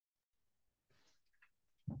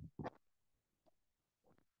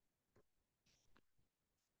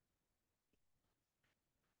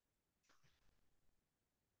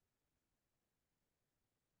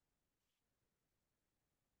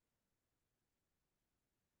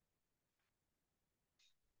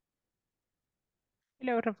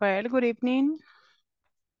Hello, Rafael. Good evening.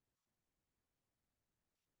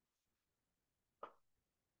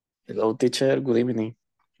 Hello, teacher. Good evening.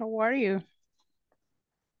 How are you?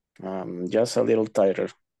 Just a little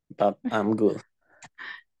tired, but I'm good.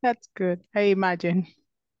 That's good. I imagine.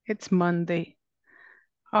 It's Monday.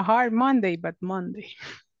 A hard Monday, but Monday.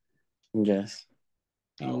 Yes.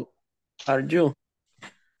 How are you?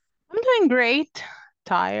 I'm doing great.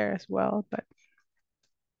 Tired as well, but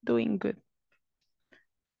doing good.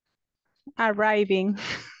 Arriving.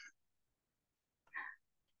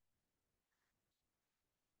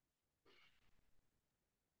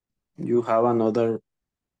 You have another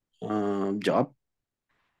job?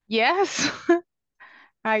 Yes,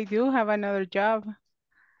 I do have another job.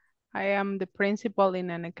 I am the principal in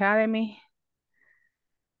an academy,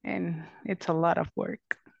 and it's a lot of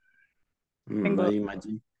work. I Tengo...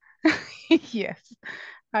 imagine. Yes,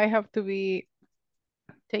 I have to be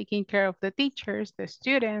taking care of the teachers, the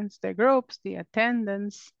students, the groups, the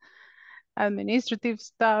attendance, administrative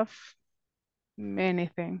stuff, many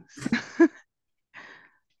things.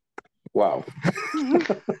 Wow.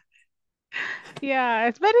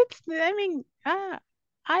 Yeah, but it's, I mean,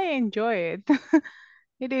 I enjoy it.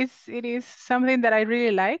 It is something that I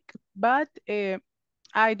really like, but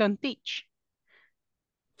I don't teach.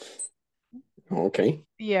 Okay.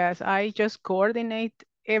 Yes, I just coordinate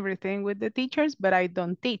everything with the teachers, but I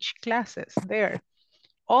don't teach classes there.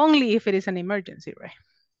 Only if it is an emergency, right?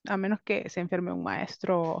 A menos que se enferme un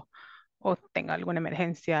maestro o tenga alguna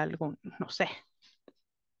emergencia, algún, no sé.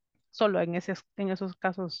 Solo en esos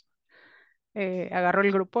casos agarro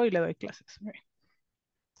el grupo y le doy clases, right?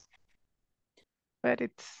 But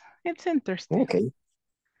it's interesting. Okay.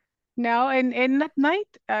 Now and at night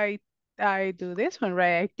I do this one,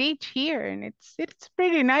 right? I teach here and it's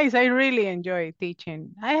pretty nice. I really enjoy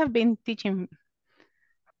teaching. I have been teaching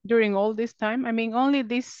during all this time. I mean, only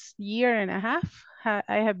this year and a half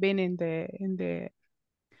I have been in the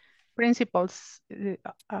principal's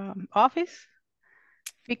office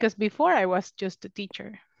because before I was just a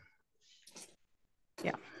teacher.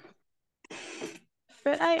 Yeah,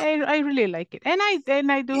 but I really like it, and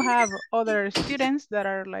I do have other students that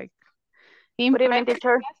are like in Good evening, private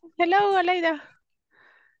teacher. classes. Hello, Aleida.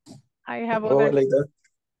 I have Oh, other like that.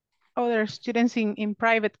 other students in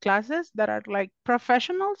private classes that are like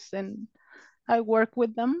professionals and I work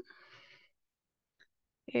with them.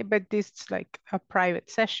 But this is like a private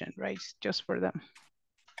session, right? It's just for them.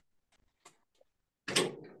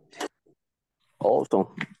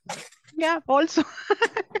 Also, Yeah, also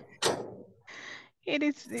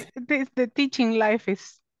the teaching life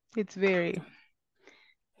it's very,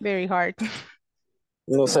 very hard.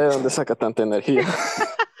 no sé de dónde saca tanta energía.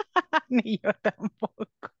 Ni yo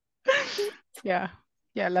tampoco. Ya,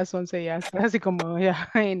 ya a las 11 ya está así como ya,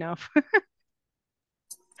 enough.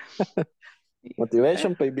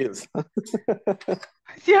 Motivation pay bills.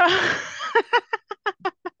 Ya.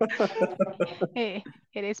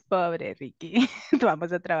 Eres pobre, Ricky.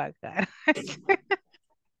 Vamos a trabajar.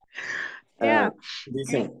 Ah, Ya.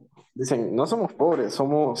 dicen, no somos pobres,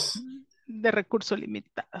 somos De recurso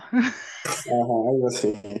limitado. algo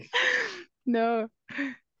así. No.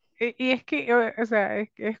 Y es que, o sea,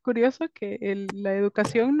 es curioso que la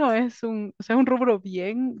educación no es o sea, es un rubro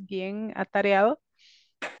bien, bien atareado,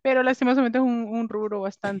 pero lastimosamente es un rubro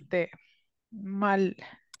bastante mal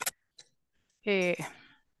eh,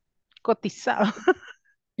 cotizado.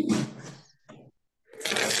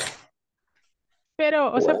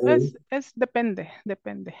 Pero, o sea, Well,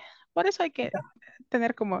 depende. Por eso hay que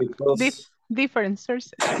tener como because different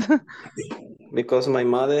sources. because my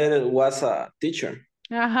mother was a teacher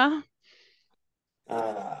Ajá.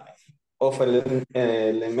 uh, of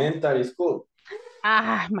elementary school.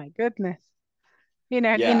 Ah, my goodness. In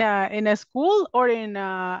a in Yeah, a in a school or in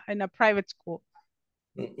a private school?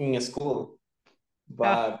 in a school.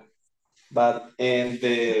 Ah, But in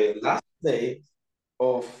the last day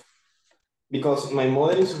of because my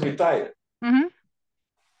mother is retired. mhm.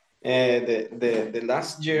 The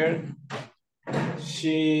last year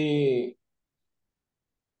she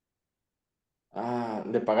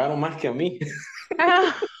le pagaron más que a mí.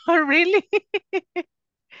 Ah, really?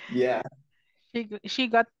 Yeah. She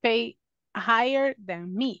got paid higher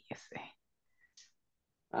than me, you say.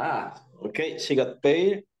 Okay. She got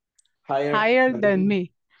paid higher Higher than than me.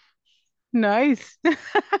 me. Nice.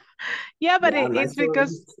 Yeah, but Yeah, nice it's for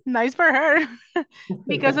because nice for her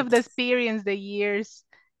because of the experience, the years,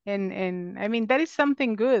 and I mean that is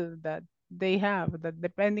something good that they have. That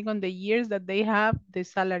depending on the years that they have, the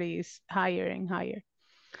salary is higher and higher.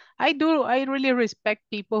 I really respect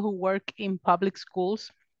people who work in public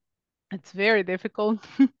schools. It's very difficult.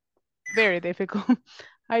 very difficult.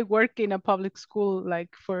 I work in a public school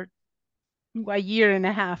like for a year and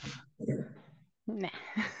a half. Nah.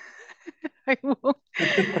 I won't.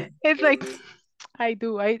 It's like I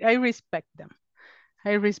do. I respect them.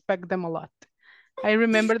 I respect them a lot. I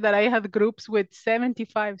remember that I had groups with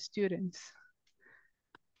 75 students.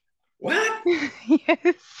 What?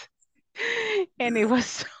 Yes. And it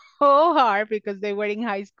was so hard because they were in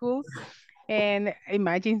high school. And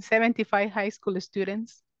imagine 75 high school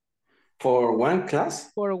students For one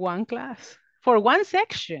class? for one class, for one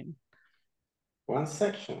section. One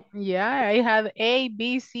section. Yeah, I had A,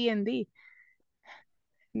 B, C, and D.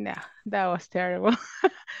 No, that was terrible.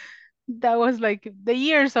 That was like the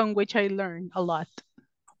years on which I learned a lot.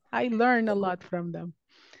 I learned a lot from them.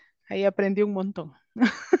 Ahí aprendí un montón.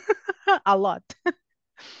 A lot.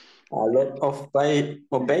 A lot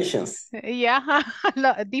of patience. Yeah, a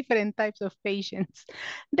lot, different types of patients.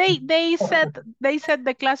 They set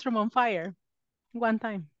the classroom on fire one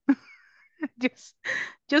time. Just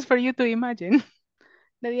just for you to imagine.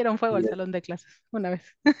 Le dieron fuego al Yeah, salón de clases una vez.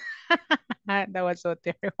 That was so I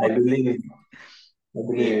terrible. believe it. I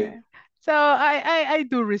believe it. Yeah. So I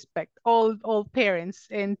do respect all parents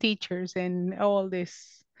and teachers and all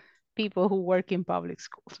these people who work in public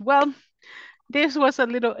schools. Well, this was a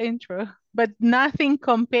little intro, but nothing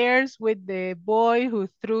compares with the boy who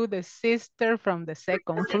threw the sister from the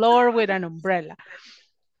second floor with an umbrella.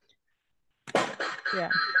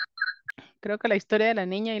 Yeah. Creo que la historia de la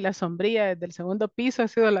niña y la sombrilla desde el segundo piso ha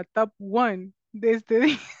sido la top one de este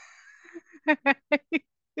día.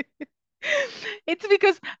 It's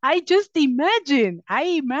because I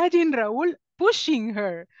imagine Raúl pushing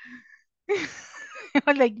her. I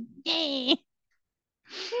was like, "Yeah."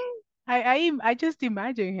 I just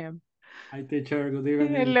imagine him. Hi, teacher. Good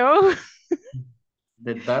evening. Hello.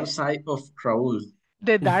 The dark side of Raúl.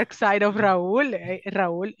 The dark side of Raúl.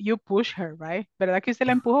 Raúl, you push her, right? ¿Verdad que usted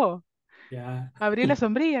la empujó? Yeah. Abrí la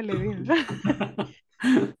sombrilla, le dijo.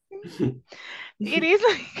 It is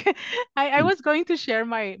like I was going to share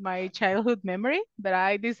my childhood memory, but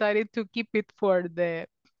I decided to keep it for the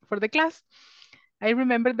class. I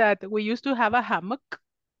remember that we used to have a hammock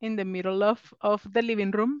in the middle of the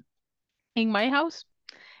living room in my house.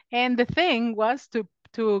 And the thing was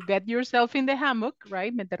to get yourself in the hammock,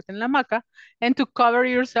 right? Meterte en la hamaca, and to cover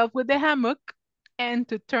yourself with the hammock and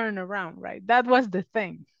to turn around, right? That was the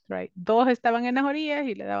thing, right? Dos estaban en las orillas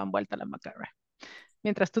y le daban vuelta a la hamaca, right?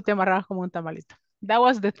 Mientras tú te amarrabas como un tamalito. That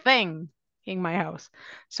was the thing in my house.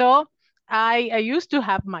 So I used to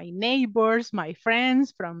have my neighbors, my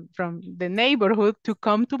friends from the neighborhood to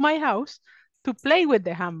come to my house to play with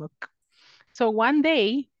the hammock. So one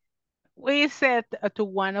day we said to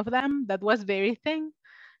one of them that was very thin.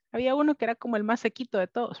 Había uno que era como el más sequito de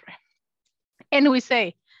todos, right? And we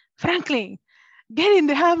say, Franklin, get in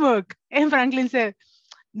the hammock. And Franklin said,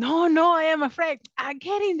 no, I am afraid. I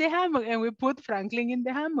get in the hammock. And we put Franklin in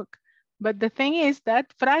the hammock. But the thing is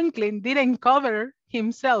that Franklin didn't cover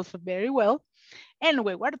himself very well. And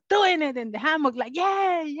we were doing it in the hammock, like,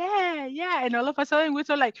 yeah. And all of a sudden we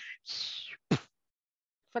saw like,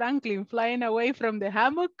 Franklin flying away from the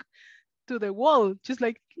hammock to the wall, just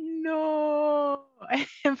like, no.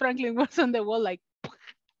 And Franklin was on the wall like,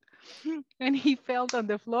 and he fell on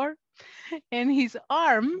the floor and his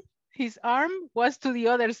arm was to the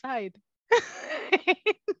other side.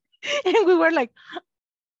 And we were like,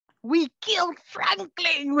 we killed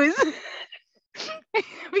Franklin with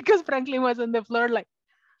because Franklin was on the floor like,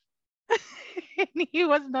 and he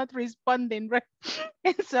was not responding, right?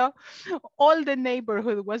 And so all the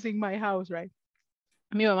neighborhood was in my house, right?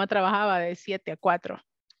 Mi mamá trabajaba de 7 a 4,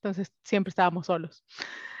 entonces siempre estábamos solos.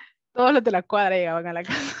 Todos los de la cuadra llegaban a la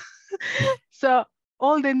casa. So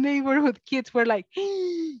all the neighborhood kids were like,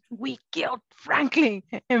 we killed Franklin.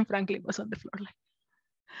 And Franklin was on the floor like.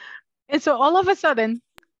 And so all of a sudden,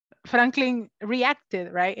 Franklin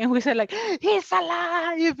reacted, right? And we said like, he's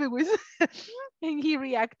alive. It was, and he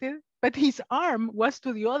reacted, but his arm was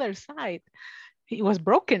to the other side. It was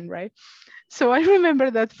broken, right? So I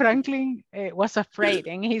remember that Franklin was afraid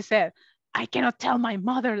and he said, I cannot tell my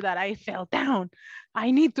mother that I fell down.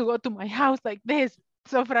 I need to go to my house like this.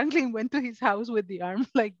 So Franklin went to his house with the arm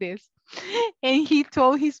like this. And he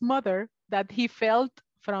told his mother that he fell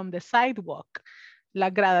from the sidewalk.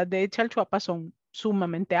 Las gradas de Chalchuapa son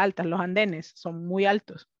sumamente altas, los andenes son muy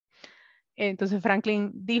altos. Entonces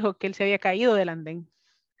Franklin dijo que él se había caído del andén.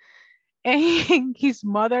 And his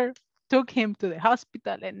mother took him to the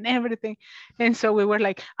hospital and everything. And so we were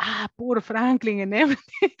like, poor Franklin and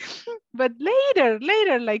everything. But later,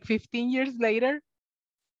 like 15 years later,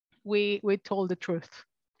 we told the truth.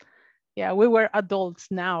 Yeah, we were adults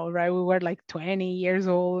now, right? We were like 20 years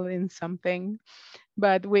old and something.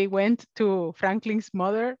 But we went to Franklin's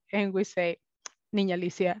mother and we say, Niña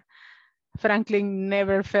Alicia, Franklin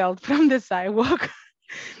never fell from the sidewalk.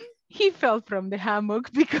 He fell from the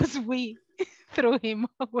hammock because we threw him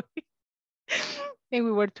away. And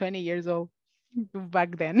we were 20 years old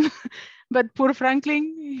back then. But poor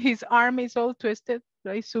Franklin, his arm is all twisted,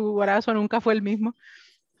 right? Su brazo nunca fue el mismo.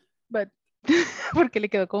 But porque le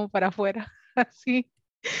quedó como para afuera, así.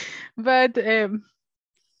 But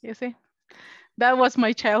you see, that was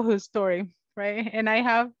my childhood story, right? And I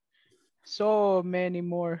have so many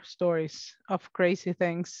more stories of crazy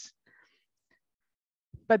things.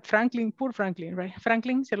 But Franklin, poor Franklin, right?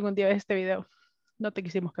 Franklin, si algún día ves este video, no te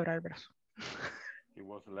quisimos quebrar el brazo. He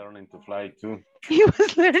was learning to fly too. He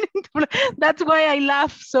was learning to fly. That's why I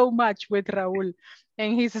laugh so much with Raul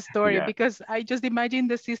and his story, Yeah. because I just imagine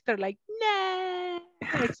the sister like, nah,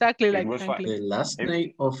 exactly like Franklin. The last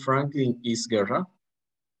name of Franklin is Guerra?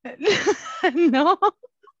 No,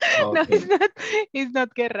 Okay. no, it's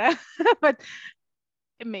not Guerra, but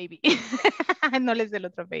maybe. No les del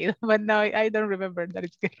otro apellido, but no, I don't remember that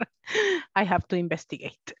it's Guerra. I have to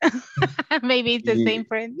investigate. Maybe it's the same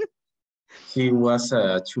friend. He was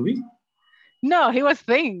a chubby? No, he was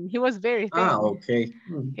thin. He was very thin. Ah, okay.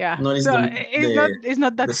 Yeah. No, So it's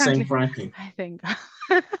not that the same Franklin. I think.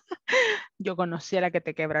 Yo conociera que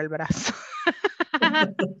te quebra el brazo.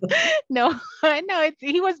 No,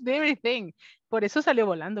 he was very thin. Por eso salió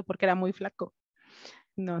volando, porque era muy flaco.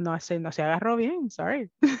 No se agarró bien, sorry.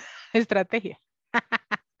 Estrategia.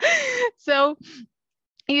 So,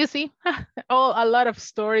 you see, a lot of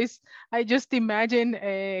stories. I just imagine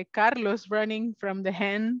Carlos running from the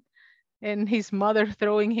hen and his mother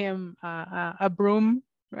throwing him a broom,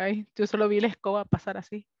 right? Yo solo vi la escoba pasar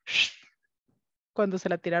así cuando se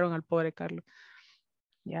la tiraron al pobre Carlos.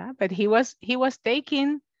 Yeah, but he was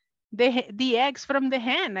taking the eggs from the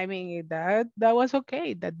hen. I mean, that was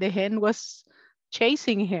okay, that the hen was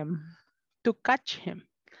chasing him to catch him.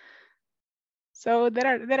 So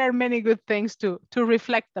there are many good things to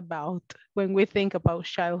reflect about when we think about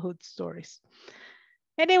childhood stories.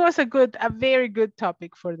 And it was a very good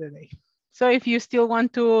topic for the day. So if you still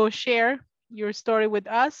want to share your story with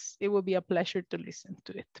us, it will be a pleasure to listen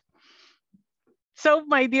to it. So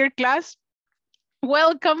my dear class,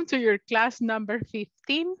 welcome to your class number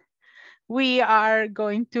 15. We are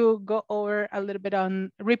going to go over a little bit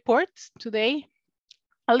on reports today,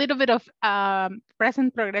 a little bit of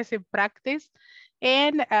present progressive practice,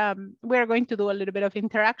 and we're going to do a little bit of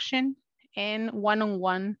interaction and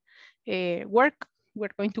one-on-one work.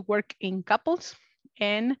 We're going to work in couples,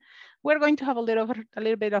 and we're going to have a little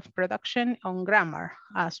bit of production on grammar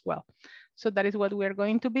as well. So that is what we're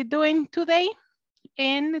going to be doing today.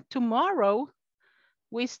 And tomorrow,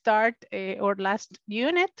 we start our last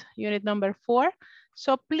unit number 4.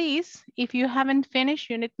 So please, if you haven't finished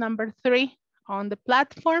unit number 3 on the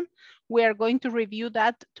platform, we are going to review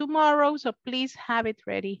that tomorrow. So please have it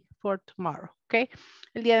ready for tomorrow, okay?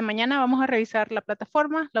 El día de mañana vamos a revisar la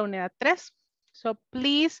plataforma, la unidad 3. So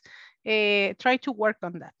please try to work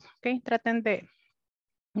on that, okay? Traten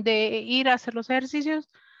de ir a hacer los ejercicios.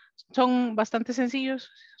 Son bastante sencillos,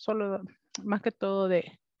 solo más que todo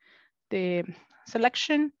de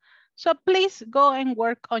selection. So please go and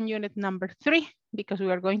work on unit number 3 because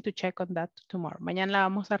we are going to check on that tomorrow. Mañana la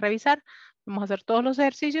vamos a revisar, vamos a hacer todos los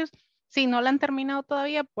ejercicios. Si no la han terminado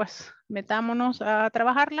todavía, pues metámonos a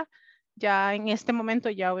trabajarla. Ya en este momento,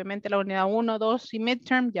 ya obviamente la unidad 1, 2 y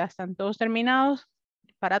midterm ya están todos terminados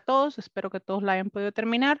para todos. Espero que todos la hayan podido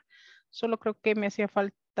terminar. Solo creo que me hacía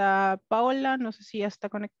falta Paola, no sé si ya está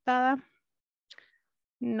conectada.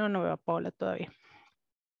 No veo a Paola todavía.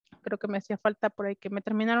 Creo que me hacía falta por ahí que me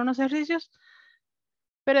terminaron los ejercicios.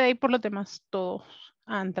 Pero de ahí por los demás todos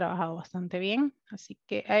han trabajado bastante bien. Así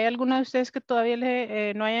que ¿hay alguno de ustedes que todavía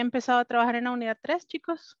no haya empezado a trabajar en la unidad 3,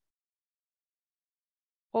 chicos?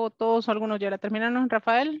 ¿O todos o algunos ya la terminaron?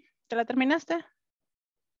 Rafael, ¿te la terminaste?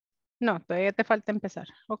 No, todavía te falta empezar.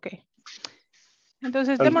 Ok.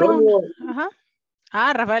 Entonces, démonos un... Ajá.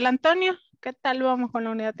 Ah, Rafael Antonio, ¿qué tal vamos con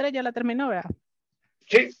la unidad 3? ¿Ya la terminó, vea?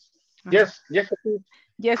 Sí. Yes que sí.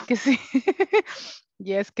 Yes que sí.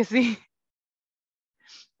 Yes que sí.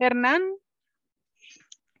 Hernán.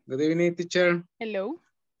 Good evening, teacher. Hello.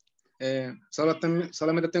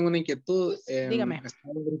 Solamente tengo una inquietud. Dígame.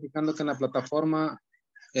 Estamos verificando que en la plataforma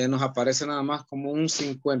nos aparece nada más como un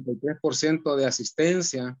 53% de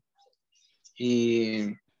asistencia.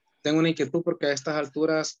 Y tengo una inquietud porque a estas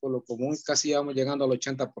alturas, por lo común, casi vamos llegando al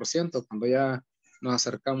 80%, cuando ya nos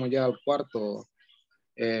acercamos ya al cuarto,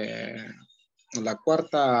 la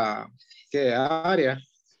cuarta área.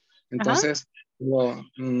 Entonces,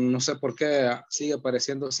 no sé por qué sigue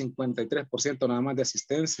apareciendo 53% nada más de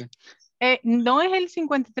asistencia. No es el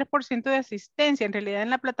 53% de asistencia. En realidad en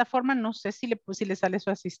la plataforma no sé si le sale su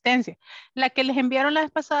asistencia. La que les enviaron la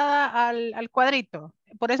vez pasada al cuadrito.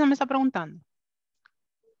 Por eso me está preguntando.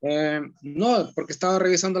 No, porque estaba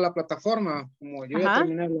revisando la plataforma. Como yo ya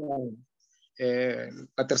terminé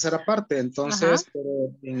la tercera parte, entonces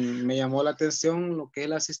me llamó la atención lo que es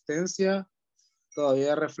la asistencia.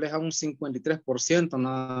 Todavía refleja un 53%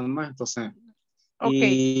 nada más. Entonces,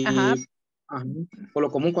 por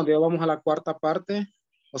lo común cuando ya vamos a la cuarta parte,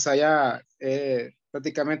 o sea, ya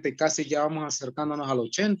prácticamente casi ya vamos acercándonos al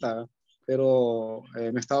 80%, pero me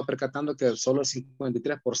he estado percatando que solo el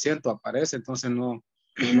 53% aparece, entonces no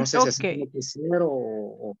sé si así como quisiera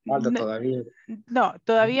o falta todavía. No,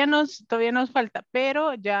 todavía nos falta,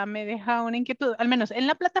 pero ya me deja una inquietud. Al menos en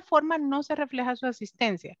la plataforma no se refleja su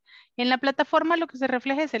asistencia. En la plataforma lo que se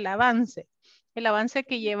refleja es el avance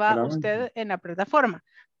que lleva usted en la plataforma.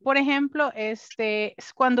 Por ejemplo,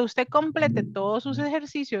 cuando usted complete todos sus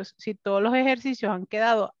ejercicios, si todos los ejercicios han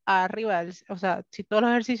quedado arriba, o sea, si todos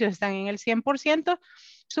los ejercicios están en el 100%,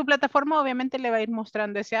 su plataforma obviamente le va a ir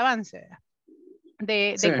mostrando ese avance, ¿verdad?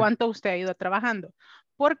 De cuánto usted ha ido trabajando.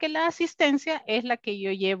 Porque la asistencia es la que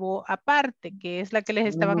yo llevo aparte, que es la que les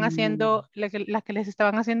estaban haciendo, la que les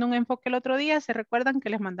estaban haciendo un enfoque el otro día. ¿Se recuerdan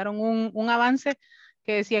que les mandaron un avance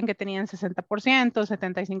que decían que tenían 60%,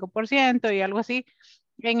 75% y algo así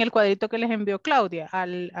en el cuadrito que les envió Claudia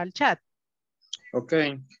al chat? Ok.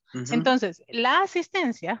 Entonces, la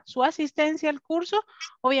asistencia, su asistencia al curso,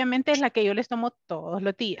 obviamente es la que yo les tomo todos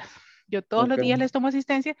los días. Yo todos los días les tomo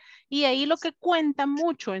asistencia y ahí lo que cuenta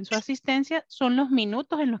mucho en su asistencia son los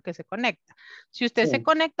minutos en los que se conecta. Si usted se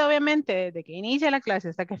conecta, obviamente, desde que inicia la clase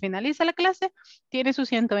hasta que finaliza la clase, tiene sus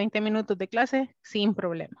 120 minutos de clase sin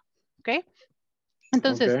problema. ¿Ok?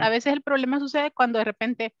 Entonces, a veces el problema sucede cuando de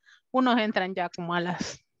repente unos entran ya como a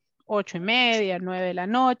las 8:30, 9 de la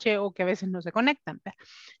noche o que a veces no se conectan.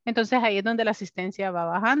 Entonces ahí es donde la asistencia va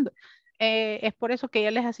bajando. Es por eso que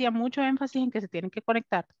ella les hacía mucho énfasis en que se tienen que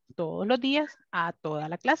conectar todos los días a toda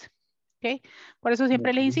la clase. ¿Okay? Por eso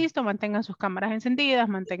siempre les insisto, mantengan sus cámaras encendidas,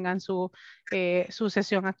 mantengan su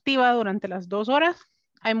sesión activa durante las 2 horas.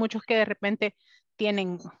 Hay muchos que de repente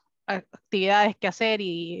tienen actividades que hacer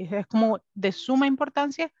y es como de suma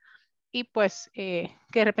importancia y pues que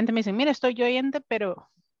de repente me dicen, mira, estoy yo oyente, pero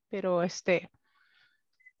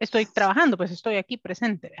estoy trabajando, pues estoy aquí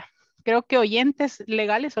presente. ¿Verdad? Creo que oyentes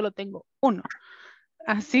legales solo tengo uno.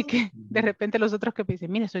 Así que de repente los otros que me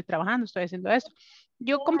dicen, mire, estoy trabajando, estoy haciendo esto.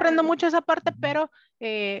 Yo comprendo mucho esa parte, pero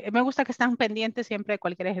me gusta que están pendientes siempre de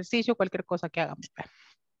cualquier ejercicio, cualquier cosa que hagamos.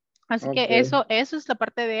 Así que eso es la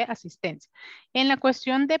parte de asistencia. En la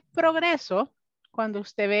cuestión de progreso, cuando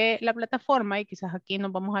usted ve la plataforma, y quizás aquí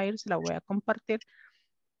nos vamos a ir, se la voy a compartir.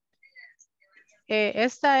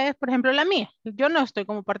 Esta es, por ejemplo, la mía. Yo no estoy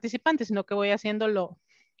como participante, sino que voy haciendo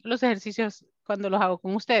los ejercicios cuando los hago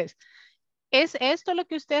con ustedes. ¿Es esto lo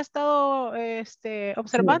que usted ha estado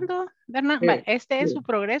observando, Hernán? Vale, este es su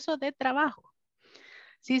progreso de trabajo.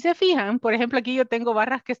 Si se fijan, por ejemplo, aquí yo tengo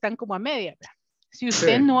barras que están como a media. ¿Verdad? Si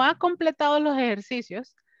usted no ha completado los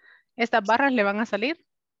ejercicios, estas barras le van a salir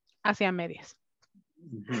hacia medias.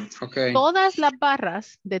 Todas las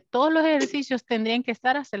barras de todos los ejercicios tendrían que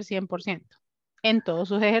estar hasta el 100% en todos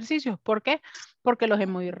sus ejercicios. ¿Por qué? Porque los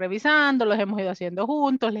hemos ido revisando, los hemos ido haciendo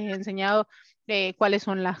juntos, les he enseñado cuáles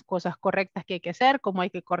son las cosas correctas que hay que hacer, cómo hay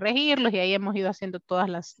que corregirlos y ahí hemos ido haciendo todas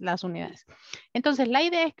las unidades. Entonces, la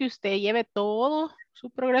idea es que usted lleve todo su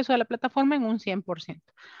progreso de la plataforma en un 100%.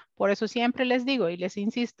 Por eso siempre les digo y les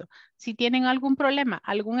insisto, si tienen algún problema,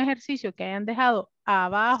 algún ejercicio que hayan dejado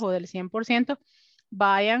abajo del 100%,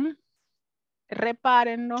 vayan,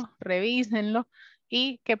 repárenlo, revísenlo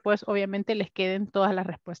y que pues obviamente les queden todas las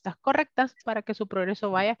respuestas correctas para que su progreso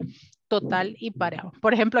vaya total y parejo.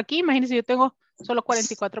 Por ejemplo, aquí imagínense, yo tengo solo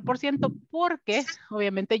 44% porque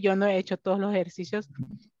obviamente yo no he hecho todos los ejercicios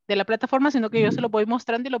de la plataforma, sino que yo se los voy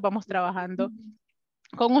mostrando y los vamos trabajando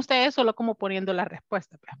con ustedes solo como poniendo la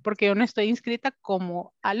respuesta, porque yo no estoy inscrita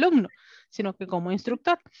como alumno, sino que como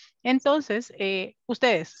instructor. Entonces,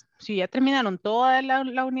 ustedes, si ya terminaron toda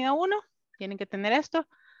la unidad 1, tienen que tener esto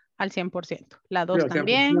al 100%. La 2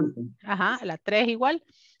 también, ajá, la 3 igual.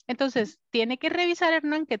 Entonces, tiene que revisar,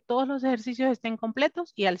 Hernán, que todos los ejercicios estén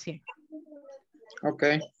completos y al 100. Ok.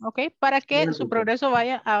 Ok, para que su progreso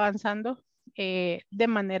vaya avanzando de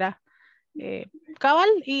manera cabal,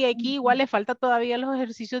 y aquí igual le falta todavía los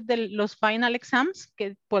ejercicios de los final exams,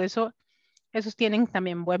 que por eso esos tienen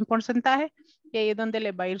también buen porcentaje y ahí es donde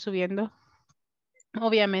les va a ir subiendo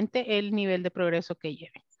obviamente el nivel de progreso que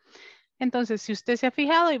lleven. Entonces, si usted se ha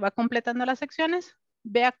fijado y va completando las secciones,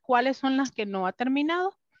 vea cuáles son las que no ha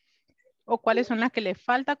terminado o cuáles son las que le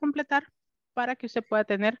falta completar para que usted pueda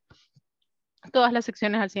tener todas las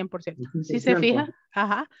secciones al 100%. Si se fija,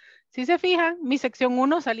 si se fijan, mi sección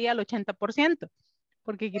 1 salía al 80%,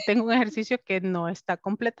 porque aquí tengo un ejercicio que no está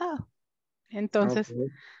completado. Entonces,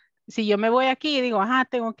 si yo me voy aquí y digo,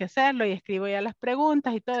 tengo que hacerlo y escribo ya las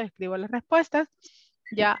preguntas y todo, escribo las respuestas,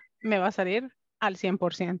 ya me va a salir al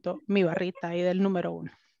 100% mi barrita ahí del número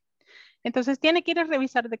 1. Entonces, tiene que ir a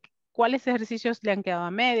revisar de cuáles ejercicios le han quedado a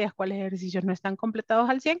medias, cuáles ejercicios no están completados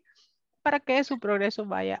al 100, para que su progreso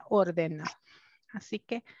vaya ordenado. Así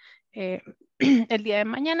que el día de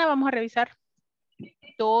mañana vamos a revisar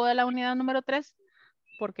toda la unidad número 3,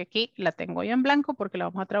 porque aquí la tengo yo en blanco, porque la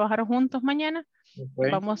vamos a trabajar juntos mañana.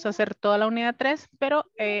 Vamos a hacer toda la unidad 3, pero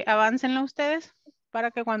aváncenla ustedes para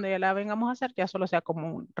que cuando ya la vengamos a hacer, ya solo sea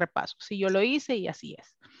como un repaso. Si yo lo hice y así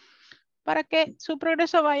es. Para que su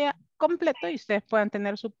progreso vaya completo y ustedes puedan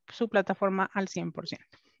tener su plataforma al 100%.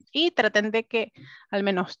 Y traten de que al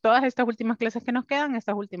menos todas estas últimas clases que nos quedan,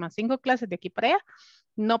 estas últimas 5 clases de aquí para allá,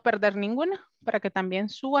 no perder ninguna para que también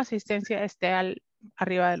su asistencia esté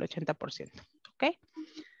arriba del 80%. ¿Ok?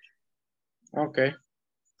 Ok.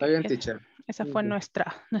 Está bien, teacher. Esa fue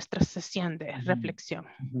nuestra sesión de reflexión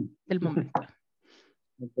del momento.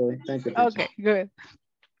 Okay, thank you, teacher. Okay, good.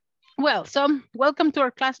 Well, so welcome to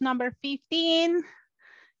our class number 15.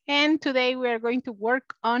 And today we are going to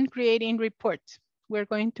work on creating reports. We're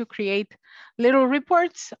going to create little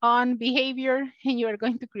reports on behavior, and you are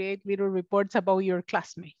going to create little reports about your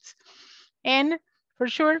classmates. And for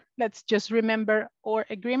sure, let's just remember our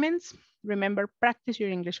agreements. Remember, practice your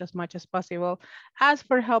English as much as possible. Ask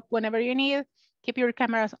for help whenever you need. Keep your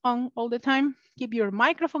cameras on all the time. Keep your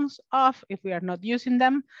microphones off if we are not using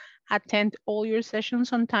them. Attend all your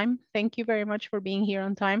sessions on time. Thank you very much for being here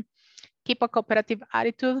on time. Keep a cooperative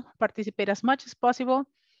attitude. Participate as much as possible.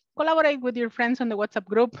 Collaborate with your friends on the WhatsApp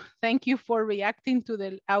group. Thank you for reacting to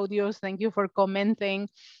the audios. Thank you for commenting.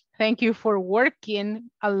 Thank you for working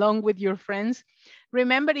along with your friends.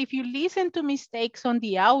 Remember, if you listen to mistakes on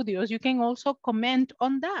the audios, you can also comment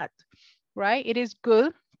on that, right? It is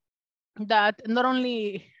good that not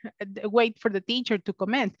only wait for the teacher to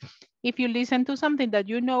comment. If you listen to something that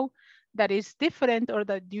you know that is different or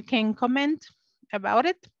that you can comment about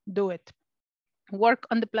it, do it. Work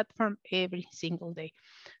on the platform every single day.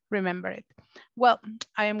 Remember it. Well,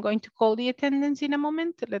 I am going to call the attendance in a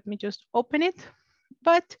moment. Let me just open it.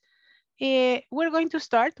 But we're going to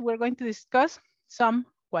start. We're going to discuss some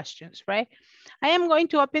questions, right? I am going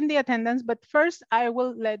to open the attendance, but first I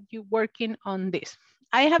will let you working on this.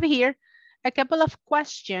 I have here a couple of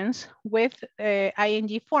questions with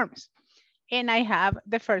ing forms. And I have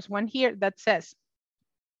the first one here that says,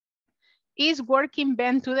 is working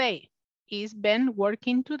Ben today? Is Ben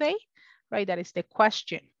working today? Right, that is the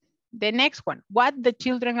question. The next one, what the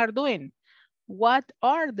children are doing? What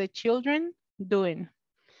are the children doing?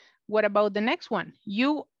 What about the next one?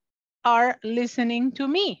 You are listening to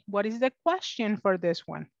me. What is the question for this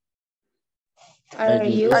one? Are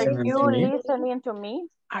you listening to me?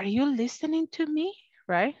 Are you listening to me?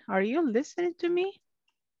 Right? Are you listening to me?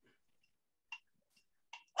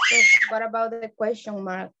 What about the question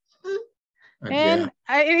mark? And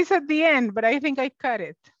it is at the end, but I think I cut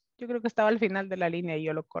it. Yo creo que estaba al final de la línea y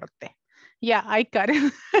yo lo corté. Yeah, I cut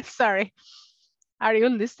it. Sorry. Are you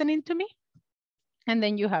listening to me? And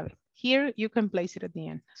then you have it. Here, you can place it at the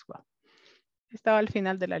end as well. Estaba al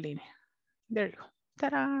final de la línea. There you go.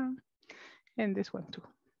 Ta-da! And this one too.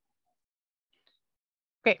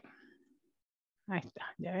 Okay. Ahí está,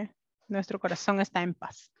 ya ve. Nuestro corazón está en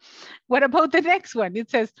paz. What about the next one?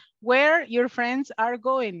 It says, where your friends are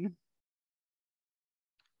going.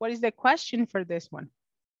 What is the question for this one?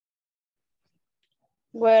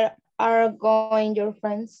 Where are going your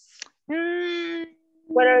friends? Where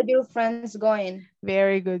are your friends going?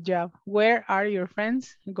 Very good job. Where are your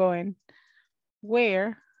friends going?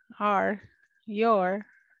 Where are your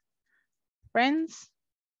friends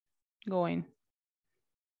going?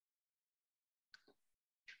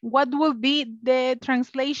 What will be the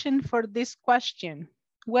translation for this question?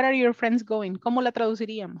 Where are your friends going? ¿Cómo la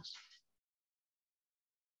traduciríamos?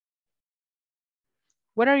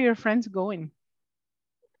 Where are your friends going?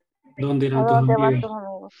 ¿Dónde irán tus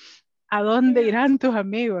amigos? ¿A dónde irán tus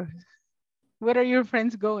amigos? Where are your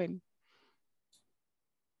friends going?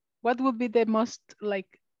 What would be the most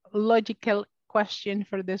logical question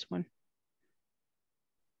for this one?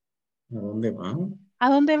 ¿A dónde van? ¿A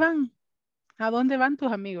dónde van? ¿A dónde van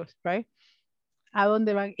tus amigos, right? ¿A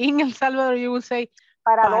dónde van? In El Salvador, you will say,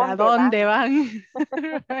 ¿para dónde van?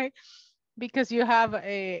 Right? because you have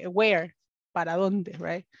where, para dónde,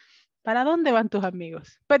 right? ¿Para dónde van tus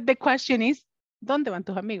amigos? But the question is, ¿dónde van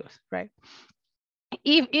tus amigos, right?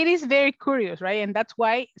 If it is very curious, right? And that's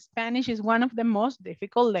why Spanish is one of the most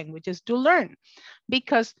difficult languages to learn.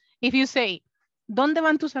 Because if you say, ¿dónde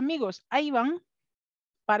van tus amigos? Ahí van.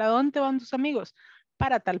 ¿Para dónde van tus amigos?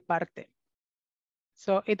 Para tal parte.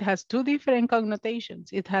 So it has two different connotations.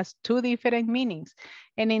 It has two different meanings.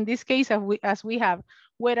 And in this case, as we have,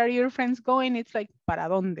 where are your friends going? It's like, ¿para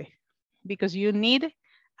dónde? Because you need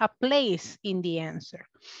a place in the answer.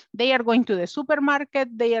 They are going to the supermarket,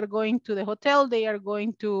 they are going to the hotel, they are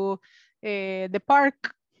going to the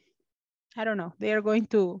park. I don't know, they are going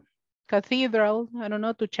to cathedral, I don't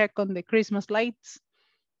know, to check on the Christmas lights.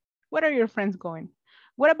 Where are your friends going?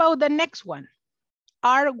 What about the next one?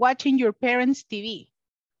 Are watching your parents' TV.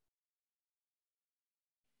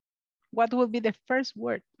 What will be the first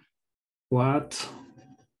word? What?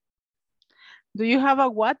 Do you have a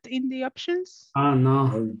what in the options? Ah,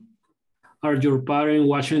 no. Are your parents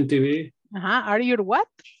watching TV? Are your what?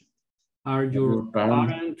 Are your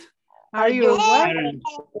parents? Are your what? Parents.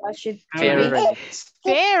 Watching Parents.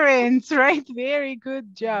 Parents, right? Very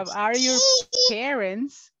good job. Are your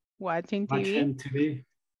parents watching TV? Watching TV.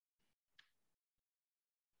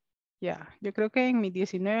 Ya, yo creo que en mis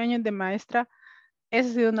 19 años de maestra, esa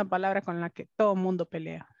ha sido una palabra con la que todo el mundo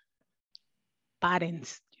pelea.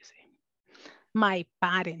 Parents, you say. My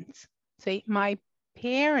parents. Say, my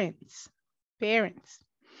parents. Parents.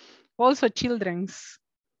 Also children's.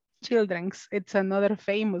 Children's. It's another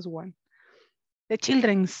famous one. The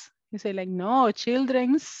children's. You say like, no,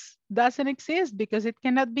 children's doesn't exist because it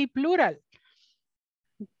cannot be plural.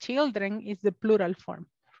 Children is the plural form,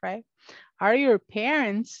 right? Are your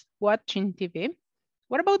parents watching TV?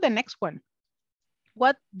 What about the next one?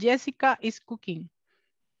 What Jessica is cooking?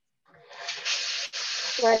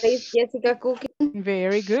 What is Jessica cooking?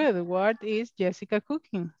 Very good. What is Jessica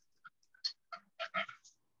cooking?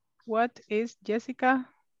 What is Jessica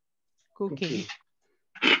cooking?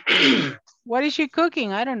 What is she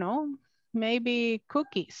cooking? I don't know. Maybe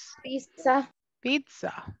cookies. Pizza.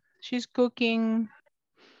 Pizza. She's cooking,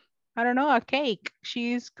 I don't know, a cake.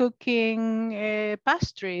 She's cooking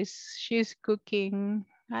pastries. She's cooking,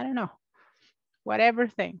 I don't know, whatever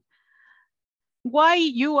thing. Why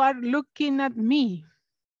you are looking at me?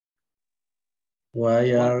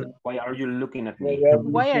 Why are you looking at me?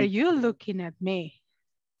 Why are you looking at me?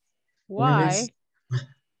 Why?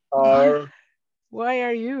 Why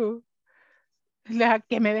are you?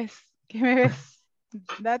 ¿Qué me ves? ¿Qué me ves?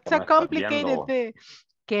 That's a complicated thing.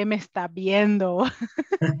 ¿Qué me está viendo?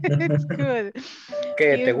 It's good.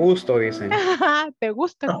 Que te gusto, dicen. ¿Te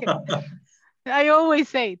gusta qué? I always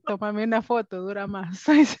say, tómame una foto, dura más.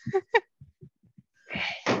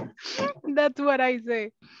 That's what I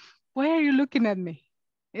say. Why are you looking at me?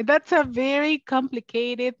 That's a very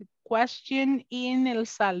complicated question in El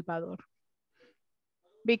Salvador.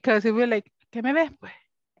 Because it will like, ¿qué me ves, pues?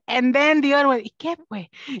 And then the other one, ¿y qué, pues?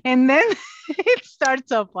 And then it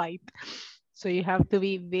starts a fight. So you have to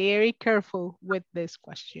be very careful with this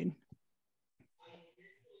question.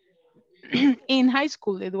 In high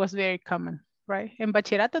school, it was very common, right? En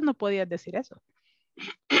bachillerato no podías decir eso.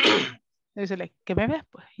 Dice, like, ¿qué me ves,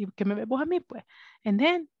 pues? ¿Y qué me ves vos a mí, pues? And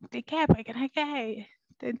then, ¿qué, pues? ¿Qué?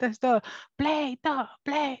 Entonces todo, pleito.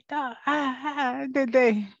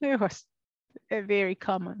 It was a very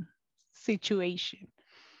common situation.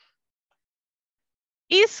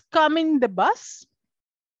 Is coming the bus?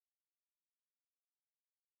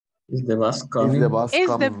 is the bus coming? Is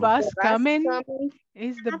the bus coming?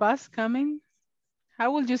 Is the bus coming?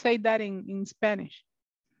 How would you say that in Spanish?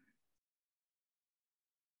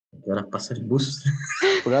 Ahora pasa el bus.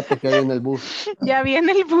 Espérate que viene el bus. Ya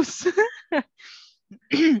viene el bus.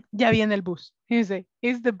 Ya viene el bus. You say,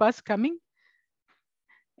 is the bus coming?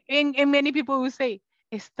 And many people will say,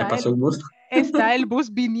 ¿Ya pasó el bus? ¿Está el bus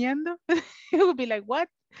viniendo? It will be like, what?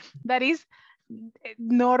 That is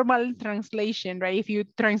normal translation, right? If you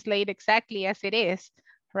translate exactly as it is,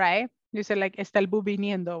 right? You say like, está el bus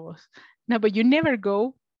viniendo vos. No, but you never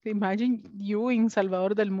go. Imagine you in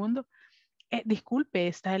Salvador del Mundo. Disculpe,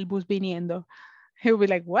 está el bus viniendo. He will be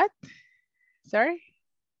like, what? Sorry?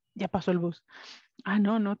 Ya pasó el bus. Ah,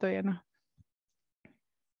 no, todavía no.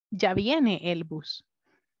 Ya viene el bus.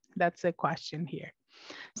 That's the question here.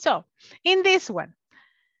 So, in this one,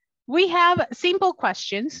 we have simple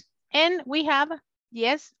questions and we have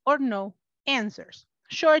yes or no answers.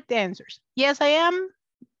 Short answers. Yes, I am.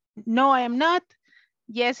 No, I am not.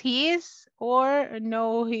 Yes, he is. Or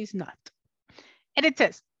no, he's not. And it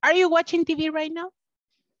says, are you watching TV right now?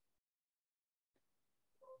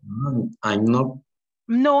 I'm not.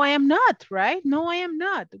 No, I am not, right? No, I am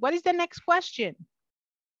not. What is the next question?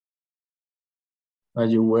 Are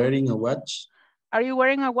you wearing a watch? Are you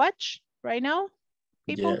wearing a watch right now,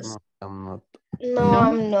 people? Yes. I'm not. No,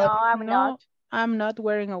 I'm No, not. I'm not. I'm not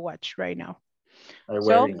wearing a watch right now. I'm So-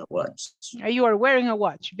 wearing a watch. You are wearing a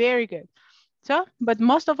watch. Very good. So, but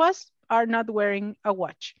most of us are not wearing a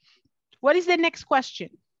watch. What is the next question?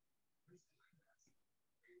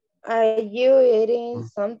 Are you eating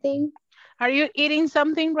something? Are you eating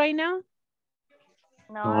something right now?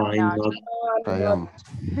 No, No, I'm I'm not. not. No, I'm I not.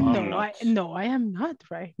 am. No, I am not,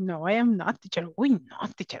 right? No, I am not, teacher. Uy, no,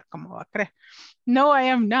 teacher, ¿cómo va a creer? No, I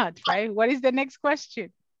am not, right? What is the next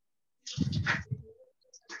question?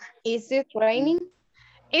 Is it raining?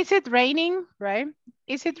 Is it raining, right?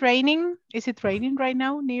 Is it raining? Is it raining right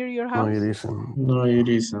now near your No, house? it isn't. No, it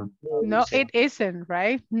isn't. No, it isn't,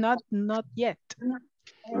 right? Not yet.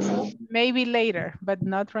 Maybe later, but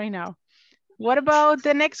not right now. What about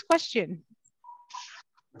the next question?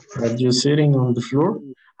 Are you sitting on the floor?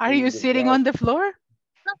 Are you sitting on the floor?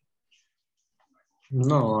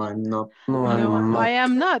 No, I'm not. No, No, I'm I not.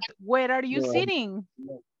 am not. Where are you sitting?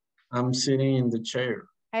 I'm sitting in the chair.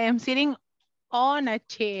 I am sitting on a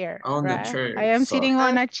chair. On the right? chair, I am sorry. sitting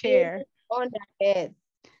on I'm a chair. on the bed.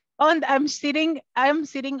 I'm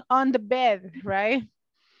sitting on the bed, right?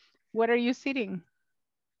 What are you sitting?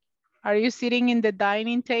 Are you sitting in the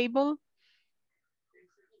dining table?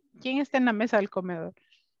 ¿Quién está en la mesa del comedor?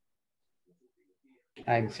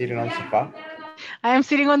 I'm sitting on the sofa. I am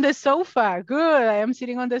sitting on the sofa. Good. I am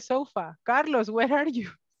sitting on the sofa. Carlos, where are you?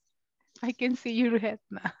 I can see your head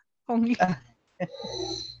now. Only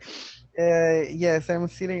Yes, I'm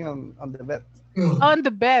sitting on the bed. on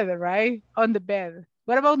the bed, right? On the bed.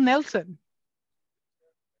 What about Nelson?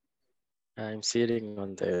 I'm sitting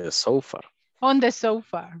on the sofa. On the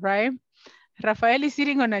sofa, right? Rafael is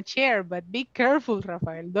sitting on a chair, but be careful,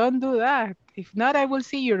 Rafael. Don't do that. If not, I will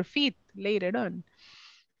see your feet later on.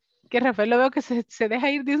 Que Rafael lo veo que se deja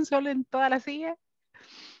ir de un solo en toda la silla.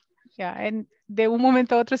 Ya, de un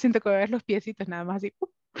momento a otro siento que voy a ver los piecitos nada más así.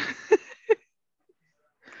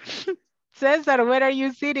 César, where are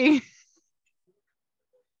you sitting?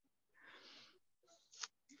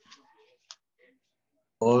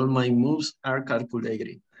 All my moves are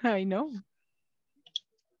calculated. I know.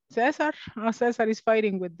 César? Oh, César is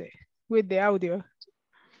fighting with the audio.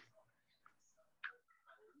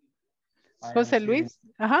 José Luis?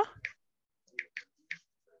 Ajá.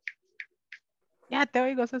 Ya te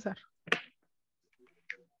oigo, César.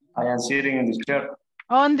 I am sitting in the chair.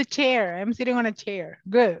 On the chair. I'm sitting on a chair.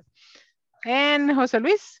 Good. And José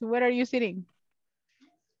Luis, where are you sitting?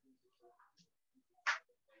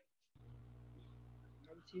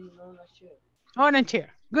 On a chair.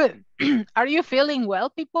 Good. Are you feeling well,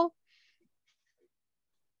 people?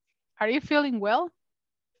 Are you feeling well?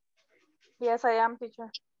 Yes, I am, teacher.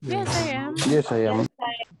 Yes, I am. Yes, I am.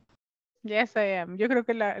 Yes, I am. Yo creo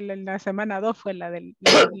que la semana 2 fue la de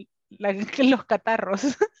los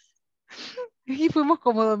catarros. Y fuimos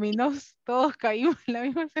como dominos, todos caímos en la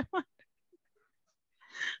misma semana.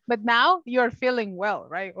 But now you're feeling well,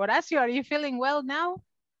 right? Horacio, are you feeling well now?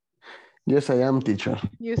 Yes, I am, teacher.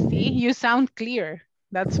 You see, you sound clear.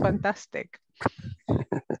 That's fantastic.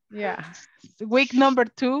 Yeah. Week number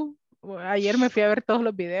 2. Ayer me fui a ver todos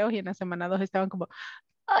los videos y en la semana 2 estaban como,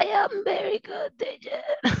 I am very good, teacher.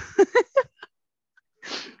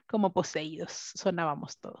 Como poseídos,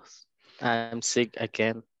 sonábamos todos. I'm sick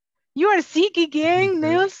again. You are sick again,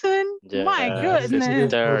 Nelson? Yes, My goodness.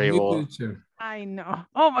 it's terrible. I know.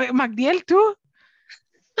 Oh, Magdiel, too?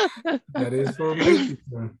 That is for me,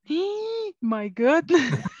 teacher. My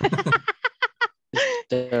goodness.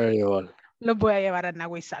 Terrible. Los voy a llevar a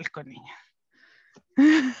Nahuizalco, niña.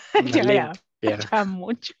 ya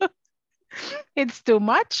mucho. It's too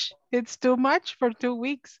much. It's too much for 2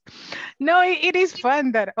 weeks. No, it is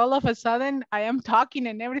fun that all of a sudden I am talking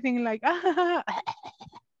and everything like,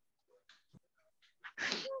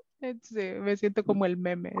 me siento como el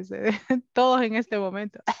meme ese, todos en este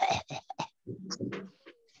momento.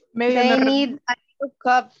 They need a new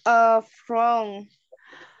cup of rum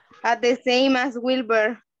at the same as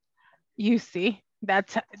Wilbur. You see,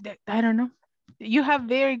 I don't know. You have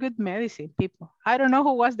very good medicine, people. I don't know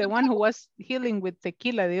who was the one who was healing with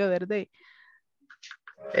tequila the other day.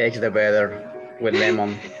 It's the better with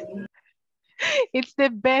lemon. It's the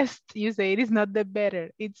best, you say. It is not the better.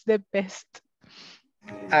 It's the best.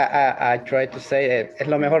 I try to say es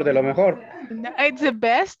lo mejor de lo mejor. No, it's the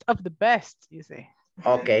best of the best, you say.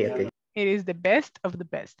 Okay. It is the best of the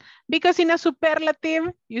best. Because in a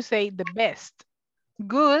superlative, you say the best.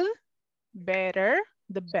 Good, better,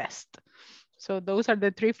 the best. So those are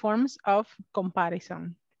the three forms of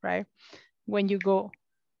comparison, right? When you go,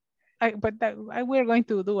 we're going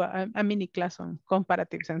to do a mini class on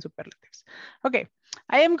comparatives and superlatives. Okay,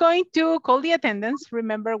 I am going to call the attendance.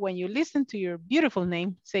 Remember, when you listen to your beautiful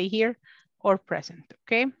name, say here or present,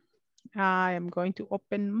 okay? I am going to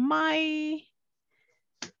open my,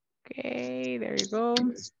 okay, there you go.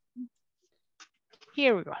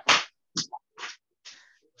 Here we go.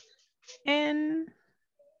 And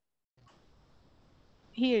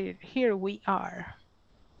here we are.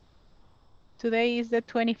 Today is the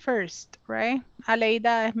 21st, right?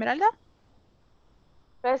 Aleida Esmeralda?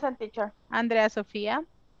 Present, teacher. Andrea Sofía?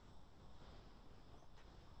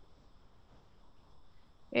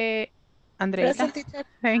 Andrea. Present, teacher.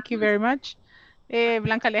 Thank you very much.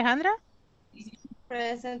 Blanca Alejandra?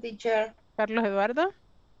 Present, teacher. Carlos Eduardo?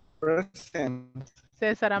 Present.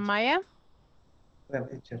 César Amaya?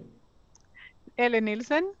 Present, teacher. Ellen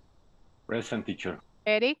Nilsson? Present, teacher.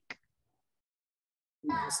 Eric?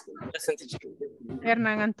 Present, teacher.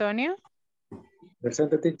 Hernán Antonio?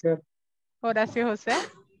 Present, teacher. Horacio José?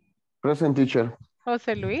 Present, teacher.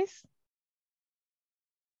 José Luis?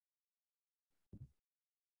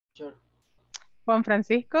 Sure. Juan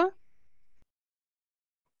Francisco?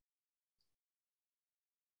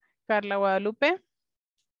 Carla Guadalupe?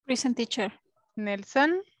 Present, teacher.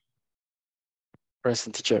 Nelson?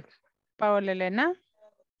 Present, teacher. Paola Elena?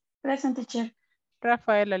 Present, teacher.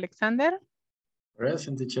 Rafael Alexander?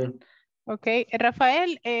 Present, teacher. Ok,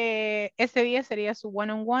 Rafael, este día sería su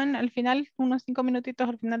one-on-one al final, unos 5 minutitos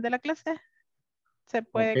al final de la clase. ¿Se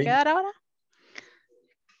puede quedar ahora?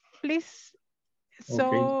 Please.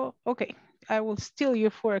 So, okay, I will steal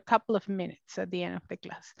you for a couple of minutes at the end of the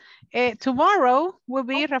class. Tomorrow will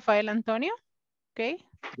be Rafael Antonio, okay?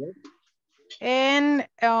 Yes. And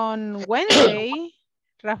on Wednesday,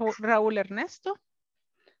 Raúl Ernesto.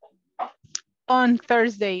 On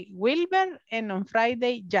Thursday, Wilber, and on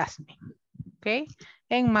Friday, Jasmine. Okay,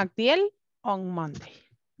 and Magdiel on Monday.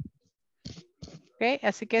 Okay,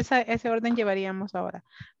 así que ese orden llevaríamos ahora.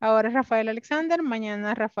 Ahora Rafael Alexander,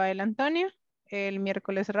 mañana Rafael Antonio, el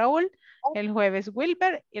miércoles Raúl, el jueves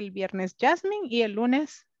Wilber, el viernes Jasmine y el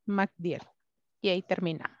lunes Magdiel. Y ahí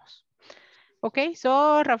terminamos. Okay,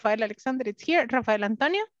 so Rafael Alexander is here. Rafael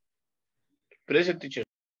Antonio. Present, teacher.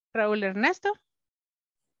 Raúl Ernesto.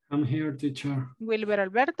 I'm here, teacher. Wilber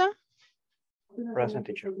Alberto. Present,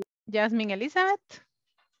 teacher. Jasmine Elizabeth.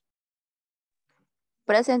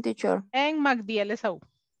 Present, teacher. And Magdiel Esaú.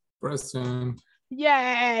 Present.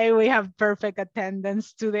 Yay, we have perfect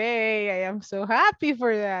attendance today. I am so happy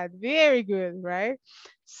for that. Very good, right?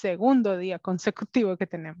 Segundo día consecutivo que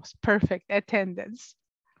tenemos. Perfect attendance.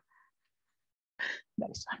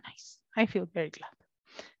 That is so nice. I feel very glad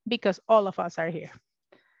because all of us are here.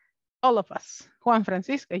 All of us. Juan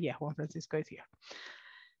Francisco, yeah, Juan Francisco is here.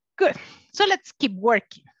 Good, so let's keep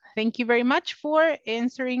working. Thank you very much for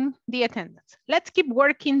answering the attendance. Let's keep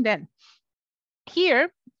working then.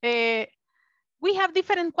 Here, we have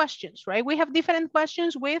different questions, right? We have different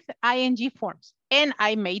questions with ing forms, and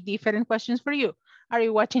I made different questions for you. Are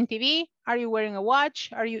you watching TV? Are you wearing a watch?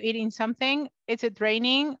 Are you eating something? Is it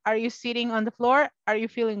raining? Are you sitting on the floor? Are you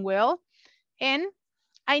feeling well? And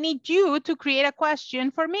I need you to create a question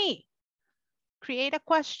for me. Create a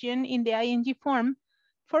question in the ing form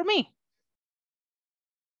for me.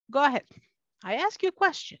 Go ahead. I ask you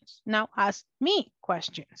questions. Now ask me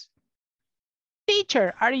questions.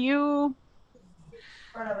 Teacher, are you?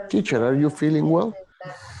 Teacher, are you feeling well?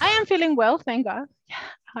 I am feeling well, thank God.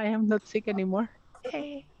 I am not sick anymore.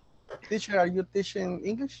 Hey. Teacher, are you teaching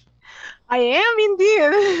English? I am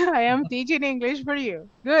indeed. I am teaching English for you.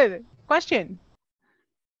 Good. Question.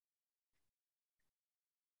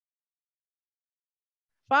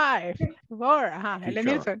 5, 4. Ellen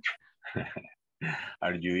Nilsson.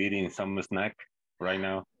 Are you eating some snack right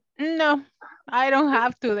now? No, I don't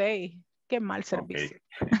have today. Qué mal servicio.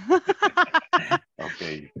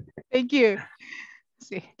 Okay. Thank you.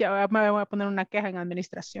 Sí, ya me voy a poner una queja en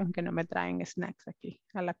administración que no me traen snacks aquí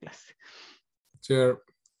a la clase. Chair,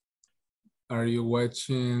 are you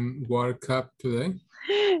watching World Cup today?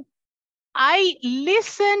 I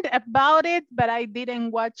listened about it, but I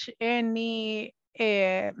didn't watch any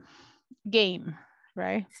game,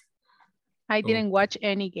 right? I didn't watch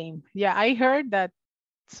any game. Yeah, I heard that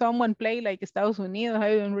someone played like Estados Unidos.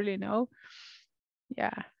 I don't really know.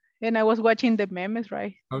 Yeah, and I was watching the memes,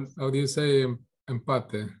 right? How do you say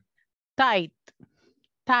empate? Tied.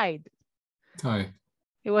 Tie.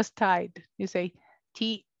 It was tied. You say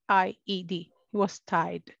T-I-E-D. It was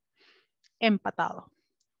tied. Empatado.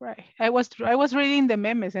 Right. I was reading the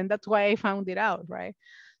memes and that's why I found it out, right?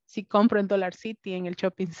 Si compro en Dollar City, en el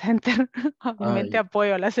shopping center, obviamente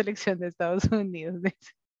apoyo a la selección de Estados Unidos.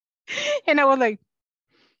 And I was like,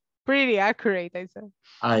 pretty accurate, I said.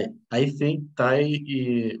 I think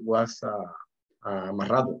tie was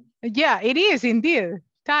amarrado. Yeah, it is indeed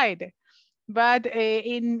tied. But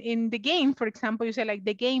in the game, for example, you say like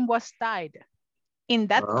the game was tied. In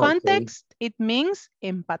that context, it means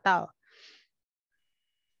empatado.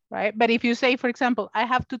 Right? But if you say, for example, I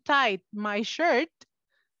have to tie my shirt,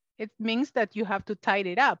 it means that you have to tie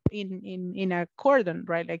it up in a cordon,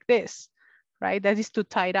 right? Like this, right? That is to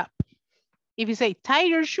tie it up. If you say tie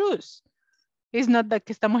your shoes, it's not that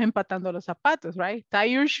que estamos empatando los zapatos, right? Tie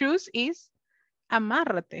your shoes is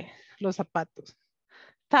amárrate los zapatos.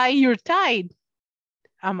 Tie your tie,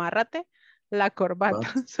 amárrate la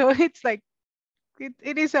corbata. So it's like,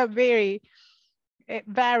 it is a very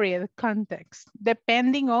varied context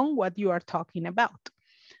depending on what you are talking about.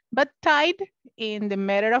 But tied in the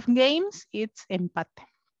matter of games, it's empate.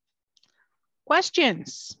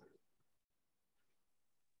 Questions?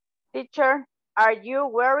 Teacher, are you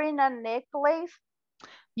wearing a necklace?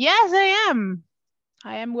 Yes, I am.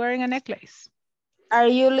 I am wearing a necklace. Are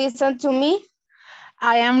you listening to me?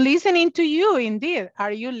 I am listening to you, indeed.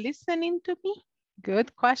 Are you listening to me?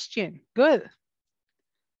 Good question. Good.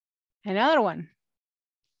 Another one.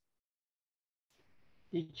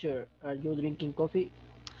 Teacher, are you drinking coffee?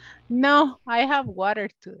 No, I have water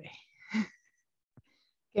today.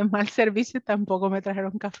 Qué mal servicio, tampoco me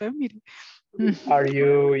trajeron café, mire. Are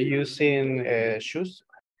you using shoes?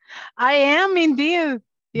 I am indeed.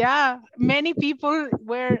 Yeah, many people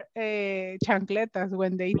wear chancletas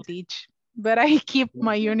when they teach, but I keep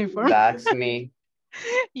my uniform. That's me.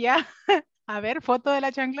 Yeah. A ver, foto de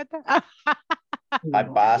la chancleta. I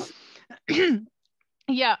pass.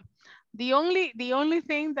 Yeah. The only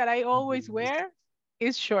thing that I always wear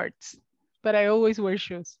is shorts, but I always wear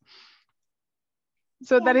shoes.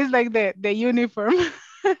 So that is like the uniform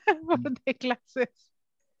for the classes.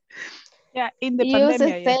 Yeah, in the You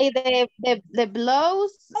pandemia. say the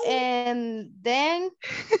blouse and then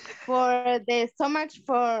for the stomach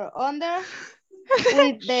for under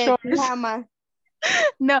with the pajama.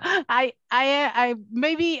 No, I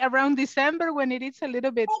maybe around December when it is a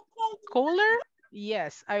little bit cooler,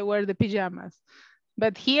 yes, I wear the pajamas.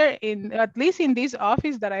 But here at least in this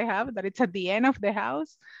office that I have, that it's at the end of the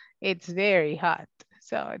house, it's very hot.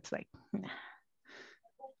 So it's like,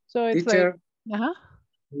 so it's Teacher, like,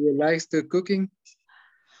 you like the cooking?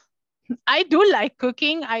 I do like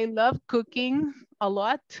cooking. I love cooking a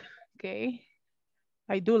lot. Okay.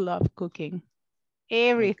 I do love cooking.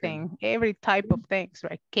 Everything, every type of things,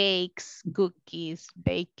 right? Cakes, cookies,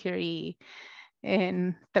 bakery,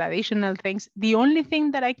 and traditional things. The only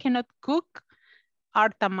thing that I cannot cook are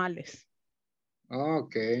tamales.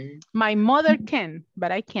 Okay. My mother can,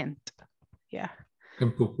 but I can't. Yeah.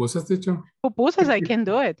 ¿En pupusas, teacher? Pupusas, I can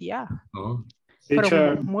do it, yeah. Oh. Pero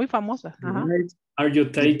Teacher, muy famosas. are you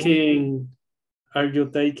taking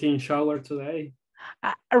shower today?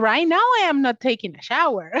 Right now, I am not taking a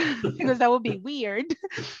shower because that would be weird.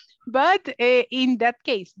 But in that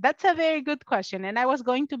case, that's a very good question. And I was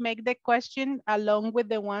going to make the question along with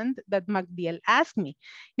the one that Magdiel asked me.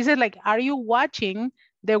 He said, like, are you watching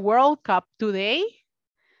the World Cup today?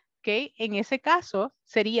 Okay, en ese caso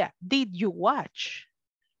sería, did you watch?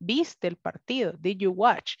 ¿Viste el partido? Did you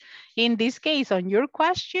watch? In this case, on your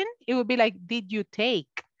question, it would be like, did you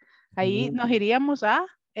take? Ahí nos iríamos a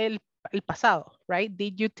el pasado, right?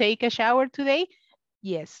 Did you take a shower today?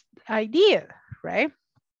 Yes, I did, right?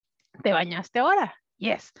 ¿Te bañaste ahora?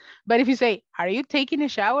 Yes. But if you say, are you taking a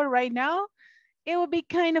shower right now? It will be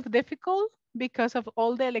kind of difficult because of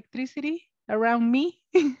all the electricity around me.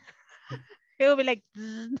 It will be like,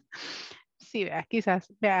 sí, quizás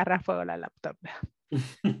me agarra fuego la laptop.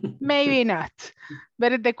 Maybe not.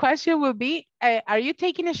 But the question will be, are you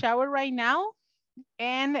taking a shower right now?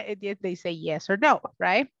 And they say yes or no,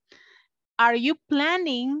 right? Are you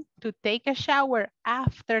planning to take a shower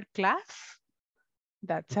after class?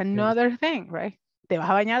 That's another thing, right? ¿Te vas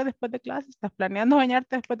a bañar después de clase? ¿Estás planeando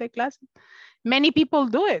bañarte después de clase? Many people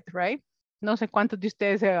do it, right? No sé cuántos de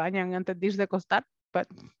ustedes se bañan antes de irse a acostar, but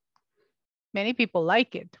many people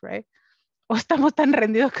like it, right? O estamos tan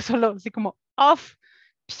rendidos que solo así como off,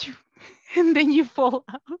 and then you fall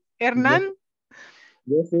out. Hernán?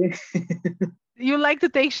 Yes. You like to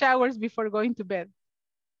take showers before going to bed?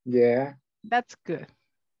 Yeah. That's good.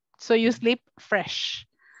 So you sleep fresh.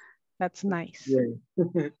 That's nice. Yeah.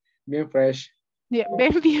 Bien fresh. Yeah,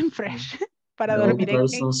 bien fresh. Para The dormir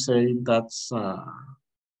person say that's a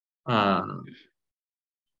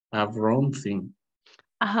wrong thing.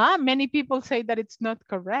 Many people say that it's not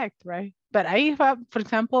correct, right? But I have, for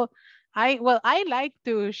example, I like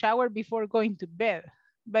to shower before going to bed,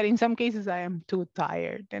 but in some cases I am too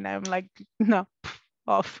tired and I'm like, no,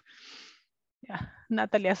 off. Yeah,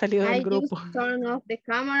 Natalia ha salido del I grupo. just turn off the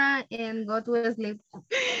camera and go to sleep.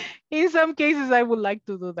 In some cases I would like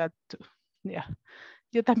to do that too. Yeah,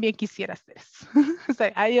 yo también quisiera hacer eso. O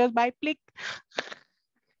sea, adiós, bye, click.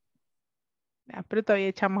 Yeah, pero todavía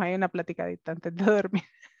echamos ahí una platicadita antes de dormir.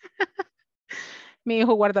 Mi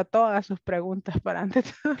hijo guarda todas sus preguntas para antes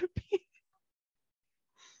de dormir.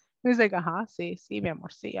 He's like, sí, sí, mi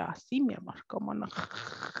amor, sí, sí, mi amor, cómo no.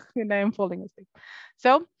 And I am falling asleep.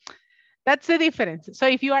 So that's the difference. So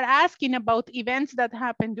if you are asking about events that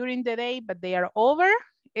happen during the day, but they are over,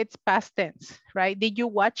 it's past tense, right? Did you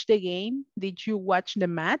watch the game? Did you watch the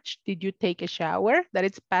match? Did you take a shower? That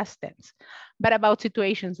is past tense. But about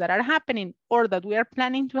situations that are happening or that we are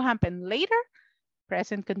planning to happen later,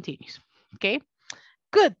 present continuous, okay?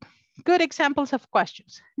 Good, good examples of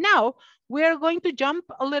questions. Now, we are going to jump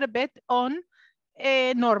a little bit on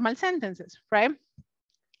normal sentences, right?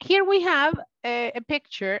 Here we have a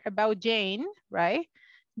picture about Jane, right?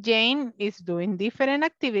 Jane is doing different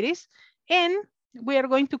activities and we are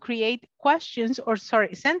going to create questions or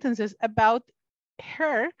sorry, sentences about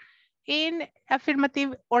her in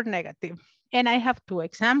affirmative or negative. And I have two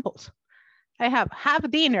examples. I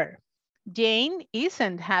have dinner. Jane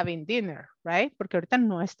isn't having dinner, right? Porque ahorita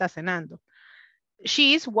no está cenando.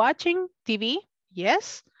 She is watching TV,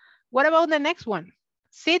 yes. What about the next one?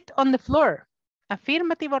 Sit on the floor,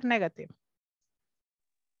 affirmative or negative?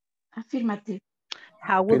 Affirmative.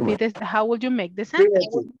 How would be this? How would you make the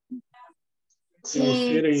sentence?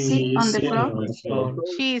 She sit on the floor.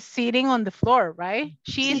 She is sitting on the floor, right?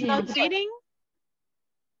 She is not sitting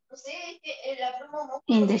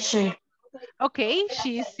In the chair. Okay,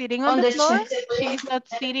 she is sitting on the floor. She is not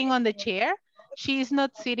sitting on the chair. She is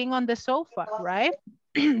not sitting on the sofa, right?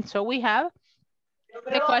 So we have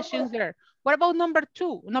the questions there. What about number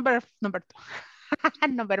two? Number two.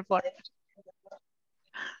 Number four.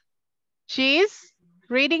 She is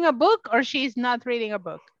reading a book or she is not reading a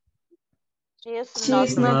book? She is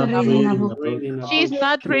not reading a book. She is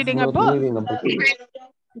not reading a book.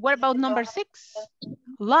 What about number six?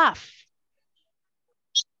 Laugh.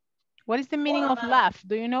 What is the meaning of laugh?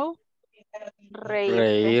 Do you know?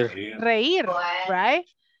 reír. Reír, right?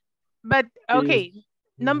 But okay,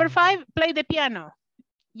 number five, play the piano.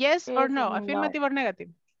 Yes or no? Affirmative or negative?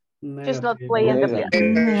 She's not playing the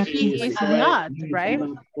piano. She is not, right?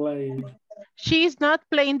 She is not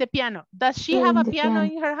playing the piano. Does she have a piano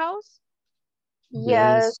in her house?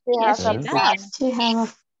 Yes, Yes, she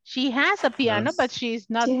does. She has a piano, but she is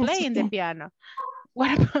not playing the piano.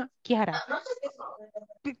 What about Kiara?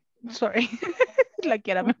 Sorry. La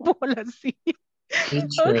Kiara me puso la silla.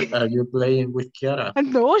 Teacher, are you playing with Kiara?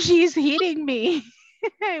 No, she's hitting me.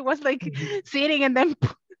 I was like sitting and then...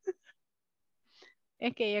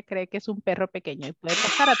 Es que ella cree que es un perro pequeño y puede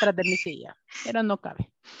pasar atrás de mi silla, pero no cabe.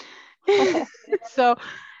 So,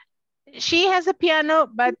 she has a piano,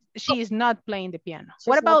 but she is not playing the piano.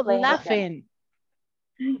 What about laughing?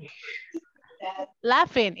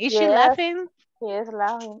 Laughing. Is she laughing? She is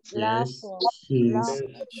laughing.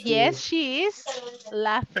 Yes, she is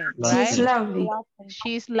laughing, right? She's laughing.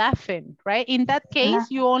 She's laughing, right? In that case,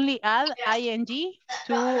 you only add ing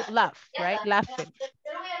to laugh, right? Laughing.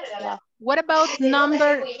 What about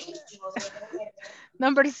number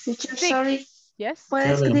six? Sorry. Yes?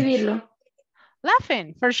 ¿Puedes escribirlo?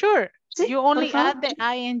 Laughing, for sure. Sí, you only add the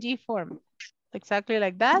ing form. Exactly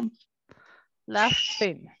like that.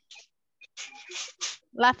 Laughing.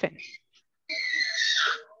 Laughing.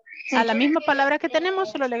 A la misma palabra que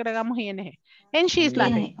tenemos, solo le agregamos ing. And she is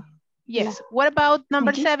laughing. Yes. What about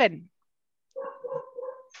number 7?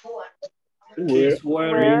 She's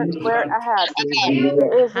wearing a hat. She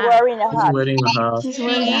is wearing a hat.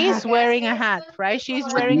 She is wearing a hat, right? She's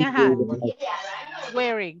wearing a hat.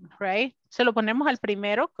 Wearing, right? Se lo ponemos al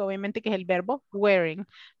primero, que obviamente que es el verbo, wearing.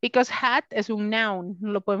 Because hat es un noun.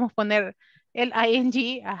 Lo podemos poner el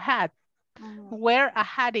ing, a hat. Wear a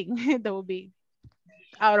hatting. That would be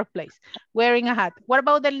out of place. Wearing a hat. What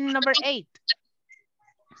about the number 8?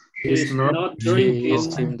 She's not drinking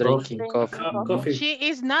coffee. She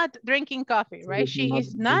is not drinking coffee, right? She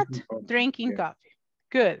is not drinking coffee.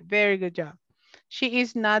 Good, very good job. She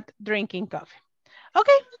is not drinking coffee.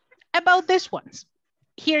 Okay, about these ones.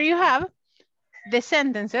 Here you have the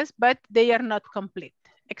sentences, but they are not complete.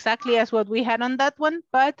 Exactly as what we had on that one,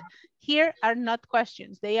 but here are not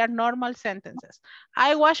questions. They are normal sentences.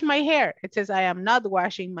 I wash my hair. It says I am not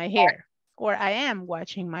washing my hair, or I am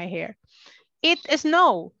washing my hair. It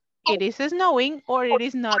snow. it is snowing or it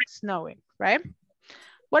is not snowing, right?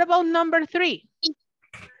 What about number 3?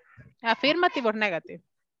 Affirmative or negative?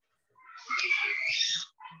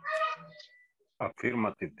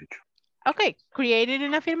 Affirmative, teacher. Okay, created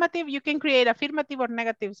in affirmative. You can create affirmative or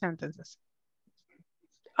negative sentences.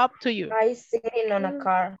 Up to you. I sitting on a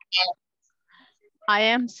car. I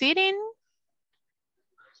am sitting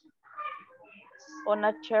On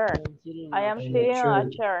a chair. I am sitting on a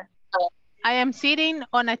chair. I am sitting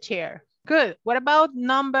on a chair. Good. What about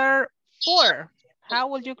number 4? How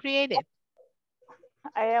will you create it?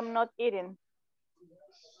 I am not eating.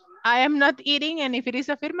 I am not eating, and if it is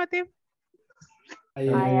affirmative? I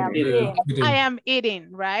am eating. I am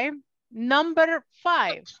eating, right? Number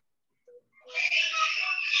 5.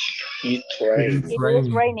 It's It is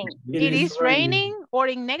raining. It is raining or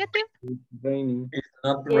in negative? raining. It's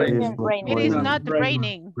not It raining. isn't raining. It is not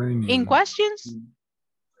raining. In questions?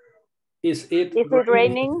 Is it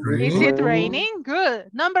raining? Is it raining? Good.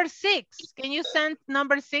 Number 6. Can you send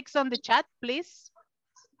number 6 on the chat, please?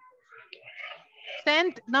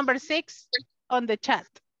 Send number 6 on the chat.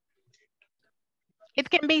 It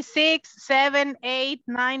can be 6, 7, 8,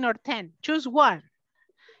 9, or 10. Choose one.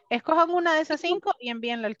 Escojan una de esas 5 y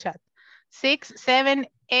envíenla al chat. 6, 7,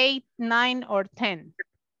 8, 9, or 10.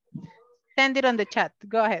 Send it on the chat.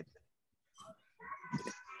 Go ahead.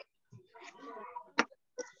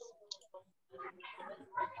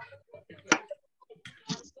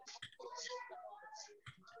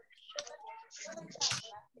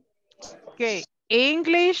 Okay,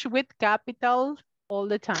 English with capital all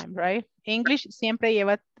the time, right? English siempre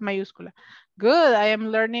lleva mayúscula. Good, I am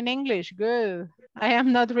learning English, good. I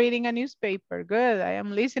am not reading a newspaper, good. I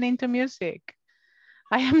am listening to music.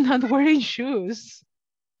 I am not wearing shoes.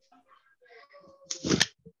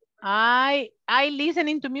 I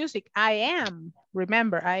listening to music, I am.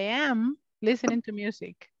 Remember, I am listening to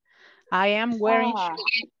music. I am wearing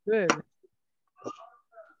shoes, good.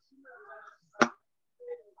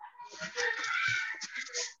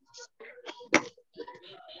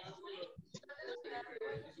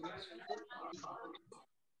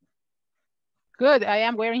 Good, I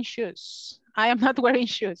am wearing shoes. I am not wearing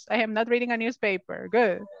shoes. I am not reading a newspaper,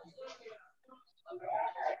 good.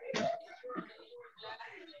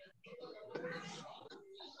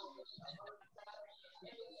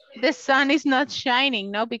 The sun is not shining,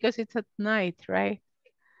 no, because it's at night, right?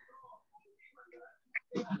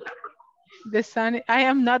 The sun, I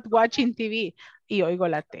am not watching TV. Y oigo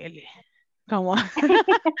la tele. Come on.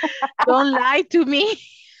 Don't lie to me.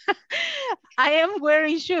 I am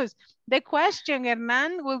wearing shoes. The question,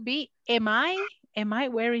 Hernan, will be, am I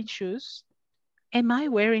wearing shoes? Am I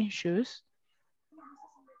wearing shoes?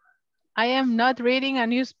 I am not reading a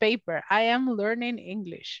newspaper. I am learning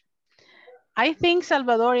English. I think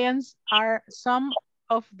Salvadorians are some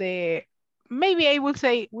of the, maybe I will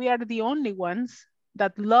say we are the only ones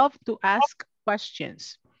that love to ask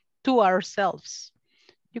questions to ourselves.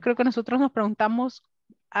 Yo creo que nosotros nos preguntamos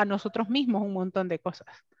a nosotros mismos un montón de cosas.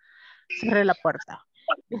 Cerré la puerta,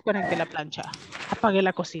 desconecté la plancha, apagué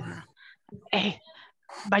la cocina.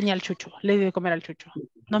 Bañé al chucho, le di de comer al chucho.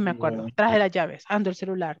 No me acuerdo. Traje las llaves, ando el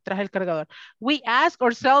celular, traje el cargador. We ask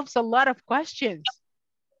ourselves a lot of questions.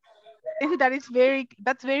 And that's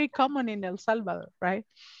very common in El Salvador, right?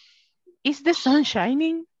 Is the sun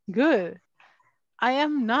shining? Good. I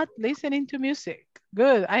am not listening to music.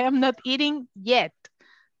 Good. I am not eating yet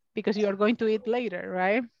because you are going to eat later,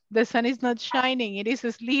 right? The sun is not shining. It is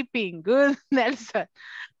sleeping. Good, Nelson.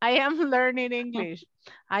 I am learning English.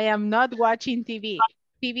 I am not watching TV.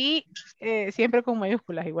 TV siempre con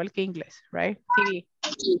mayúsculas, igual que inglés, right? TV.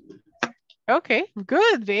 Okay,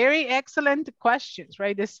 good. Very excellent questions,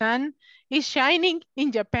 right? The sun is shining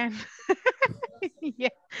in Japan. Yeah,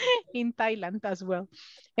 in Thailand as well.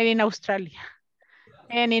 And in Australia.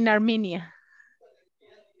 And in Armenia.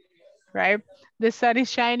 Right? The sun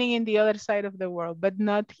is shining in the other side of the world, but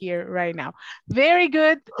not here right now. Very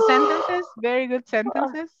good sentences. Very good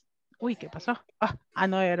sentences. Uy, ¿qué pasó?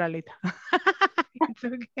 No, era Lita. It's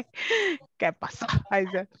okay. ¿Qué pasó? I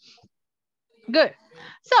said. Good.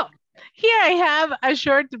 So, here I have a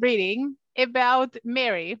short reading about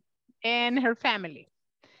Mary and her family.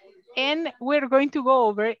 And we're going to go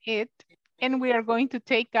over it. And we are going to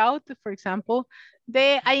take out, for example,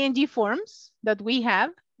 the ing forms that we have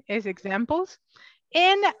as examples.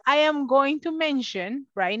 And I am going to mention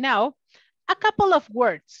right now a couple of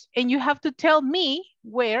words. And you have to tell me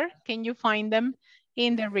where can you find them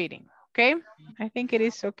in the reading. Okay? I think it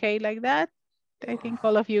is okay like that. I think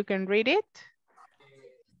all of you can read it.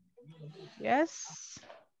 Yes.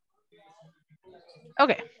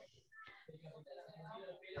 Okay.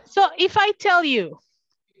 So if I tell you,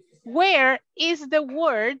 Where is the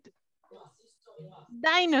word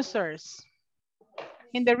dinosaurs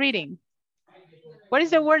in the reading? What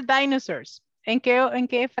is the word dinosaurs? ¿En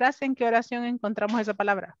qué frase, en qué oración encontramos esa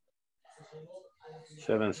palabra?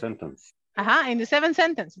 7th sentence. Ajá, in the 7th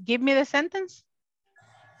sentence. Give me the sentence.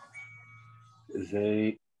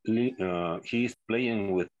 He's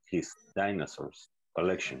playing with his dinosaurs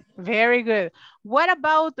collection. Very good. What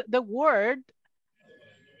about the word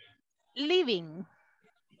living?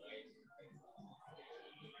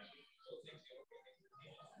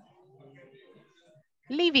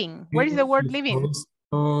 Living. Where is the word living?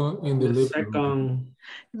 In the living second. room.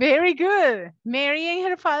 Very good. Mary and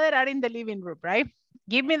her father are in the living room, right?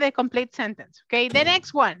 Give me the complete sentence. Okay, the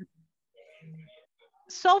next one.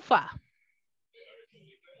 Sofa.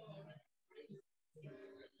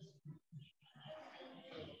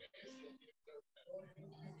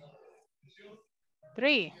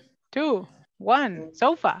 Three, two, one.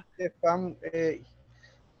 Sofa.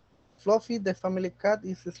 Fluffy, the family cat,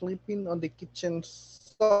 is sleeping on the kitchen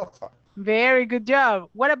sofa. Very good job.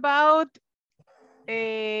 What about,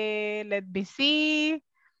 let me see.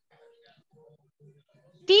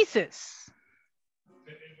 Thesis.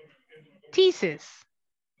 Thesis.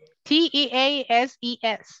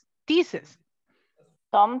 T-E-A-S-E-S. Thesis.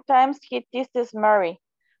 Sometimes he teases Mary.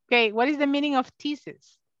 Okay, what is the meaning of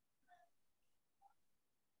thesis?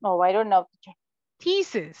 Oh, I don't know.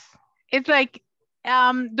 Thesis. It's like,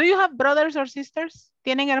 do you have brothers or sisters?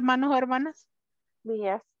 ¿Tienen hermanos o hermanas?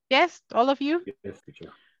 Yes. Yes, all of you? Yes,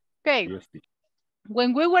 teacher. Okay. Yes, teacher.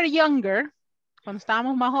 When we were younger, cuando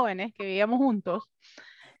estábamos más jóvenes, que vivíamos juntos,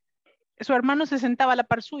 su hermano se sentaba a la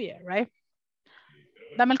par suya, right?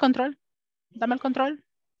 Dame el control,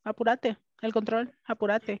 apúrate, el control,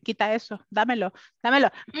 apúrate, quita eso, dámelo.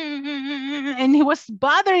 And he was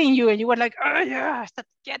bothering you and you were like, oh yeah, estate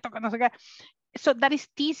quieto, que no sé qué. So that is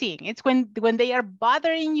teasing. It's when they are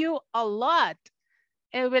bothering you a lot.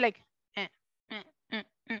 It will be like,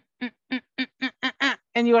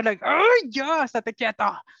 and you are like, oh yeah, estate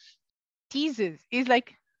quieto. Teases. It's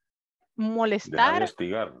like molestar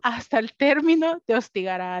hasta el término de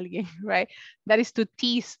hostigar a alguien, right? That is to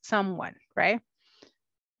tease someone, right?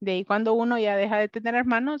 De ahí cuando uno ya deja de tener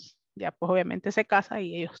hermanos, ya pues obviamente se casa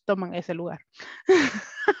y ellos toman ese lugar.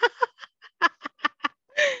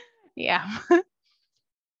 Yeah.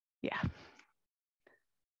 Yeah.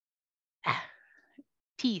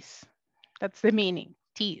 Tease. That's the meaning.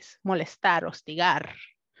 Tease. Molestar, hostigar.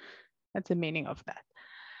 That's the meaning of that.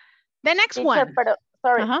 The next Teacher, one. Pero,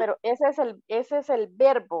 sorry, pero ese es el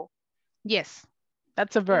verbo. Yes,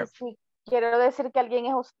 that's a verb. Si quiero decir que alguien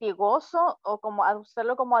es hostigoso o como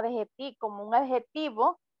usarlo como adjetivo, como un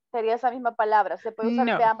adjetivo, sería esa misma palabra. Se puede usar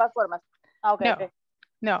de ambas formas. Ah, okay, No, okay.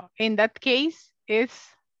 No. In that case, it's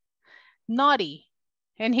naughty.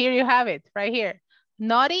 And here you have it, right here.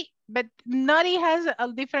 Naughty, but naughty has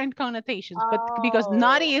a different connotations. But because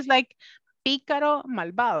naughty is like pícaro,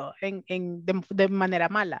 malvado, de manera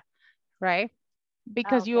mala, right?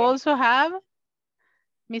 Because you also have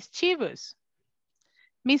mischievous.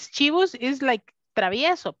 Mischievous is like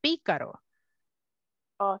travieso, pícaro.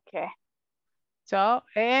 Okay. So,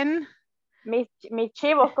 and...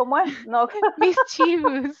 Mischivos, ¿cómo es? No.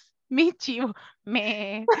 Mischievous.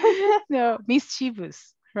 No,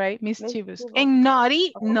 mischievous, right? Mischievous. And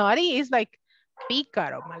naughty, naughty is like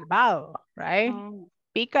pícaro, malvado, right?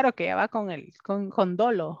 Pícaro que ya va con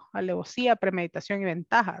dolo, alevosía, premeditación y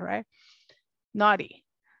ventaja, right? Naughty.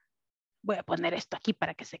 Voy a poner esto aquí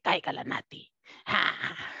para que se caiga la nati.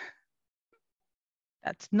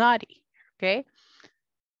 That's naughty, okay?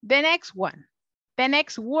 The next one. The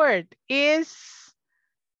next word is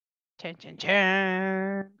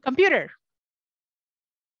computer.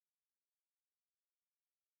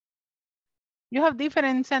 You have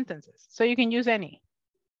different sentences, so you can use any.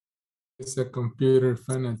 It's a computer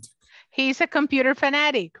fanatic. He's a computer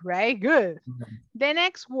fanatic, right? Good. The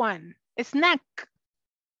next one, snack.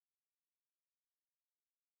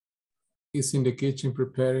 He's in the kitchen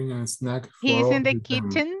preparing a snack for He's all in the of them.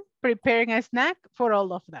 kitchen preparing a snack for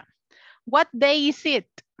all of them. What day is it?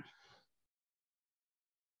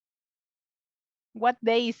 What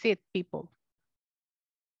day is it, people?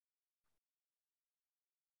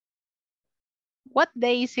 What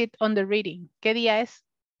day is it on the reading? ¿Qué día es?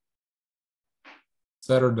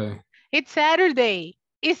 Saturday. It's Saturday.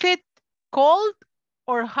 Is it cold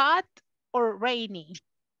or hot or rainy?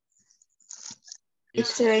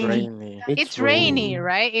 It's rainy. It's rainy,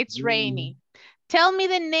 right? It's rainy. Tell me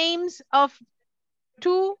the names of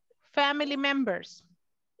 2 family members.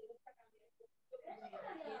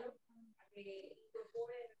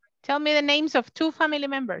 Tell me the names of 2 family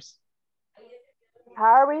members.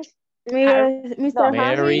 Harris. Mr.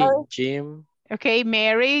 Mary, Harris. Jim, Okay,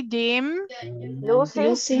 Mary, Jim, Lucy.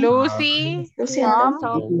 Lucy, Lucy Tom.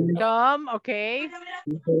 and Tom, okay.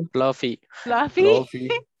 Fluffy. Fluffy. Fluffy.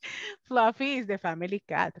 Fluffy is the family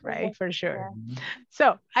cat, right? For sure. Yeah.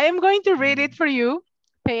 So I am going to read it for you.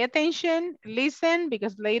 Pay attention, listen,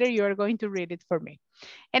 because later you are going to read it for me.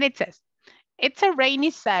 And it says, it's a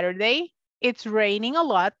rainy Saturday. It's raining a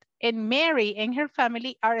lot, and Mary and her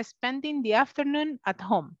family are spending the afternoon at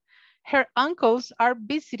home. Her uncles are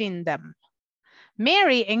visiting them.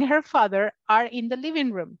 Mary and her father are in the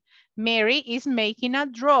living room. Mary is making a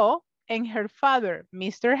draw, and her father,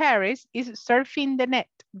 Mr. Harris, is surfing the net.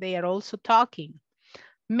 They are also talking.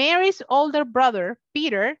 Mary's older brother,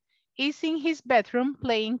 Peter, is in his bedroom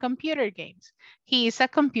playing computer games. He is a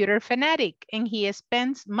computer fanatic, and he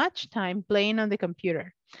spends much time playing on the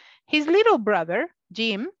computer. His little brother,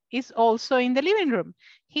 Jim, is also in the living room.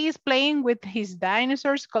 He is playing with his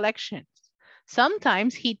dinosaurs collections.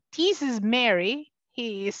 Sometimes he teases Mary.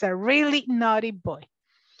 He is a really naughty boy.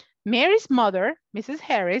 Mary's mother, Mrs.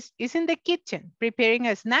 Harris, is in the kitchen preparing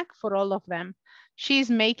a snack for all of them. She is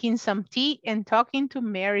making some tea and talking to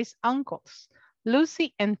Mary's uncles,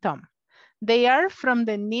 Lucy and Tom. They are from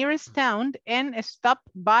the nearest town and stopped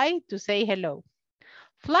by to say hello.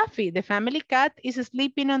 Fluffy, the family cat, is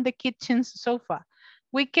sleeping on the kitchen's sofa.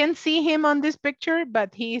 We can see him on this picture,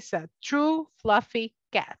 but he is a true fluffy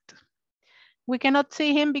cat. We cannot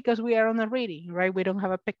see him because we are on a reading, right? We don't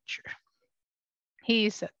have a picture. He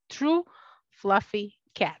is a true fluffy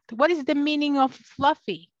cat. What is the meaning of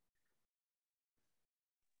fluffy?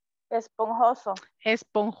 Esponjoso.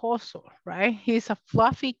 Esponjoso, right? He's a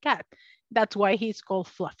fluffy cat. That's why he's called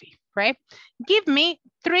fluffy, right? Give me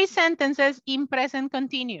 3 sentences in present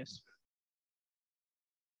continuous.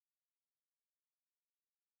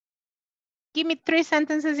 Give me 3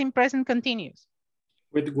 sentences in present continuous.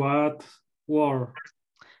 With what word?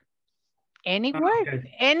 Any word,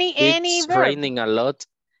 Okay. any It's verb. raining a lot.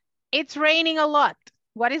 It's raining a lot.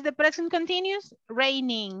 What is the present continuous?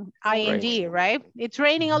 Raining, ing, right? It's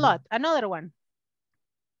raining a lot. Another one.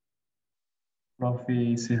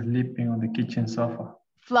 Fluffy is sleeping on the kitchen sofa.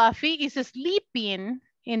 Fluffy is sleeping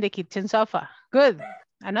in the kitchen sofa. Good.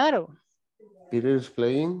 Another one. Peter is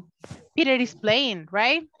playing. Peter is playing,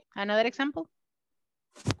 right? Another example.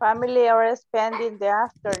 Family are spending the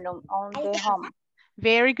afternoon on the home.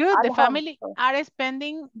 Very good. At The home. family are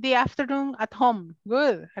spending the afternoon at home.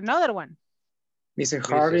 Good. Another one. Mrs.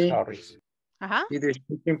 Hardy, Uh-huh. it is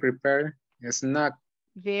cooking prepare a snack.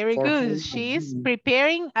 Very for good. him. She's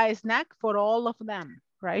preparing a snack for all of them,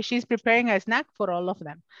 right? She's preparing a snack for all of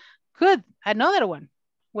them. Good. Another one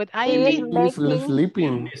with ing. He's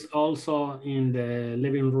sleeping. He's also in the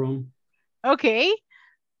living room. Okay.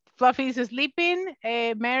 Fluffy is sleeping.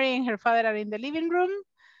 Mary and her father are in the living room.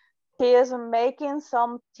 He is making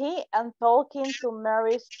some tea and talking to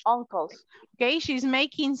Mary's uncles. Okay, she's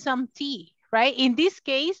making some tea, right? In this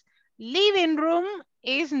case, living room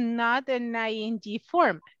is not an ing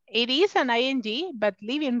form. It is an ing, but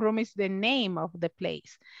living room is the name of the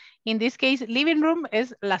place. In this case, living room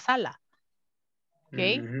is la sala.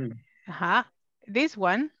 Okay. This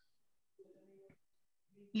one.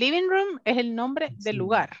 Living room es el nombre del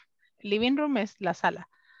lugar. Living room es la sala,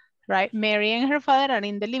 right? Mary and her father are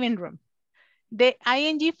in the living room. The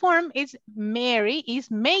ing form is Mary is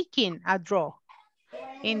making a draw.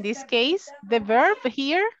 In this case, the verb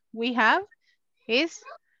here we have is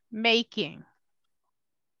making,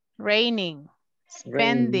 raining,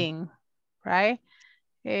 spending, right?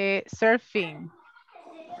 Surfing,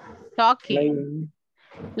 talking,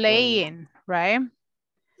 playing, right?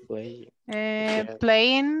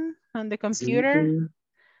 Playing on the computer.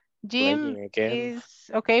 Jim is,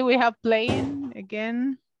 okay, we have playing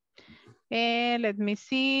again. And let me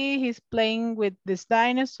see, he's playing with this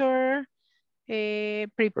dinosaur.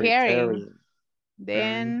 Preparing.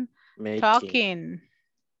 Then talking.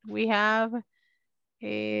 We have,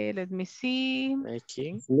 let me see.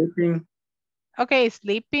 Sleeping. Okay,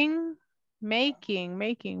 sleeping, making,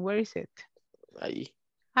 where is it? Ahí.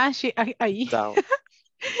 Ahí. Down.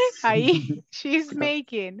 Ahí, she's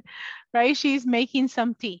making, right? She's making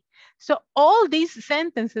some tea. So all these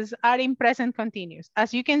sentences are in present continuous.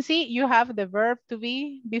 As you can see, you have the verb to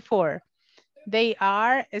be before. They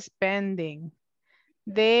are spending.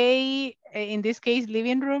 They, in this case,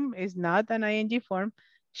 living room is not an ing form.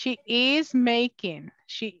 She is making.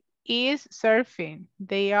 She is surfing.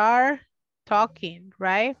 They are talking,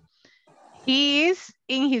 right? He is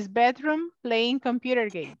in his bedroom playing computer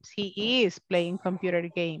games. He is playing computer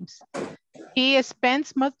games. He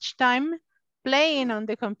spends much time playing on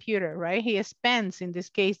the computer, right? He spends, in this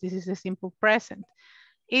case, this is a simple present.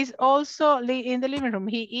 is also in the living room.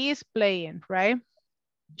 He is playing, right?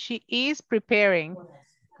 She is preparing.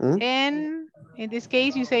 And in this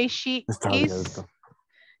case, you say she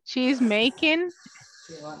is making,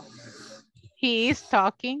 he is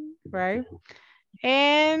talking, right?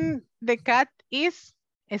 And the cat is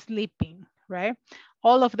sleeping, right?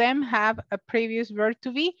 All of them have a previous verb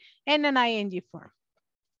to be and an ing form.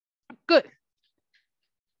 Good.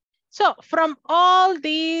 So from all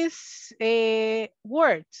these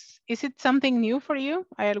words, is it something new for you?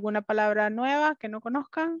 ¿Hay alguna palabra nueva que no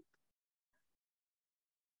conozcan?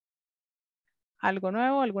 ¿Algo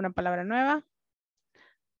nuevo? ¿Alguna palabra nueva?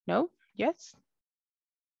 No? Yes?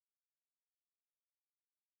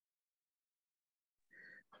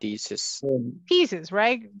 Thesis. Thesis,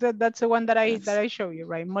 right? That's the one that I show you,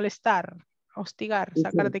 right? Molestar, hostigar,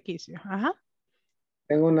 sacar de quicio. Ajá.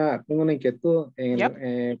 Tengo una inquietud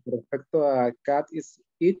con respecto a cat is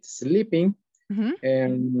it sleeping.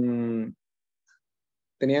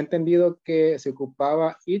 Tenía entendido que se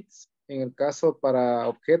ocupaba it en el caso para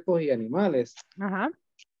objetos y animales. Ajá.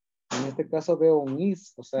 En este caso veo un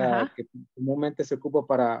is, o sea, que comúnmente se ocupa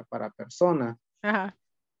para personas. Ajá.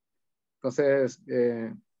 Entonces,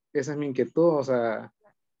 esa es mi inquietud, o sea,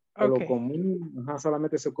 lo común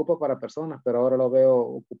solamente se ocupa para personas, pero ahora lo veo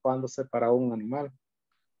ocupándose para un animal.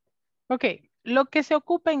 Ok, lo que se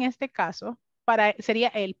ocupa en este caso sería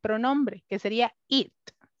el pronombre, que sería it.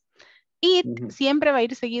 It siempre va a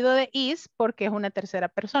ir seguido de is porque es una tercera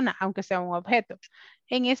persona, aunque sea un objeto.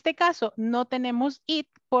 En este caso no tenemos it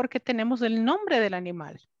porque tenemos el nombre del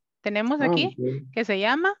animal. Tenemos aquí que se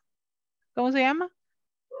llama, ¿cómo se llama?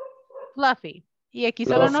 Fluffy. Y aquí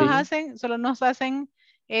solo nos hacen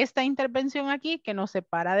esta intervención aquí que nos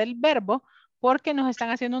separa del verbo porque nos están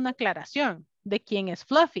haciendo una aclaración de quién es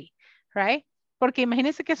Fluffy. Right? Porque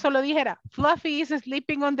imagínense que solo dijera, Fluffy is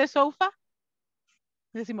sleeping on the sofa.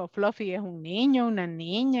 Decimos, Fluffy es un niño, una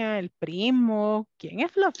niña, el primo. ¿Quién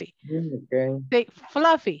es Fluffy?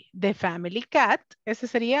 Fluffy, the family cat. Ese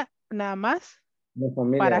sería nada más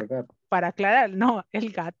para aclarar. No,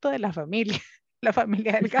 el gato de la familia. La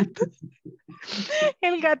familia del gato.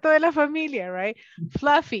 El gato de la familia, right?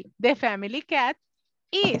 Fluffy, the family cat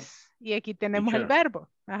is. Y aquí tenemos el verbo.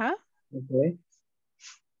 Ajá. Okay.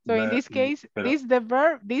 So in this case, this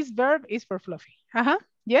verb is for Fluffy. Ajá,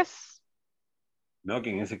 yes. No, que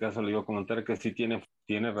en ese caso le iba a comentar que sí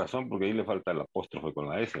tiene razón, porque ahí le falta el apóstrofe con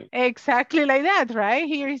la S. Exactly like that, right?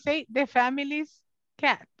 Here you say the family's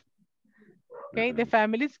cat. Okay, the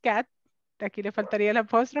family's cat. Aquí le faltaría el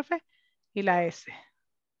apóstrofe y la S.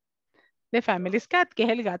 The family's cat, que es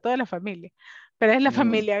el gato de la familia. Pero es la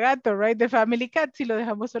familia gato, right? The family cat, si lo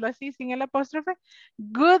dejamos solo así, sin el apóstrofe.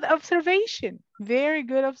 Good observation. Very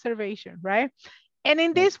good observation, right? And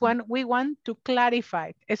in this one, we want to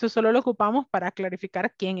clarify. Eso solo lo ocupamos para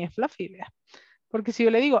clarificar quién es Fluffy, ¿verdad? Porque si yo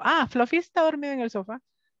le digo, Fluffy está dormido en el sofá.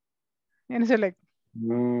 And it's like,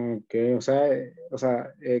 ok, o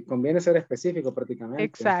sea, conviene ser específico prácticamente.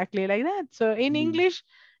 Exactly like that. So in English,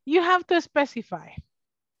 you have to specify.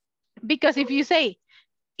 Because if you say,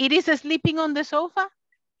 it is sleeping on the sofa,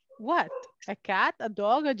 what? A cat, a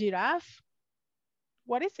dog, a giraffe?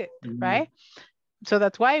 What is it, right? So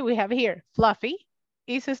that's why we have here, Fluffy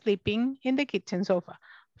is sleeping in the kitchen sofa.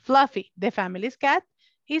 Fluffy, the family's cat,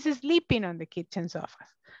 is sleeping on the kitchen sofa.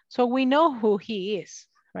 So we know who he is,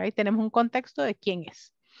 right? Tenemos un contexto de quién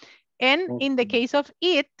es. And in the case of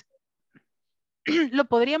it, lo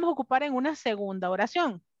podríamos ocupar en una segunda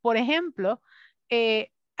oración. Por ejemplo,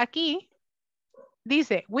 aquí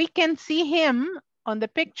dice, we can see him on the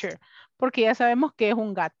picture, porque ya sabemos que es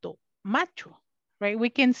un gato macho, right? We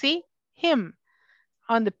can see him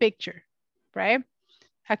on the picture, right?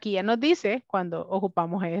 Aquí ya nos dice, cuando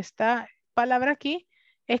ocupamos esta palabra aquí,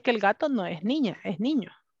 es que el gato no es niña, es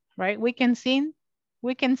niño, right? We can see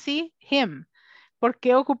him. ¿Por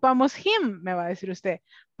qué ocupamos him? Me va a decir usted.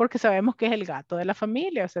 Porque sabemos que es el gato de la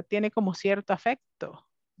familia, o sea, tiene como cierto afecto.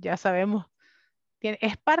 Ya sabemos,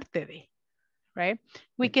 es parte de, right?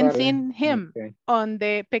 We can see him on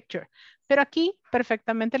the picture. Pero aquí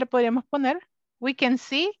perfectamente le podríamos poner, we can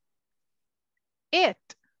see it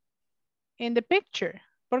in the picture.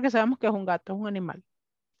 Porque sabemos que es un gato, es un animal.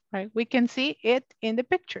 Right? We can see it in the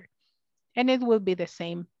picture. And it will be the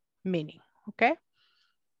same meaning. Okay?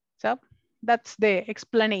 So that's the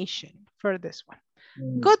explanation for this one.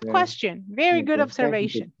 Good question. Very good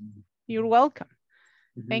observation. You're welcome.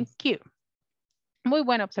 Thank you. Muy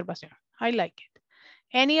buena observación. I like it.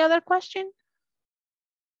 Any other question?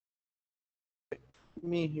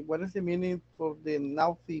 What is the meaning for the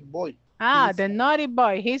naughty boy? The naughty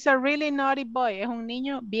boy. He's a really naughty boy. Es un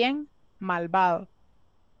niño bien malvado.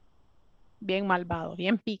 bien malvado,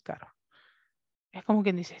 bien pícaro. Es como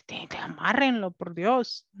quien dice, amárrenlo, por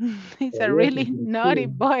Dios. He's a really naughty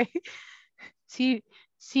boy. Sí,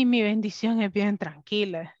 sí, mi bendición es bien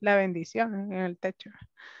tranquila. La bendición en el techo.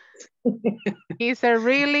 He's a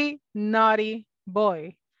really naughty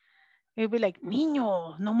boy. He'll be like,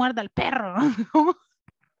 niño, no muerda al perro.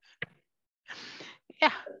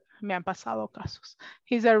 Yeah, me han pasado casos.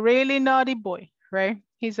 He's a really naughty boy, right?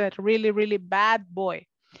 He's a really, really bad boy.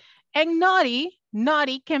 And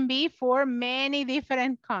naughty can be for many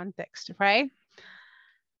different contexts, right?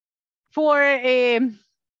 For a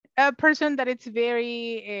person that it's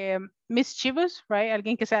very mischievous, right?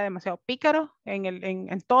 Alguien que sea demasiado pícaro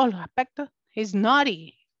en todos los aspectos. He's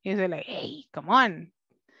naughty. He's like, hey, come on.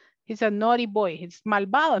 He's a naughty boy. He's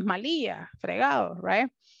malvado, es malilla, fregado, right?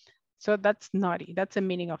 So that's naughty. That's the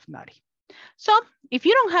meaning of naughty. So if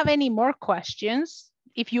you don't have any more questions,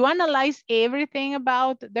 if you analyze everything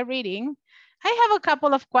about the reading, I have a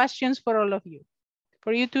couple of questions for all of you,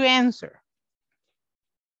 for you to answer.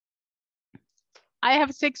 I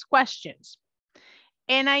have 6 questions,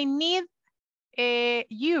 and I need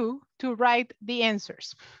you to write the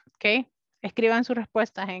answers, okay? Escriban sus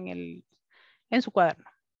respuestas en su cuaderno.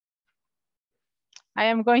 I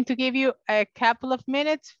am going to give you a couple of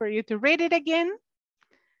minutes for you to read it again.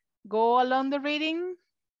 Go along the reading.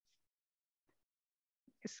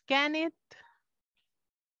 Scan it.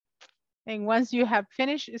 And once you have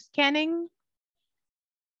finished scanning,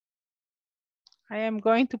 I am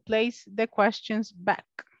going to place the questions back.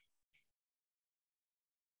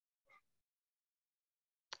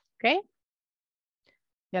 Okay.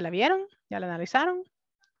 ¿Ya la vieron? ¿Ya la analizaron?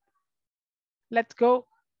 Let's go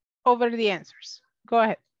over the answers. Go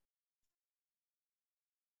ahead.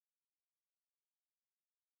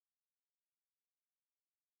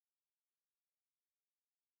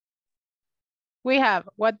 We have,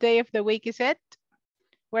 what day of the week is it?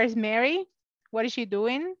 Where's Mary? What is she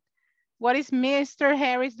doing? What is Mr.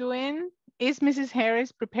 Harris doing? Is Mrs.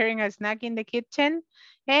 Harris preparing a snack in the kitchen?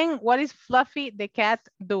 And what is Fluffy the cat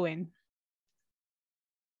doing?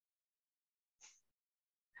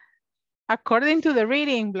 According to the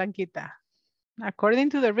reading, Blanquita. According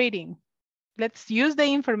to the reading. Let's use the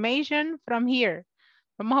information from here.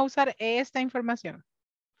 Vamos a usar esta información.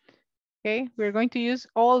 Okay, we're going to use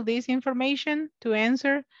all this information to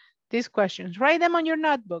answer these questions. Write them on your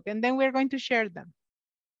notebook and then we're going to share them.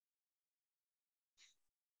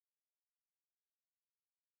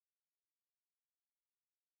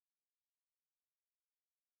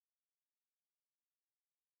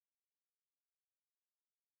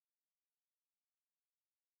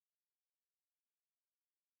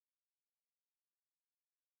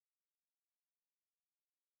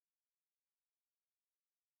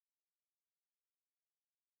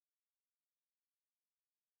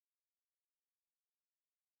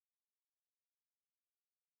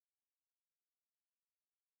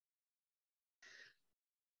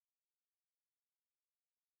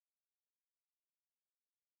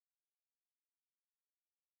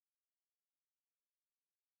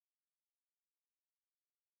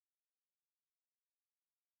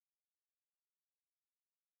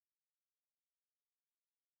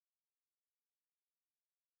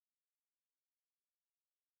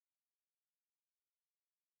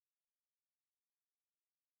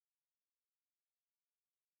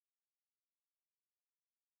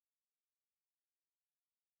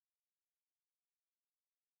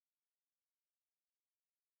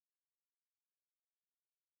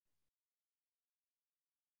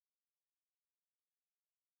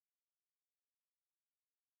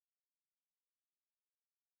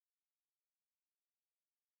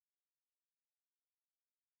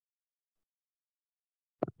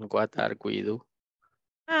 What are we do?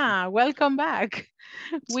 Ah, welcome back.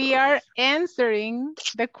 We are answering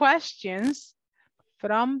the questions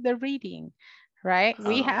from the reading, right?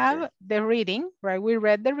 We have the reading, right? We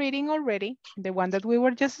read the reading already, the one that we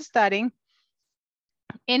were just studying.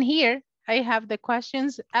 And here I have the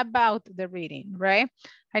questions about the reading, right?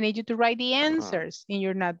 I need you to write the answers in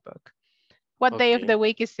your notebook. What day of the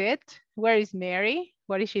week is it? Where is Mary?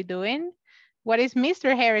 What is she doing? What is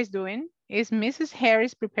Mr. Harris doing? Is Mrs.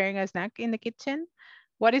 Harris preparing a snack in the kitchen?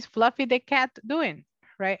 What is Fluffy the cat doing?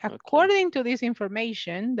 Right? According to this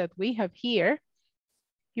information that we have here,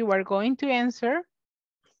 you are going to answer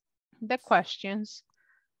the questions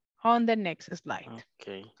on the next slide.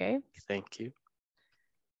 Okay. Thank you.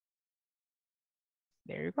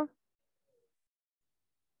 There you go.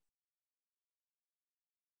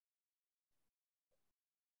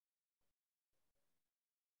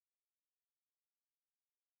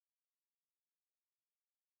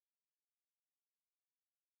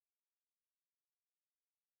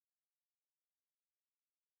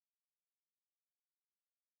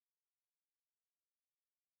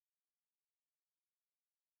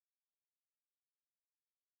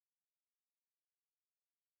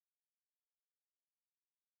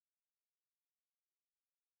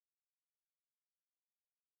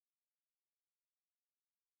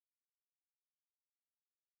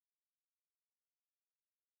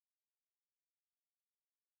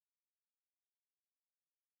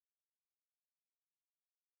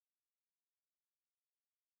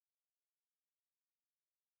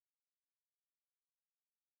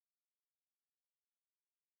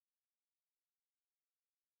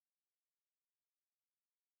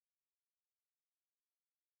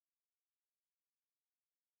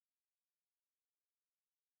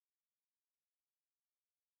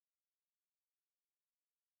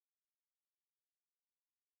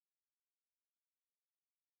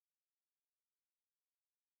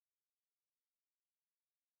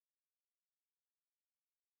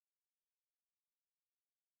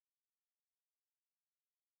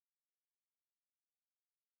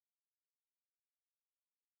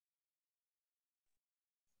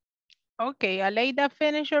 Okay, Aleida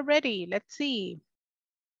finished already. Let's see.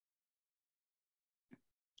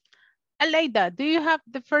 Aleida, do you have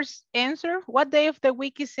the first answer? What day of the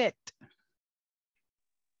week is it?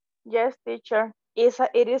 Yes, teacher.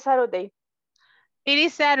 It is Saturday. It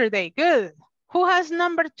is Saturday. Good. Who has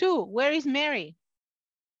number 2? Where is Mary?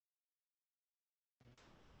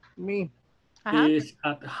 Me. She's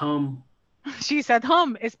at home. She's at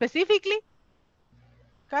home. Specifically,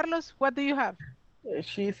 Carlos, what do you have?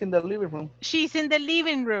 She's in the living room. She's in the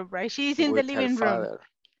living room, right? She's in With the her living room father.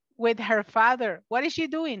 with her father. What is she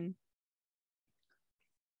doing?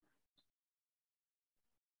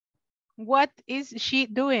 What is she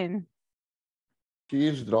doing? She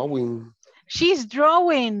is drawing. She's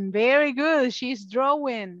drawing. Very good. She's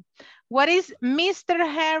drawing. What is Mr.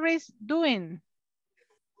 Harris doing?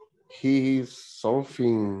 He is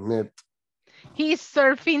surfing net. He's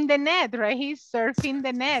surfing the net, right? He's surfing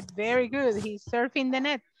the net. Very good. He's surfing the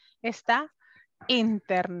net. Está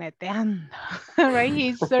interneteando, right?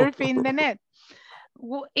 He's surfing the net.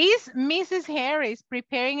 Is Mrs. Harris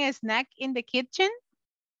preparing a snack in the kitchen?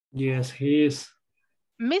 Yes, he is.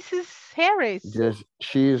 Mrs. Harris? Yes,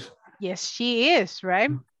 she is. Yes, she is,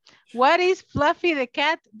 right? What is Fluffy the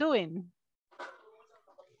cat doing?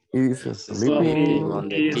 He is sleeping on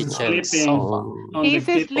the kitchen sofa. He's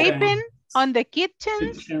sleeping on the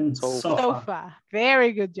kitchen sofa.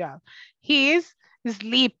 Very good job. He is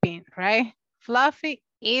sleeping, right? Fluffy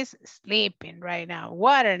is sleeping right now.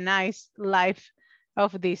 What a nice life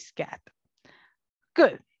of this cat.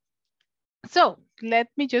 Good. So let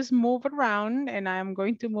me just move around, and I'm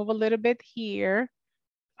going to move a little bit here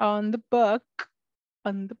on the book.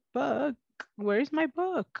 On the book. Where is my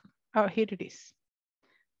book? Oh, here it is.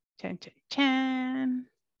 Chan, chan, chan.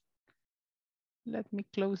 Let me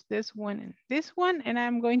close this one, and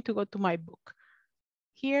I'm going to go to my book.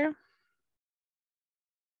 Here,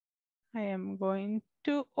 I am going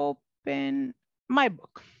to open my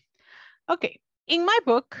book. Okay, in my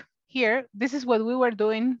book here, this is what we were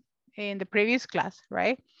doing in the previous class,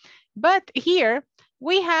 right? But here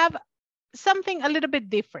we have something a little bit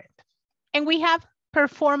different, and we have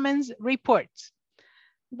performance reports.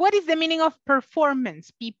 What is the meaning of performance,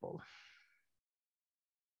 people?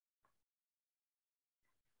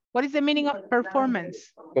 What is the meaning of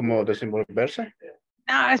performance? Como desenvolverse.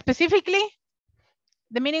 Specifically,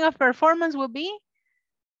 the meaning of performance will be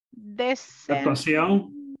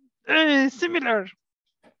Actuación. Similar.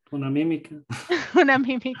 Una mímica. Una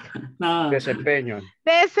mímica. No. Desempeño.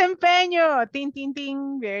 Desempeño. Ting, ting,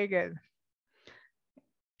 ting. Very good.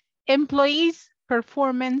 Employees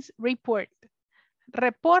performance report.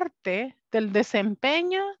 Reporte del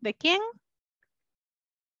desempeño de quién?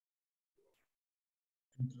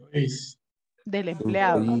 Employees. Del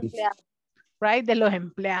empleado. Employees. Right? De los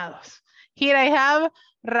empleados. Here I have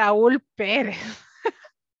Raúl Pérez.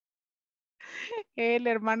 El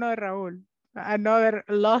hermano de Raúl. Another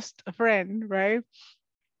lost friend, right?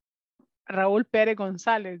 Raúl Pérez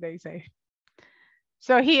González, they say.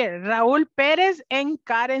 So here, Raúl Pérez and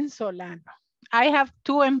Karen Solano. I have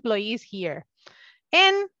 2 employees here.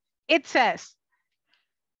 And it says,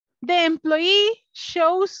 the employee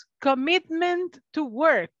shows commitment to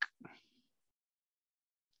work.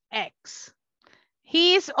 X.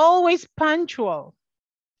 He is always punctual.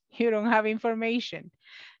 You don't have information.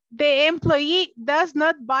 The employee does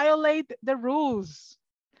not violate the rules.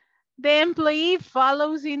 The employee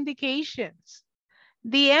follows indications.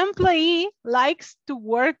 The employee likes to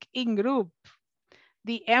work in group.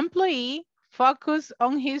 The employee focuses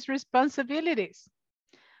on his responsibilities.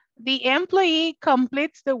 The employee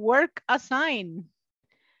completes the work assigned.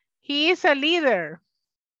 He is a leader.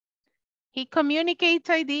 He communicates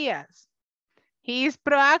ideas. He is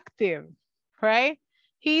proactive, right?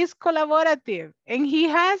 He is collaborative, and he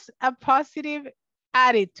has a positive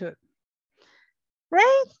attitude,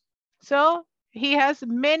 right? So he has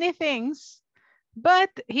many things,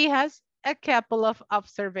 but he has a couple of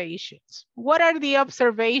observations. What are the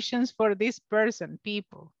observations for this person,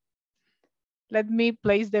 people? Let me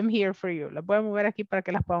place them here for you. Las voy a mover aquí para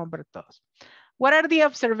que las podamos ver todos. What are the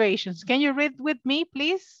observations? Can you read with me,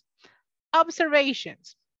 please?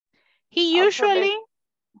 Observations. He usually,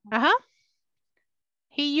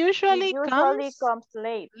 he usually comes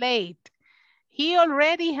late. He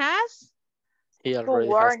already has He already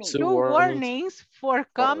has two warnings for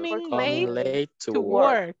coming late to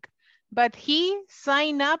work. But he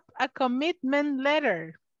signed up a commitment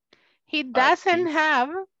letter. He doesn't have,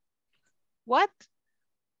 what?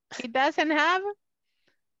 He doesn't have?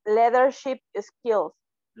 Leadership skills.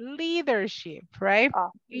 Leadership, right?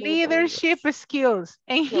 Leadership skills.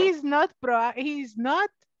 And he's not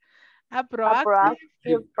A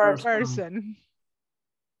proactive person. person.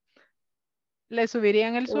 ¿Le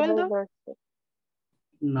subirían el sueldo?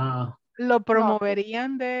 No. ¿Lo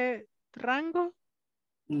promoverían de rango?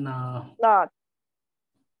 No. No.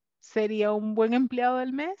 ¿Sería un buen empleado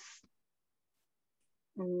del mes?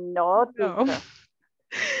 No, No. teacher.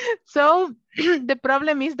 So the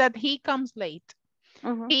problem is that he comes late.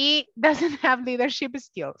 He doesn't have leadership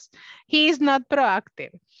skills. He is not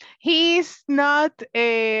proactive. He is not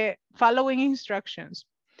following instructions.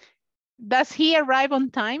 Does he arrive on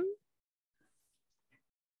time?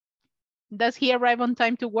 Does he arrive on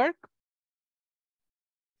time to work?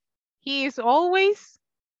 He is always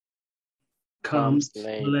Comes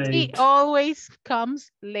late. He always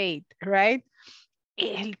comes late, right?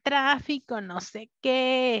 El tráfico, no sé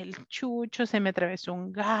qué, el chucho, se me atravesó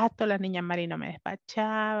un gato, la niña Mari no me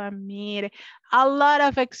despachaba, mire. A lot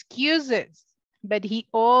of excuses, but he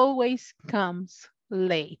always comes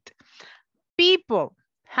late. People,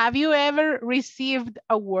 have you ever received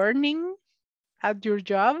a warning at your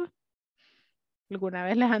job? ¿Alguna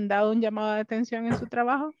vez les han dado un llamado de atención en su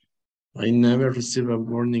trabajo? I never received a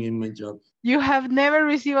warning in my job. You have never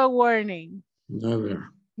received a warning? Never.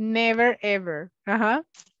 Never, ever. Uh-huh.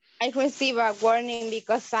 I receive a warning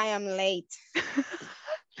because I am late.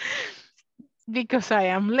 Because I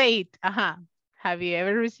am late. Uh-huh. Have you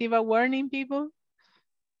ever received a warning, people?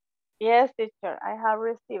 Yes, teacher, I have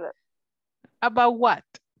received it. About what?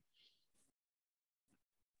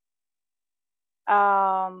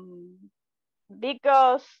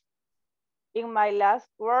 Because in my last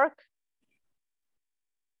work,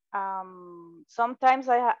 sometimes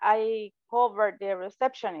I cover the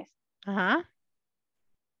receptionist. Uh-huh.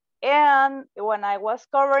 And when I was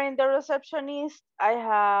covering the receptionist, I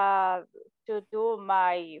had to do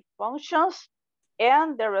my functions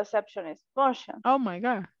and the receptionist function. Oh my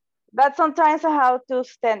God. But sometimes I have to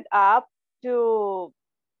stand up to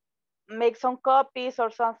make some copies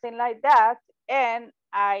or something like that. And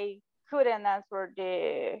I couldn't answer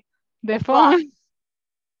the phone.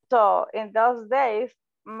 So in those days,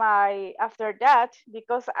 after that,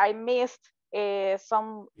 because I missed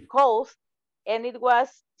some calls, and it was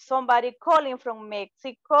somebody calling from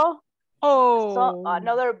Mexico. Oh. So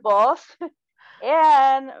another boss,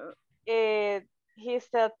 and he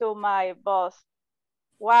said to my boss,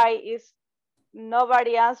 "Why is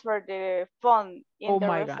nobody answered the phone in the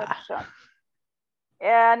reception?" God.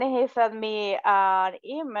 And he sent me an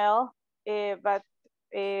email, but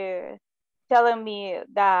telling me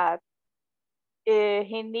that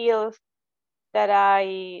he knew that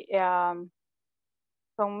I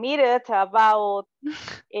committed about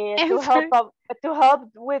to help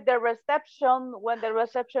with the reception when the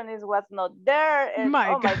receptionist was not there. And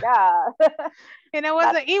oh my God. And it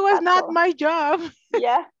was not my job.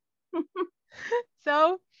 Yeah.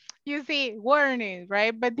 So you see, warnings,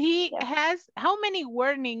 right? But he has, how many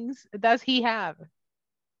warnings does he have?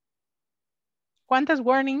 ¿Cuántas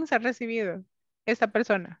warnings ha recibido esta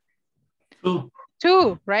persona?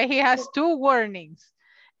 Two, right? He has 2 warnings.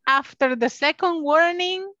 After the second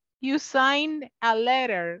warning, you sign a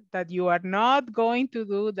letter that you are not going to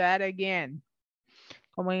do that again.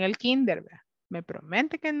 Como en el kinder, me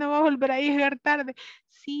promete que no va a volver a llegar tarde.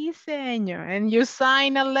 Sí, señor. And you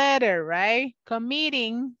sign a letter, right?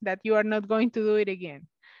 Committing that you are not going to do it again.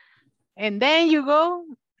 And then you go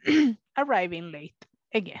arriving late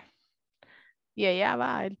again. Y allá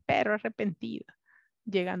va el perro arrepentido,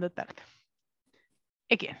 llegando tarde.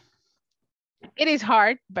 Again. It is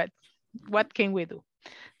hard, but what can we do?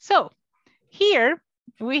 So here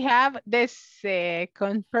we have the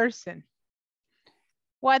second person.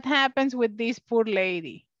 What happens with this poor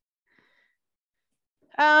lady?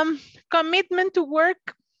 Commitment to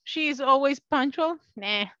work. She is always punctual.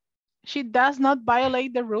 Nah. She does not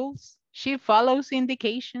violate the rules. She follows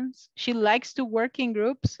indications. She likes to work in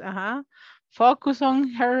groups. Focus on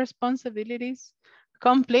her responsibilities.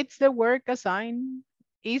 Completes the work assigned.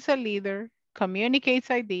 Is a leader.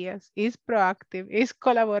 Communicates ideas. Is proactive. Is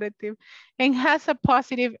collaborative. And has a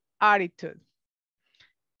positive attitude.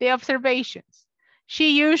 The observations.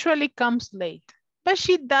 She usually comes late, but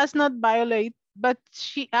she does not violate, but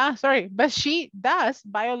she does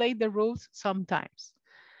violate the rules sometimes.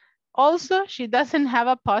 Also, she doesn't have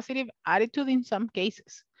a positive attitude in some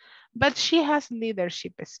cases, but she has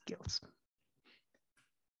leadership skills.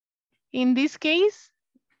 In this case,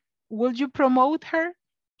 would you promote her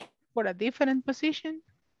for a different position?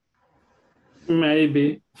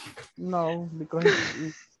 Maybe. No, because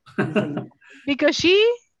because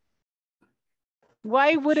she?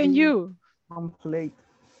 Why wouldn't you? Comes late.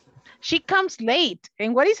 She comes late.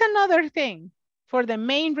 And what is another thing? for the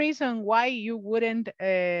main reason why you wouldn't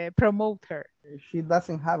promote her. She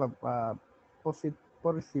doesn't have a positive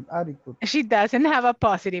attitude. She doesn't have a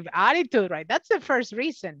positive attitude, right? That's the first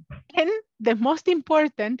reason. And the most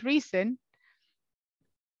important reason,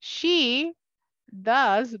 she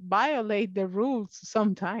does violate the rules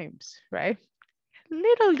sometimes, right?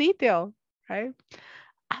 Little detail, right?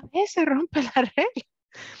 A veces rompe la regla.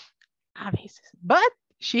 A veces. But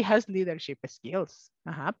she has leadership skills.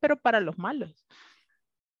 Ajá, pero para los malos.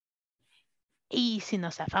 Y si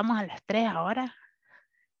nos zafamos a las 3 ahora,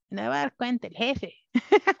 no va a dar cuenta el jefe.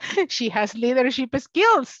 She has leadership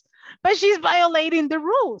skills, but she's violating the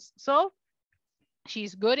rules. So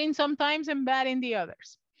she's good in some times and bad in the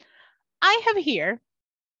others. I have here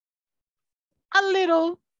a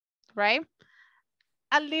little, right?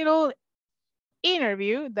 A little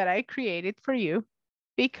interview that I created for you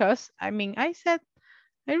because, I mean, I said,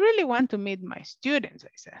 I really want to meet my students,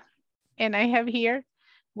 I said. And I have here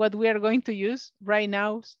what we are going to use right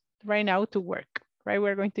now to work, right?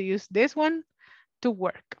 We're going to use this one to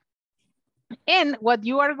work. And what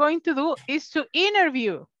you are going to do is to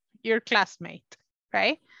interview your classmate,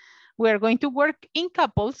 right? We're going to work in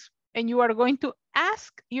couples and you are going to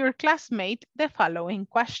ask your classmate the following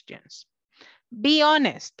questions. Be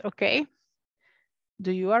honest, okay?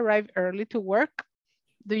 Do you arrive early to work?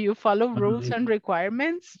 Do you follow rules and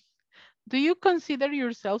requirements? Do you consider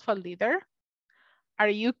yourself a leader? Are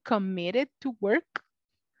you committed to work?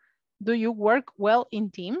 Do you work well in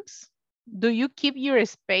teams? Do you keep your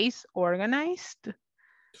space organized?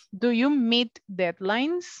 Do you meet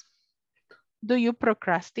deadlines? Do you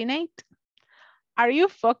procrastinate? Are you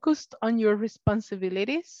focused on your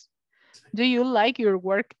responsibilities? Do you like your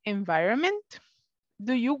work environment?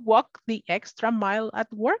 Do you walk the extra mile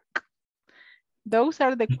at work? Those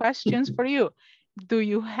are the questions for you. Do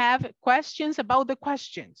you have questions about the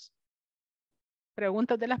questions?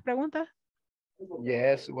 ¿Preguntas de las preguntas?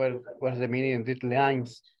 Yes, what's the meaning of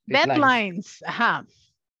deadlines? Deadlines. Ajá.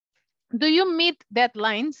 Do you meet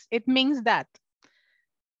deadlines? It means that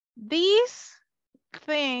this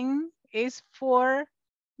thing is for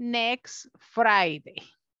next Friday.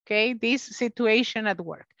 Okay, this situation at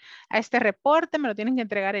work. A este reporte me lo tienen que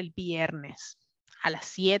entregar el viernes a las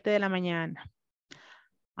 7 de la mañana.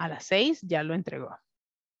 A las 6 ya lo entregó.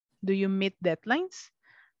 Do you meet deadlines?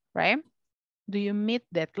 Right? Do you meet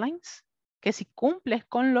deadlines? Que si cumples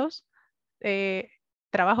con los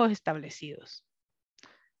trabajos establecidos.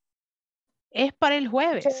 Es para el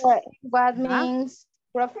jueves. What means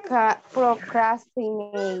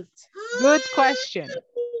procrastinate? Good question.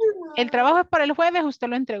 El trabajo es para el jueves, usted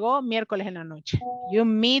lo entregó miércoles en la noche. You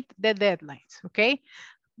meet the deadlines, okay?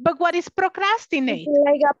 But what is procrastinate?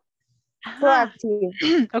 Like a proactive.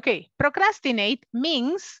 Okay, procrastinate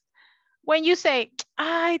means when you say,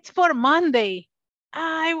 it's for Monday.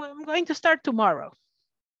 I'm going to start tomorrow.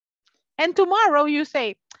 And tomorrow you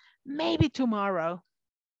say, maybe tomorrow.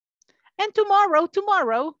 And tomorrow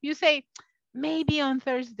you say, maybe on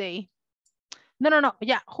Thursday. No,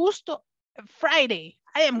 ya, justo Friday.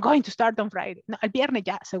 I am going to start on Friday. No, el viernes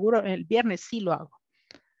ya, seguro el viernes sí lo hago.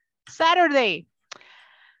 Saturday.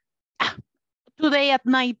 Today at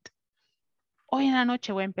night. Hoy en la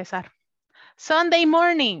noche voy a empezar. Sunday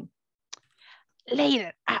morning.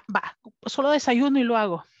 Later. Va, solo desayuno y lo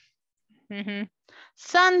hago.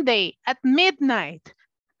 Sunday at midnight.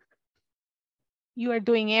 You are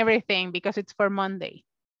doing everything because it's for Monday.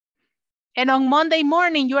 And on Monday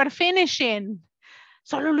morning you are finishing.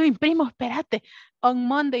 Solo lo imprimo, espérate. On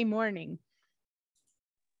Monday morning.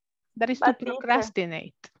 That is to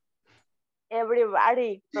procrastinate.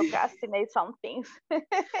 Everybody procrastinates some things.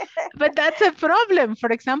 But that's a problem.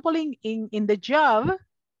 For example, in the job,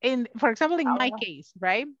 for example, in my case,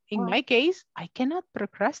 right? In my case, I cannot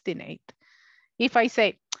procrastinate. If I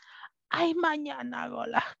say, ay, mañana hago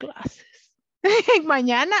las clases.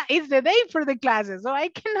 Mañana is the day for the classes, so I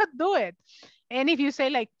cannot do it. And if you say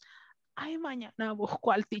like, ay, mañana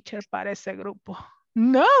busco al teacher para ese grupo.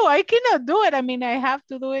 No, I cannot do it. I mean, I have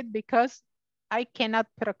to do it because I cannot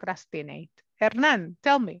procrastinate. Hernan,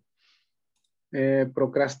 tell me.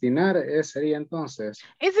 Procrastinar sería entonces.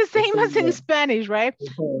 It's the same as in Spanish, right?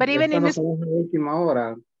 But even in última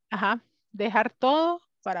hora. Ajá, dejar todo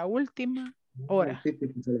para última hora.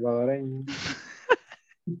 Típico salvadoreño.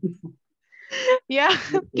 Ya,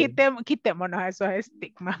 quitémonos esos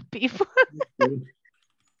estigmas, people.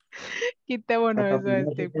 Quitémonos esos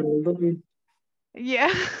estigmas.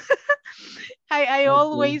 Yeah. I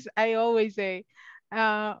always say,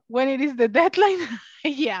 when it is the deadline,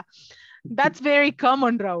 yeah, that's very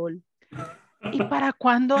common, Raúl. ¿Y para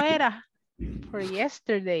cuándo era? For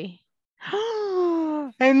yesterday.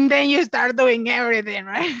 And then you start doing everything,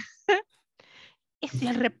 right? ¿Y si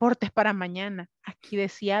el reporte es para mañana? Aquí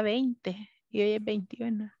decía 20 y hoy es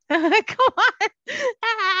 21. Come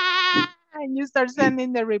on. And you start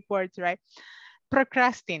sending the reports, right?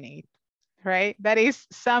 Procrastinate, right? That is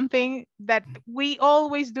something that we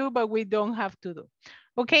always do, but we don't have to do.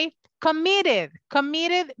 Okay, committed.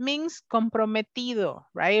 Committed means comprometido,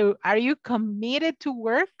 right? Are you committed to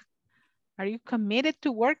work? Are you committed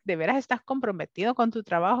to work? ¿De veras estás comprometido con tu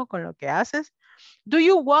trabajo, con lo que haces? Do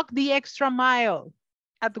you walk the extra mile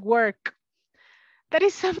at work? That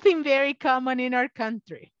is something very common in our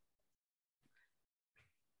country.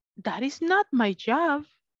 That is not my job.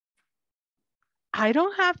 I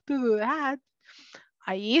don't have to do that.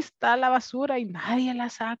 Ahí está la basura y nadie la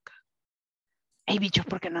saca. Hey, bichos,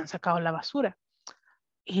 ¿por qué no han sacado la basura?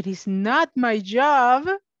 It is not my job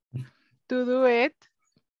to do it.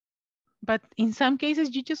 But in some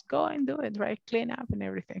cases, you just go and do it, right? Clean up and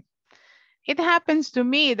everything. It happens to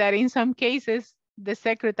me that in some cases, the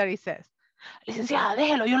secretary says, licenciada,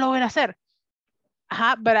 déjelo, yo lo voy a hacer.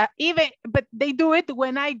 But they do it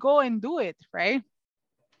when I go and do it, right?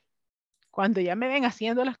 Cuando ya me ven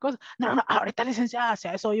haciendo las cosas. No, ahorita licenciada,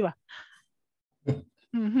 hacia eso iba.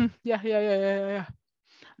 Yeah.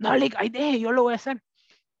 No, like, ay, deje, yo lo voy a hacer.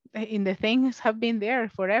 And the things have been there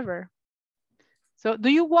forever. So do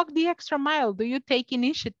you walk the extra mile? Do you take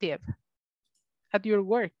initiative at your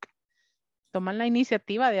work? Toman la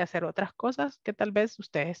iniciativa de hacer otras cosas que tal vez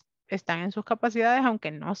ustedes están en sus capacidades,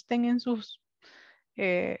 aunque no estén en sus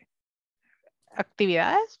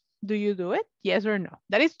actividades. Do you do it? Yes or no?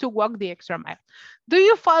 That is to walk the extra mile. Do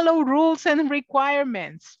you follow rules and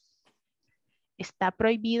requirements? Está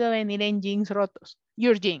prohibido venir en jeans rotos.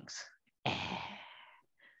 Your jeans.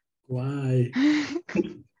 Why?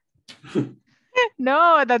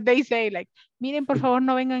 No, that they say like, miren, por favor,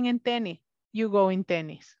 no vengan en tenis. You go in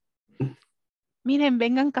tenis. Miren,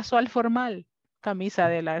 vengan casual formal. Camisa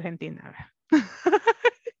de la Argentina.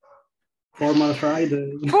 Formal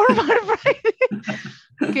Friday. Formal Friday.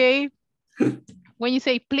 Okay. When you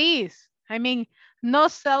say please, I mean, no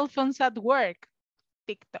cell phones at work.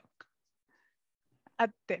 TikTok.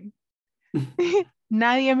 At them.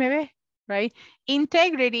 Nadie me ve. Right?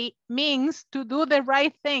 Integrity means to do the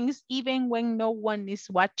right things even when no one is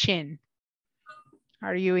watching.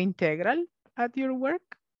 Are you integral at your work?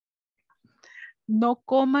 No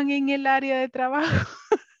coman en el área de trabajo.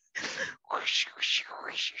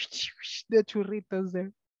 The churritos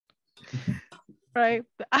there. Right?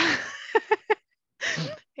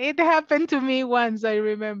 It happened to me once, I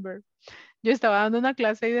remember. Yo estaba dando una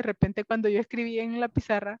clase y de repente cuando yo escribía en la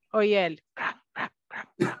pizarra, oía él.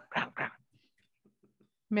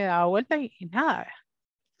 Me daba vuelta y nada.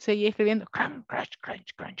 Seguía escribiendo. Crunch,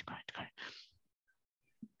 crunch, crunch, crunch, crunch.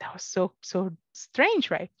 That was so strange,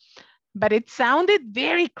 right? But it sounded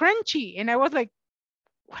very crunchy. And I was like,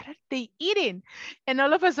 what are they eating? And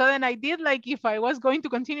all of a sudden I did like if I was going to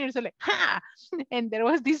continue, so like, ha! And there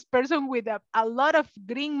was this person with a lot of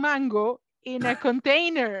green mango in a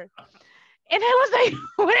container. And I was like,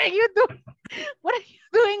 what are you doing? What are you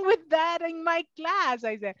doing with that in my class?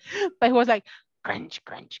 I said, but he was like, crunch,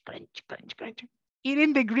 crunch, crunch, crunch, crunch.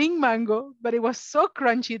 Eating the green mango, but it was so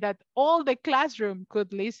crunchy that all the classroom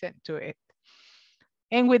could listen to it.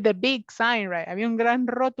 And with the big sign, right? Había un gran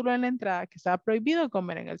rótulo en la entrada que estaba prohibido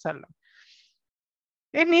comer en el salón.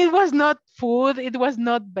 And it was not food, it was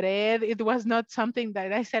not bread, it was not something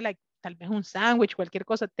that I said like, tal vez un sándwich, cualquier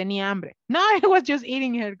cosa, tenía hambre. No, I was just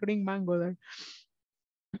eating her green mango there.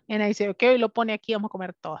 And I said, okay, lo pone aquí, vamos a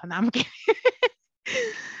comer todo. No, I'm kidding.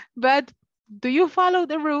 But do you follow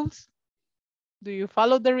the rules? Do you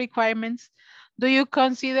follow the requirements? Do you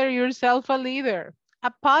consider yourself a leader?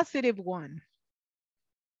 A positive one.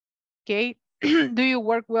 Okay. Do you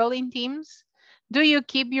work well in teams? Do you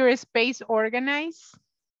keep your space organized?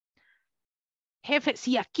 Jefe,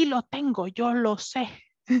 si aquí lo tengo, yo lo sé.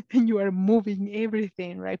 And you are moving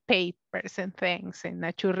everything, right? Papers and things and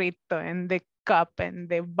a churrito and the cup and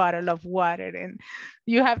the bottle of water and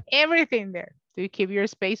you have everything there. Do you keep your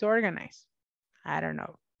space organized? I don't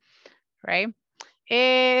know, right?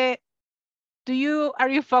 Are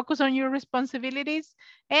you focused on your responsibilities?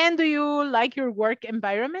 And do you like your work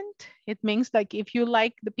environment? It means like if you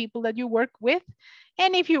like the people that you work with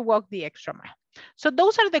and if you walk the extra mile. So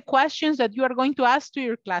those are the questions that you are going to ask to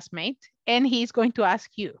your classmate and he's going to ask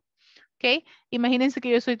you. Okay, imagínense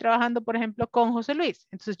que yo estoy trabajando, por ejemplo, con José Luis.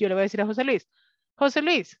 Entonces yo le voy a decir a José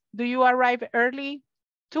Luis, do you arrive early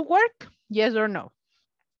to work? Yes or no?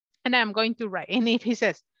 And I'm going to write. And if he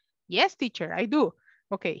says, yes, teacher, I do.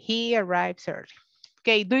 Okay, he arrives early.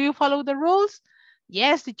 Okay, do you follow the rules?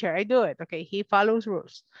 Yes, teacher, I do it. Okay, he follows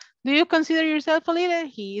rules. Do you consider yourself a leader?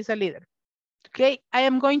 He is a leader. Okay, I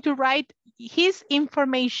am going to write his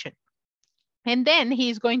information. And then he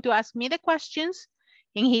is going to ask me the questions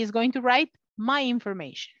and he is going to write my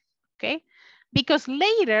information. Okay, because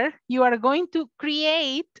later you are going to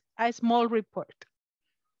create a small report.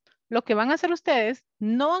 Lo que van a hacer ustedes,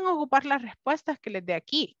 no van a ocupar las respuestas que les dé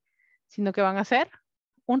aquí, sino que van a hacer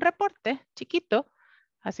un reporte chiquito,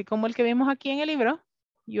 así como el que vimos aquí en el libro.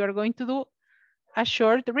 You are going to do a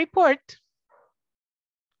short report,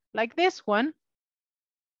 like this one,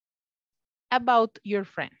 about your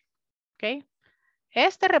friend. Okay.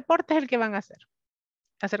 Este reporte es el que van a hacer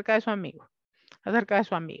acerca de su amigo, acerca de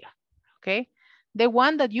su amiga. Okay. The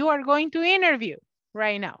one that you are going to interview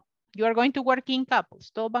right now. You are going to work in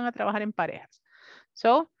couples. Todos van a trabajar en parejas.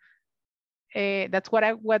 So, that's what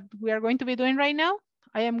we are going to be doing right now.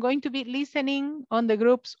 I am going to be listening on the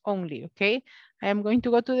groups only, okay? I am going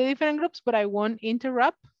to go to the different groups, but I won't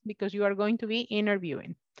interrupt because you are going to be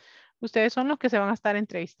interviewing. Ustedes son los que se van a estar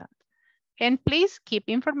entrevistando. And please keep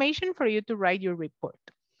information for you to write your report,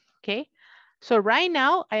 okay? So right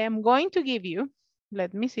now, I am going to give you,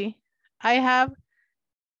 let me see. I have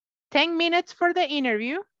 10 minutes for the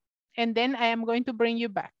interview, and then I am going to bring you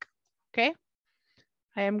back, okay?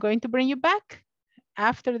 I am going to bring you back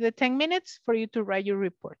after the 10 minutes for you to write your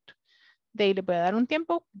report. De ahí le voy a dar un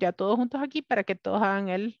tiempo, ya todos juntos aquí, para que todos hagan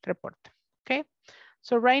el reporte, okay?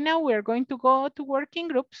 So right now we are going to go to working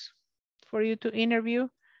groups for you to interview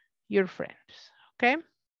your friends, okay?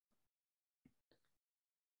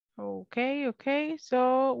 Okay,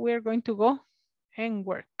 so we're going to go and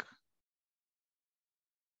work.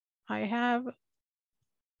 I have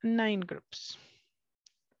 9 groups.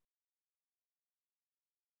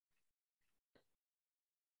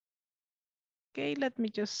 Okay, let me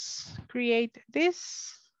just create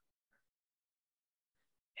this.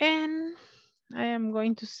 And I am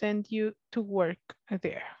going to send you to work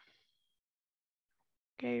there.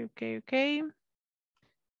 Okay.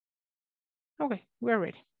 Okay, we're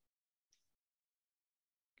ready.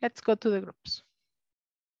 Let's go to the groups.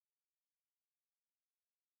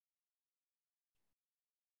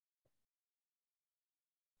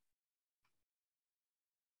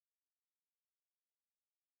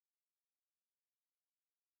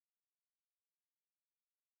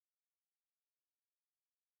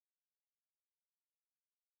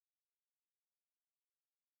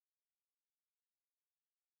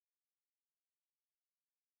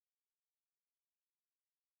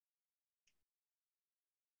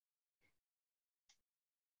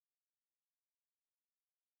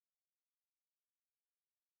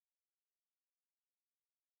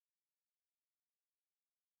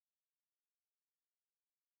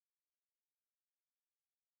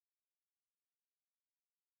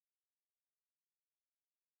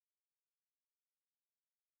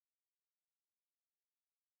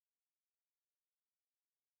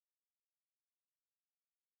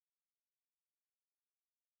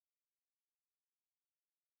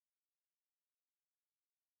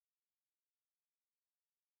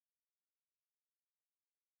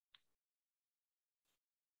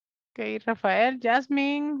 Okay, Rafael,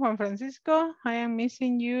 Jasmine, Juan Francisco, I am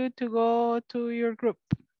missing you to go to your group.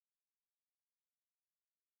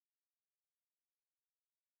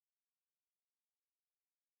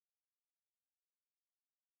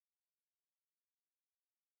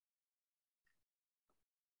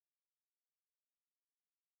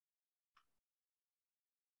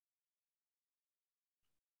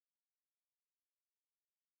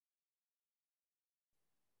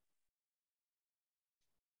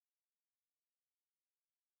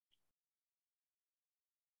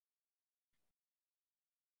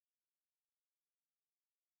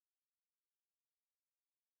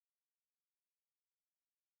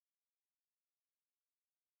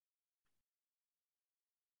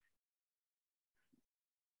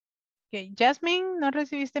 Okay, Jasmine, ¿no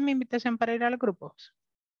recibiste mi invitación para ir a los grupos?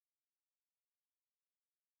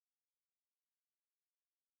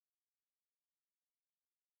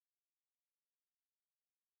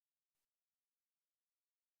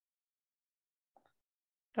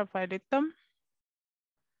 Rafaelito.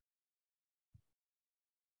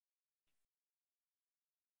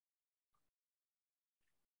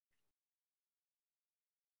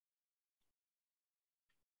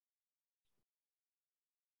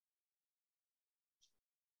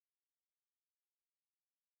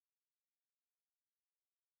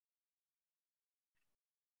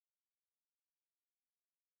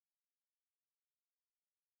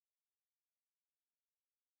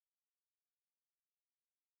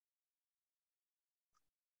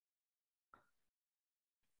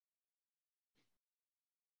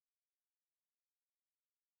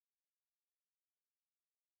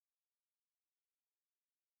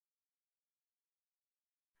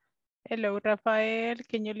 Hello, Rafael.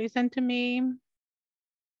 Can you listen to me?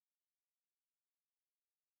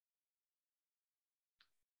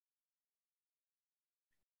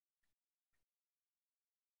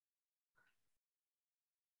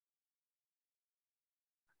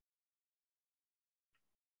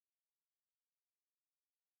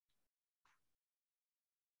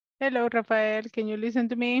 Hello, Rafael. Can you listen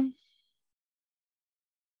to me?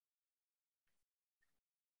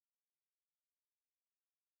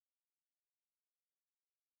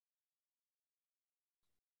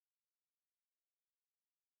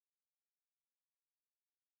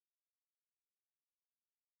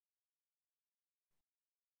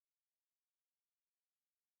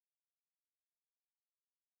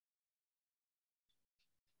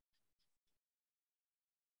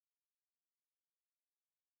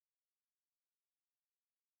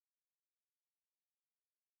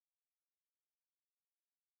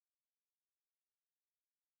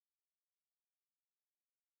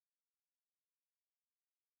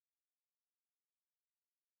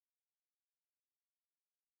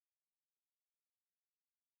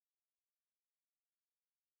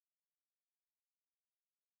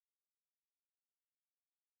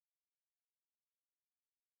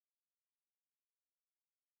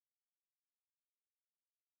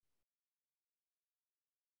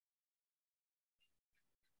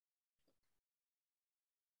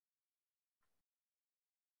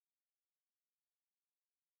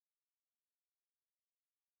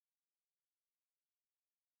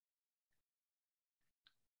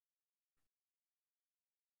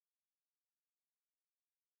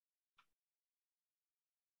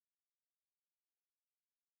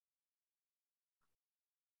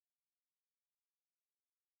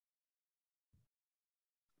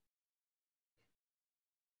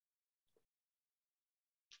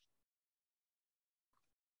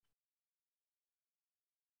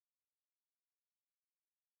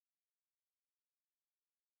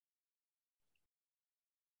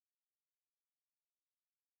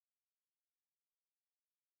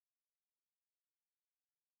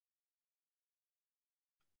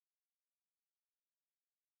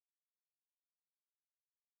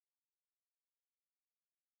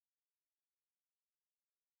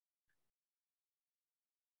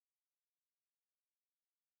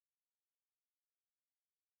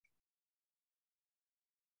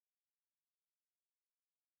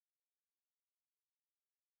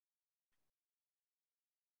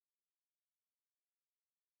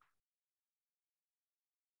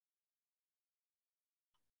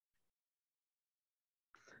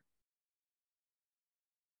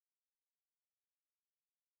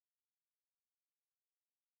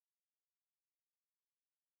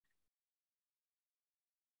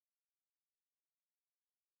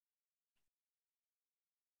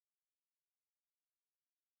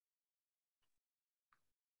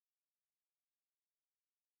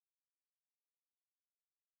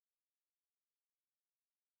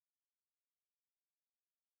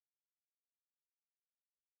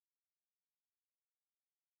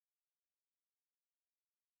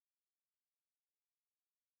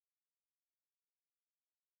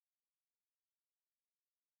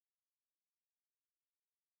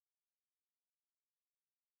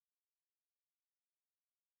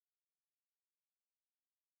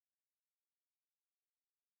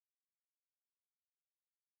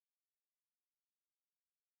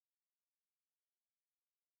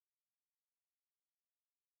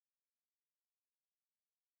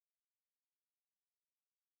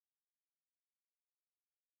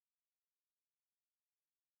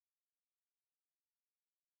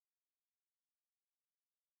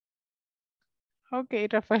 Okay,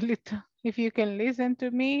 Rafaelito, if you can listen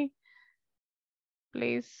to me,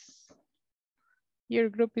 please. Your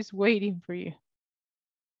group is waiting for you.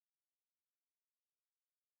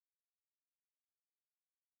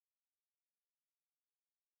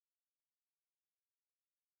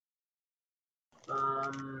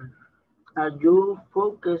 Are you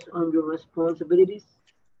focused on your responsibilities?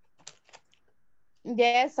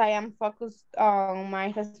 Yes, I am focused on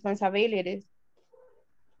my responsibilities.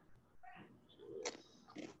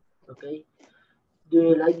 Okay. Do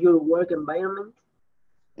you like your work environment?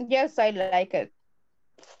 Yes, I like it.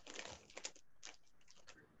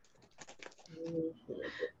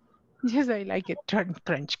 Yes, I like it.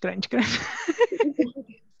 Crunch, crunch, crunch.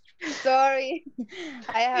 Sorry,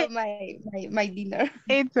 I have my dinner.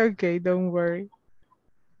 It's okay, don't worry.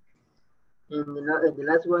 And the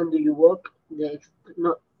last one, do you work do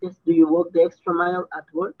you work the extra mile at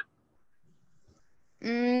work?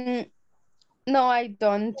 No, I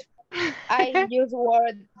don't. I use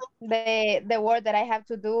word the word that I have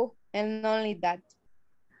to do and only that.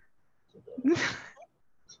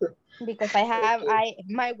 Because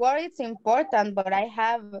my work is important, but I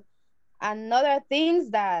have another things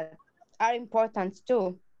that are important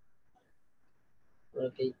too.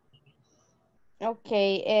 Okay.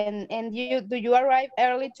 Okay, and do you arrive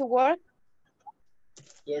early to work?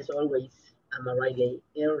 Yes, always. I'm arriving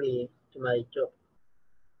early to my job.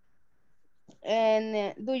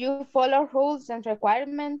 And do you follow rules and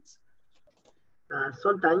requirements?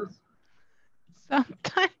 Sometimes.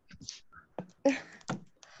 Sometimes.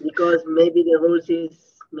 Because maybe the rules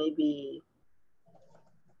is maybe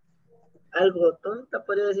algo tonta,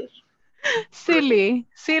 podría decir.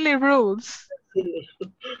 Silly rules. Silly.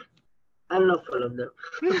 I'll not follow them.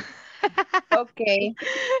 Okay.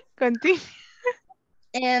 Continue.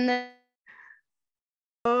 And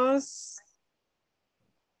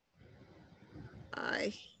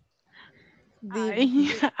Ay.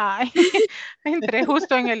 Entré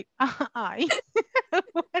justo en el ay.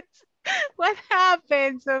 What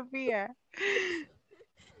happened, Sofía?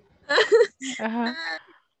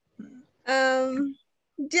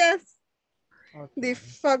 Just the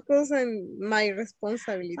focus on my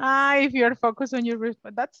responsibility. If you're focused on your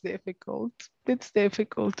that's difficult. It's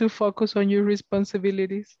difficult to focus on your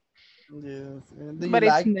responsibilities. Yes. But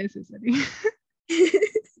it's necessary.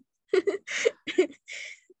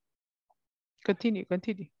 Continue.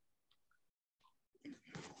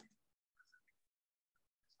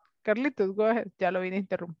 Carlitos, go ahead. Ya lo vine a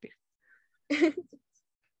interrumpir.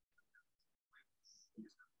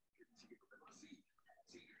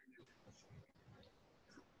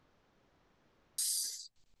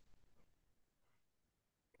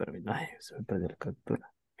 Ay, se me perdió la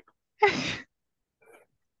captura.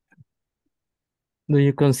 Do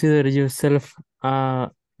you consider yourself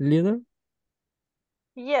a leader?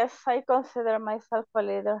 Yes, I consider myself a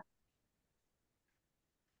leader.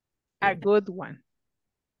 A good one.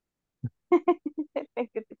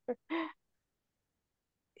 Thank you, teacher.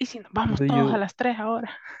 Y si nos vamos todos a las 3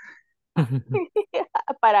 ahora.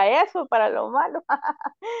 Para eso, para lo malo.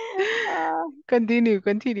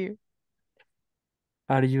 Continue.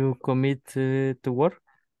 Are you committed to work?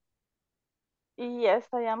 Yes,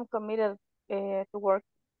 I am committed to work.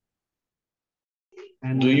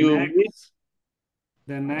 And Do you meet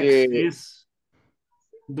the next is,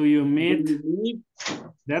 do you meet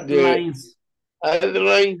deadlines?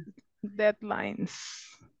 Deadlines.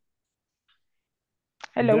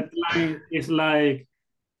 Hello. Deadline is like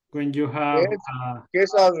when you have ¿Qué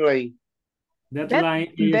es deadline?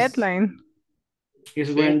 Deadline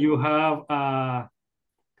is when you have a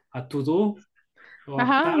to-do.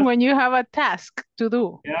 When you have a task to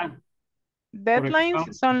do. Yeah.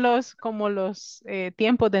 Deadlines son los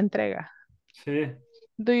tiempos de entrega. Sí.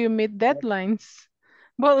 Do you meet deadlines?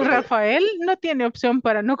 Well, Rafael no tiene opción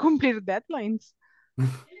para no cumplir deadlines.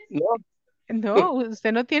 No,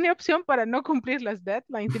 usted no tiene opción para no cumplir las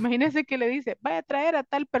deadlines. Imagínese que le dice, vaya a traer a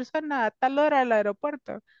tal persona a tal hora al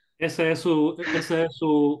aeropuerto. Ese es su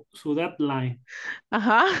deadline.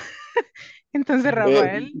 Ajá. Entonces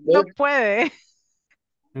Rafael no puede.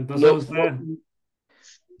 Entonces usted...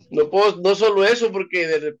 No solo eso, porque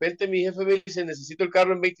de repente mi jefe me dice, necesito el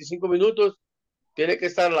carro en 25 minutos, tiene que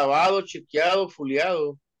estar lavado, chequeado,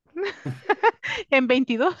 fuleado. En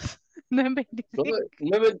 22, no en 25.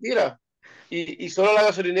 No es mentira. Y solo a la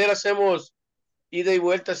gasolinera hacemos ida y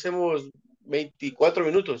vuelta, hacemos 24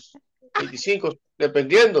 minutos, 25,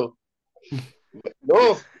 dependiendo.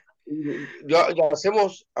 No, ya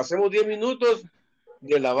hacemos 10 minutos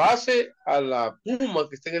de la base a la Puma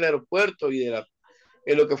que está en el aeropuerto y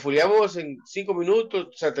en lo que fuleamos en 5 minutos,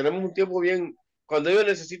 o sea, tenemos un tiempo bien, cuando ellos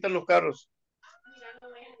necesitan los carros.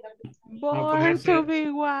 Born to be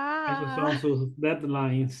wild. Esos son sus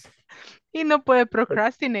deadlines. Y no puede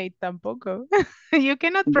procrastinate tampoco. You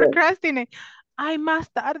cannot procrastinate. Ay,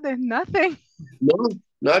 más tarde, nothing. No,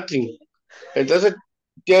 nothing. Entonces,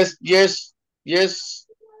 yes.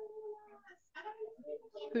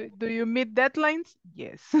 Do you meet deadlines?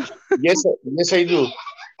 Yes. Yes, I do.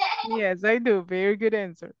 Yes, I do. Very good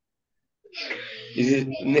answer.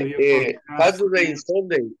 Saturday and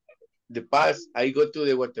Sunday, the past, I go to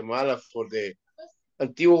the Guatemala for the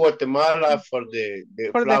Antiguo Guatemala for the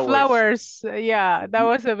flowers. Yeah, that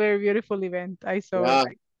was a very beautiful event. I saw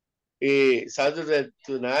it. Saturday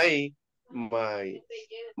tonight, my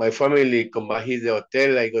family come back to the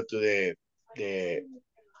hotel. I go to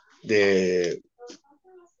the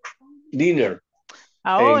dinner.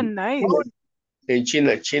 Oh, nice. In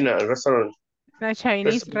China restaurant. A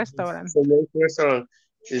Chinese restaurant. Restaurant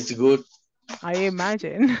is good. I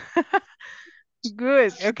imagine.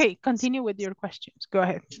 Good. Okay, continue with your questions. Go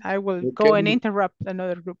ahead. I will go and interrupt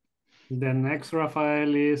another group. The next,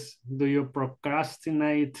 Rafael, is do you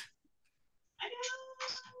procrastinate?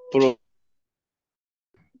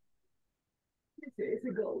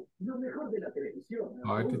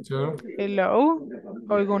 Hi, teacher. Hello.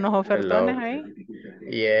 Oigo unos ofertones Hello. ahí.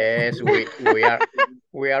 Yes,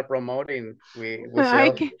 we are promoting. We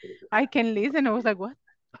sell. I can listen. I was like, what?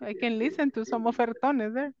 I can listen to some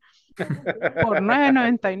ofertones there. Por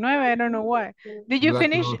 9.99, I don't know why. Did you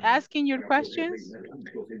finish asking your questions?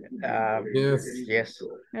 Yes.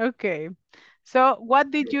 Okay. So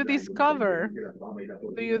what did you discover?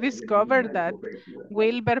 Do you discover that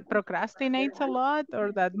Wilber procrastinates a lot,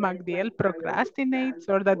 or that Magdiel procrastinates,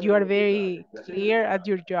 or that you are very clear at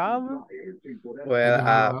your job?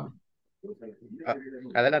 Well,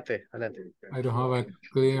 adelante. I don't have a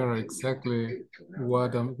clear exactly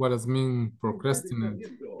what does mean procrastinate.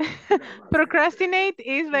 Procrastinate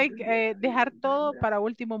is like dejar todo para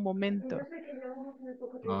último momento.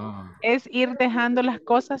 Es ir dejando las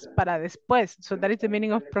cosas para después. So that is the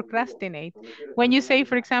meaning of procrastinate. When you say,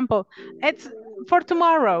 for example, it's for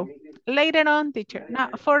tomorrow, later on, teacher. No,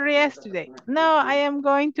 for yesterday. No, I am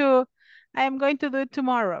going to do it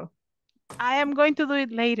tomorrow. I am going to do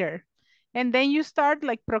it later. And then you start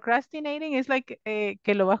like procrastinating. It's like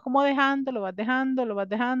que lo vas como dejando, lo vas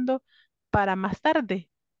dejando para más tarde.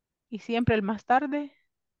 Y siempre el más tarde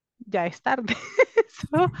ya es tarde.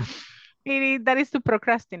 So that is to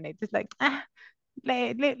procrastinate. It's like,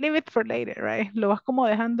 leave it for later, right? Lo vas como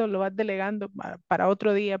dejando, lo vas delegando para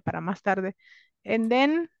otro día, para más tarde. And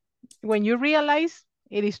then when you realize,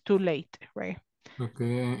 it is too late, right?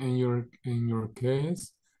 Okay, in your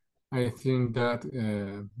case, I think that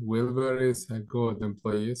Wilber is a good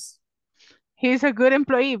employee. He's a good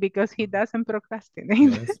employee because he doesn't procrastinate.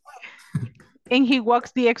 Yes. And he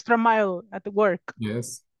walks the extra mile at work.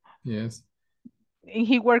 Yes. And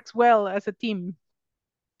he works well as a team.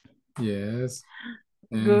 Yes.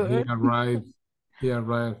 And Good. he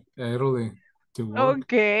arrived early to work.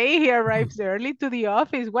 Okay, he arrives early to the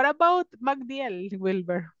office. What about Magdiel,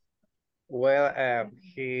 Wilber? Well,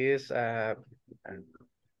 he is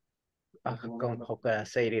how can I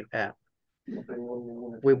say it?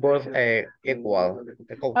 We both equal.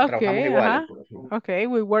 Trabajamos igual. Okay,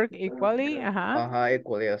 we work equally.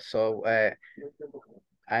 Equally. So,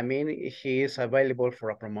 I mean, he is available for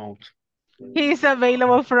a promote. He is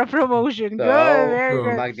available for a promotion. So, Good, very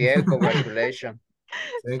good. Magdiel, congratulations.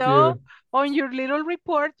 Thank So, you. on your little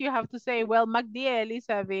report, you have to say, well, Magdiel is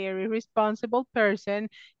a very responsible person.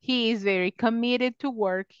 He is very committed to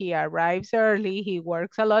work. He arrives early. He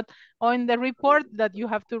works a lot. On the report that you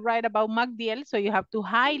have to write about Magdiel, so you have to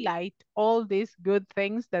highlight all these good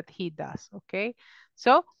things that he does, okay?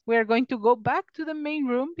 So, we're going to go back to the main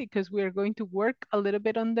room because we're going to work a little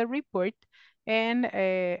bit on the report, and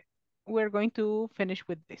we're going to finish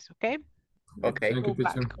with this, okay? Okay. Thank you,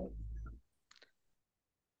 teacher.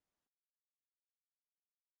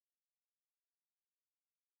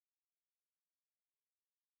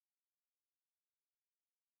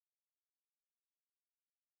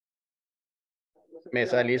 Me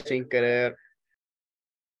salí sin querer.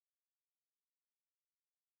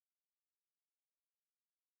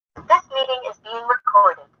 This meeting is being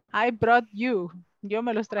recorded. I brought you. Yo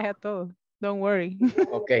me los traje a todos. Don't worry.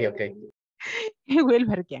 Okay.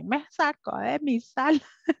 Wilber, ¿quién me sacó de mi sala?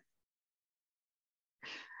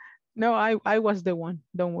 No, I was the one.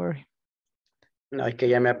 Don't worry. No, es que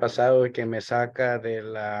ya me ha pasado que me saca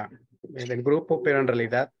del grupo, pero en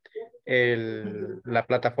realidad la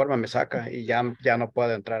plataforma me saca y ya no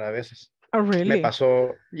puedo entrar a veces. Oh, really? Me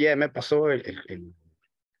pasó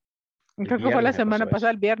Creo que fue la semana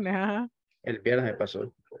pasada, el viernes, El viernes me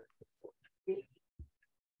pasó.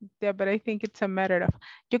 Yeah, but I think it's a matter of...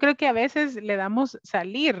 Yo creo que a veces le damos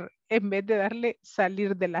salir en vez de darle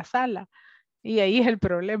salir de la sala. Y ahí es el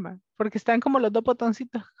problema, porque están como los dos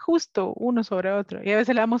botoncitos justo uno sobre otro. Y a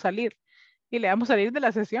veces le damos salir. Y le damos salir de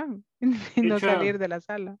la sesión. Y no salir de la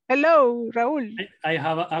sala. Hello, Raúl. I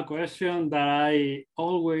have a question that I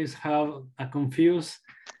always have a confused.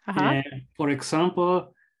 For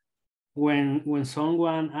example, when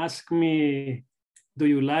someone asks me, do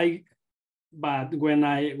you like, but when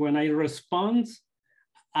I respond,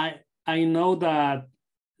 I know that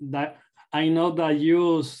I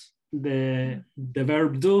use the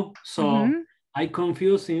verb do, so I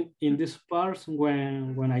confuse in this part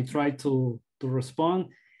when I try to respond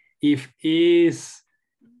if is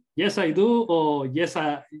yes I do or yes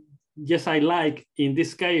I like. In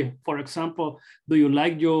this case, for example, do you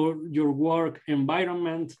like your work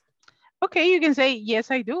environment? Okay, you can say,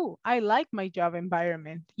 yes, I do. I like my job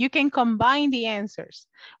environment. You can combine the answers.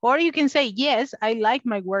 Or you can say, yes, I like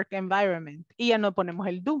my work environment. Y ya no ponemos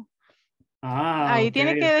el do. Ahí okay,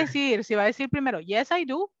 tiene que okay. decir, si va a decir primero, yes, I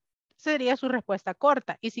do, sería su respuesta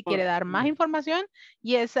corta. Y si quiere dar más información,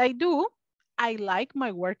 yes, I do, I like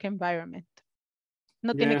my work environment.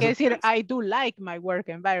 No tiene que decir, I do like my work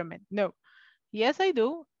environment. No. Yes, I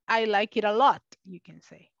do. I like it a lot, you can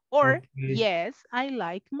say. Or, Okay. yes, I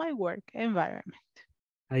like my work environment.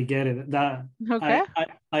 I get it. That Okay.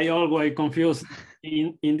 I always confuse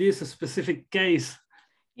in this specific case.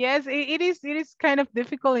 Yes, it is kind of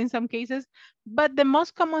difficult in some cases, but the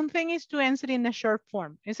most common thing is to answer in a short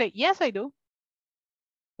form. You say, yes, I do,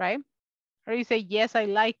 right? Or you say, yes, I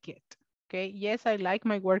like it. Okay, yes, I like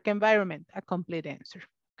my work environment. A complete answer.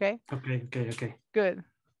 Okay. Okay. Good.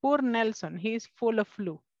 Poor Nelson, he's full of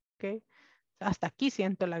flu. Okay. Hasta aquí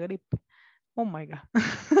siento la gripe. Oh my God.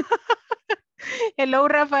 Hello,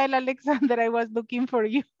 Rafael Alexander, I was looking for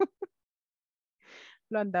you.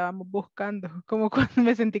 Lo andábamos buscando, como cuando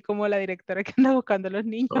me sentí como la directora que anda buscando a los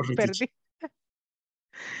niños perdidos.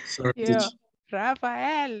 Yo,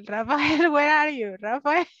 Rafael, where are you?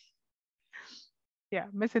 Rafael. Yeah,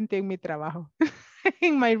 me sentí en mi trabajo.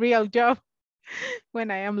 In my real job.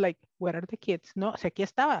 When I am like, where are the kids? No, si aquí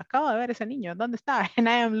estaba, acabo de ver ese niño, ¿dónde está? And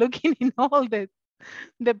I am looking in all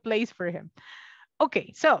the place for him.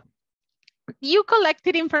 Okay, so you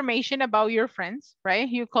collected information about your friends, right?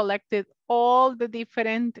 You collected all the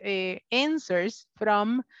different answers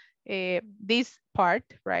from this part,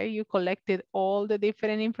 right? You collected all the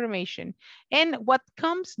different information. And what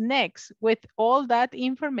comes next with all that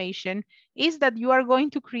information is that you are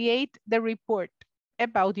going to create the report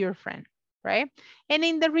about your friend, right? And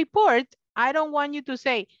in the report, I don't want you to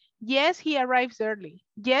say, yes, he arrives early.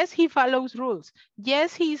 Yes, he follows rules.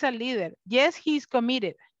 Yes, he's a leader. Yes, he's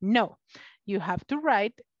committed. No, you have to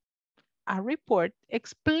write a report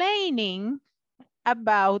explaining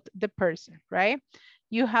about the person, right?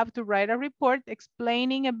 You have to write a report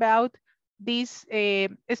explaining about this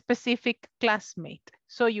specific classmate.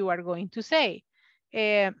 So you are going to say,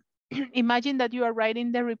 imagine that you are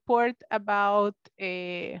writing the report about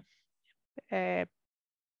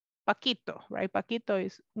Paquito, right? Paquito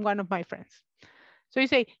is one of my friends. So you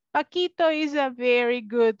say, Paquito is a very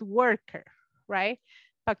good worker, right?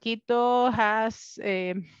 Paquito has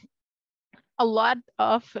a lot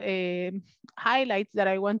of highlights that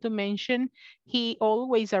I want to mention. He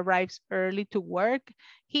always arrives early to work.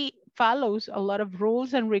 He follows a lot of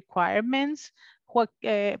rules and requirements.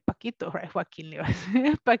 Paquito, right? Joaquin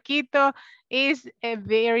Paquito is a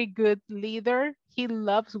very good leader. He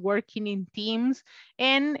loves working in teams,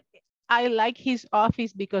 and I like his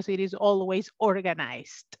office because it is always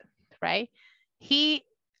organized, right? He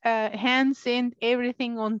hands in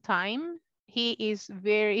everything on time. He's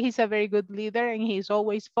a very good leader, and he's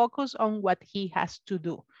always focused on what he has to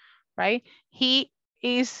do, right? He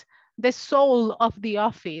is the soul of the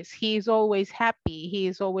office. He is always happy. He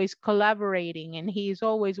is always collaborating, and he is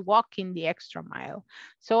always walking the extra mile.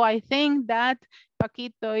 So I think that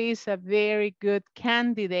Paquito is a very good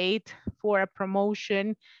candidate for a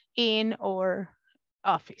promotion in our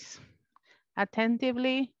office.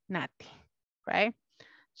 Attentively, Nati, right?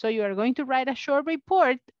 So you are going to write a short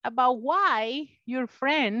report about why your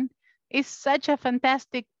friend is such a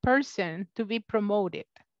fantastic person to be promoted,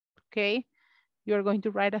 okay? You're going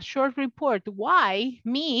to write a short report why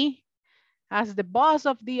me, as the boss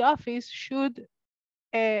of the office, should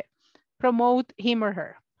promote him or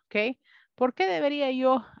her, okay? ¿Por qué debería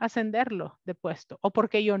yo ascenderlo de puesto? ¿O por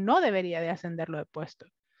qué yo no debería de ascenderlo de puesto?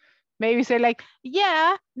 Maybe say like,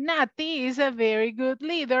 yeah, Nati is a very good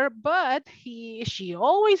leader, but she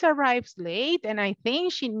always arrives late, and I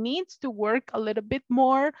think she needs to work a little bit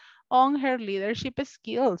more on her leadership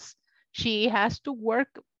skills. She has to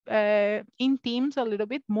work in teams a little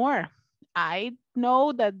bit more. I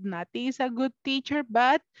know that Nati is a good teacher,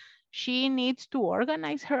 but she needs to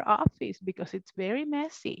organize her office because it's very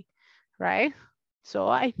messy, right? So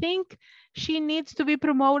I think she needs to be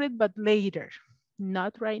promoted, but later.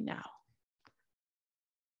 Not right now.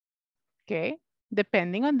 Okay,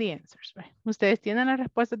 depending on the answers. Right? Ustedes tienen las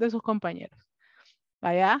respuestas de sus compañeros.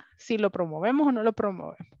 Allá, si lo promovemos o no lo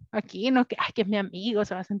promovemos. Aquí no, que es mi amigo,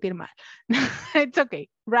 se va a sentir mal. It's okay.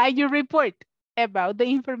 Write your report about the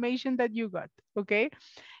information that you got. Okay,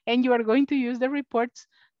 and you are going to use the reports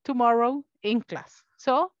tomorrow in class.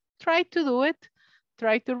 So try to do it.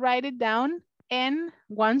 Try to write it down. And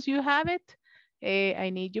once you have it, I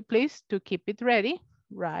need you please to keep it ready.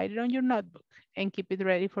 Write it on your notebook and keep it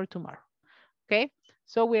ready for tomorrow. Okay,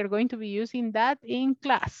 so we are going to be using that in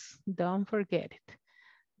class. Don't forget it.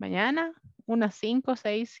 Mañana, unas 5,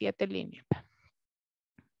 6, 7 líneas.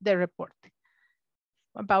 The report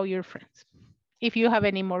about your friends. If you have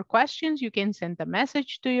any more questions, you can send a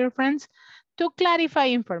message to your friends to clarify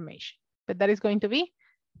information. But that is going to be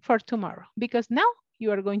for tomorrow because now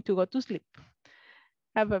you are going to go to sleep.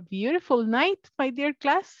 Have a beautiful night, my dear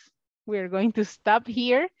class. We are going to stop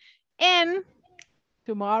here and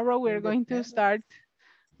tomorrow we're going to start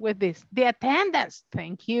with this. The attendance.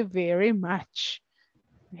 Thank you very much.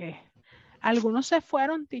 Algunos se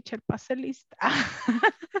fueron, teacher, pase lista.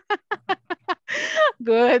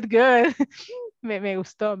 Good, good. Me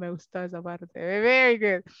gustó esa parte. Very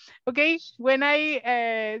good. Okay, when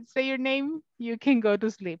I say your name, you can go to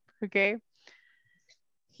sleep, okay?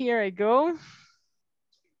 Here I go.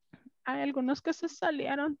 Hay algunos que se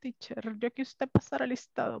salieron, teacher. Yo que usted pasara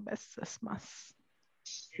lista 2 veces más.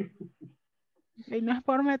 Y no es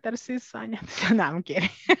por meter cizaña. No, no quiere.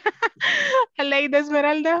 Lady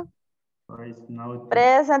Esmeralda.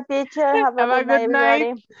 Present, teacher. Have a good night,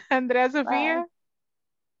 everybody. Andrea Sofía. Bye.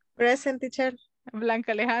 Present, teacher.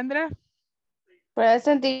 Blanca Alejandra.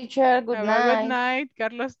 Present, teacher. Good Have night. a good night.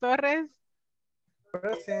 Carlos Torres.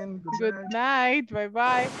 Present. Good night.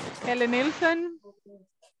 Bye-bye. Helen Nilsson.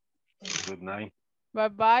 Good night.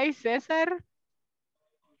 Bye-bye. Cesar.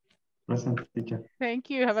 Present, teacher. Thank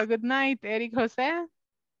you. Have a good night. Eric Jose.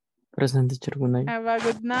 Present, teacher. Good night. Have a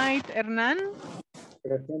good night. Hernan.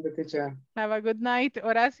 Present, teacher. Have a good night.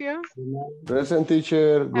 Horacio. Present,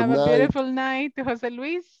 teacher. Good Have a night. beautiful night. Jose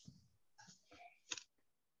Luis.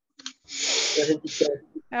 Present, teacher.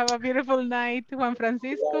 Have a beautiful night. Juan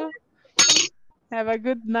Francisco. Have a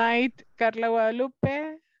good night. Carla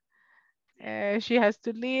Guadalupe. She has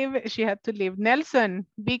to leave. She had to leave. Nelson,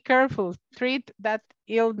 be careful. Treat that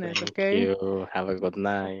illness, Thank okay? you. Have a good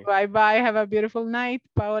night. Bye-bye. Have a beautiful night.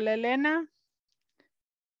 Paola Elena.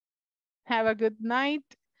 Have a good night.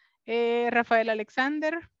 Rafael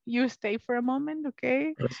Alexander, you stay for a moment,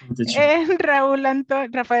 okay? Present, teacher.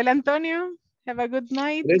 And Rafael Antonio, have a good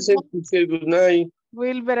night. Present, teacher. Good night.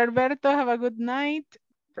 Wilber Alberto, have a good night.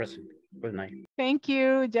 Present. Good night. Thank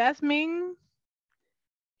you. Jasmine,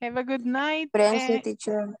 have a good night. Present,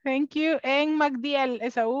 teacher. Thank you. And Magdiel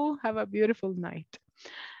Esaú, have a beautiful night.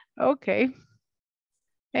 Okay.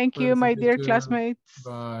 Thank you, my dear teacher. classmates.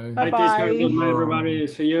 Bye. Bye, teacher. Good night, everybody.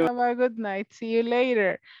 See you. Have a good night. See you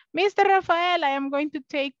later. Mr. Rafael, I am going to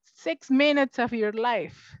take 6 minutes of your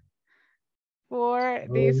life for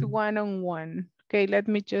this one-on-one. Okay, let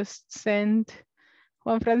me just send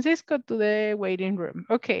Juan Francisco to the waiting room.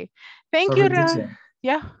 Okay, thank you.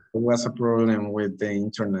 Yeah. There was a problem with the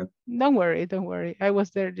internet. Don't worry, don't worry. I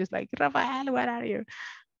was there just like, Rafael, where are you?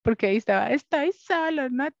 Porque ahí estaba, estoy solo,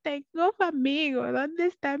 no tengo amigo. ¿Dónde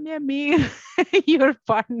está mi amigo? Your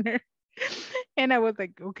partner. And I was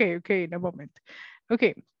like, okay, in a moment.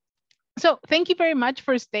 Okay. So thank you very much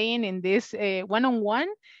for staying in this one-on-one.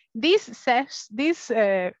 This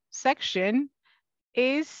section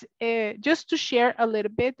is just to share a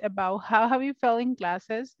little bit about how have you felt in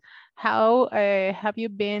classes, how have you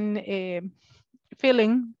been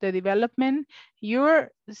feeling the development, your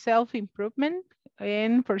self-improvement,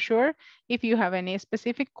 and for sure, if you have any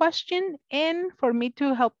specific question, and for me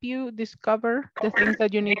to help you discover the things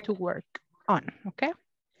that you need to work on, okay?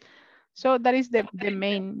 So that is the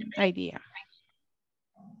main idea.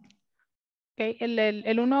 Okay,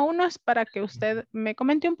 el uno a uno es para que usted me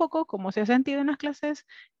comente un poco cómo se ha sentido en las clases,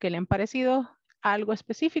 qué le han parecido, algo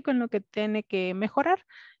específico en lo que tiene que mejorar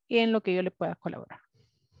y en lo que yo le pueda colaborar.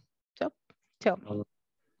 So, tell me.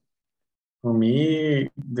 For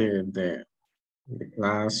me, the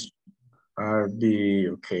class are be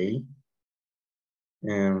okay.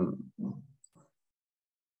 I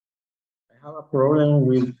have a problem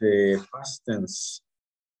with the past tense.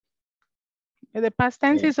 The past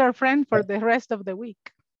tense is our friend for the rest of the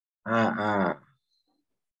week. I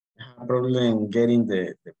have a problem getting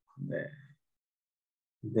the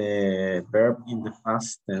verb in the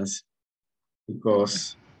past tense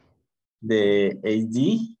because the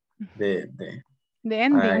AD, the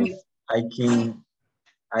endings.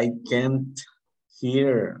 I can't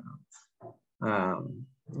hear,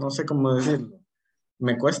 no sé cómo decirlo.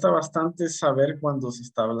 Me cuesta bastante saber cuando se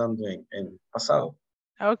está hablando en pasado.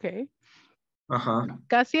 Okay. Ajá.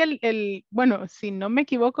 Casi bueno, si no me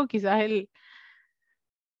equivoco, quizás el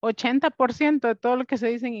 80% de todo lo que se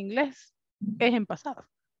dice en inglés es en pasado.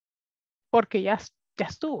 Porque ya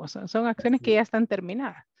estuvo, son acciones que ya están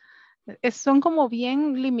terminadas. Son como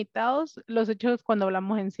bien limitados los hechos cuando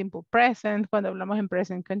hablamos en simple present, cuando hablamos en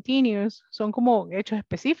present continuous, son como hechos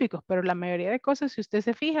específicos, pero la mayoría de cosas, si usted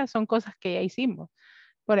se fija, son cosas que ya hicimos.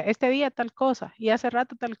 Bueno, este día tal cosa, y hace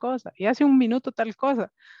rato tal cosa, y hace un minuto tal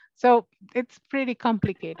cosa. So, it's pretty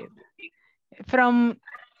complicated. From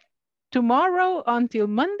tomorrow until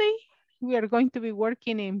Monday, we are going to be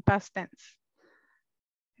working in past tense.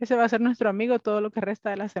 Ese va a ser nuestro amigo todo lo que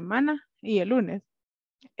resta de la semana y el lunes,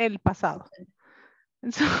 el pasado.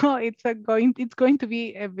 So it's going to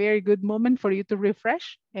be a very good moment for you to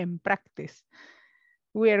refresh and practice.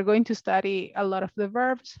 We are going to study a lot of the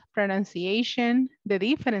verbs, pronunciation, the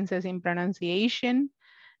differences in pronunciation,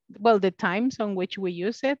 well, the times on which we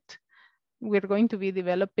use it. We're going to be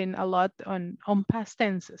developing a lot on past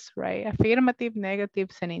tenses, right? Affirmative,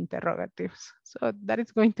 negatives, and interrogatives. So that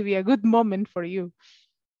is going to be a good moment for you.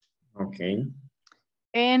 Okay.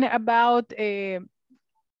 And about the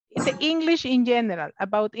English in general,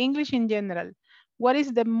 what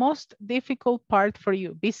is the most difficult part for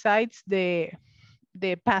you besides the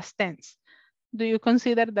past tense? Do you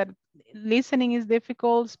consider that listening is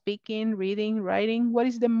difficult, speaking, reading, writing? What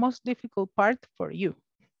is the most difficult part for you?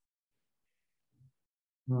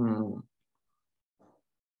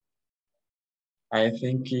 I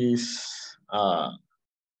think is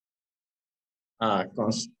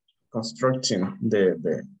constructing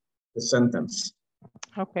the sentence.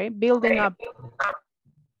 Okay, building up.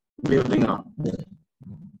 Building up.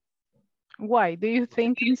 Why? Do you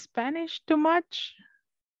think in Spanish too much?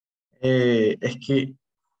 Es que,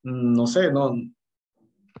 no sé, no,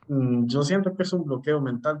 yo siento que es un bloqueo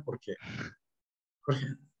mental porque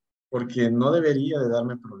no debería de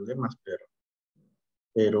darme problemas,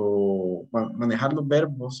 pero manejar los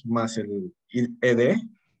verbos más el ed,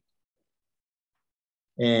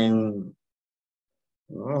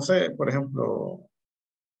 no sé, por ejemplo,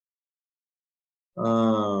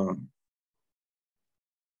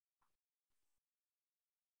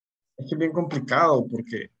 es que es bien complicado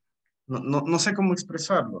porque no sé cómo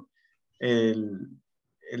expresarlo.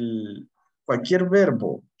 Cualquier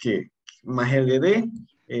verbo que más el ed,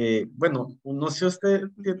 bueno, no sé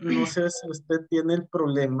si usted tiene el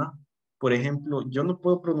problema. Por ejemplo, yo no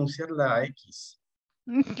puedo pronunciar la X.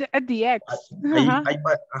 The X.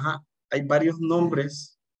 Hay varios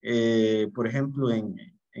nombres, por ejemplo, en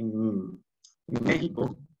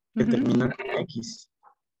México, que terminan con X.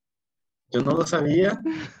 Yo no lo sabía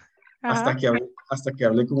hasta que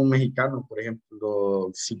hablé con un mexicano, por ejemplo,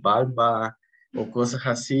 Xibalba o cosas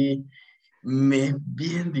así. Me es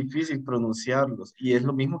bien difícil pronunciarlos. Y es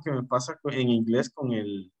lo mismo que me pasa en inglés con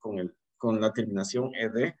la terminación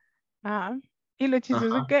ed. Y lo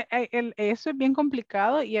chistoso es que eso es bien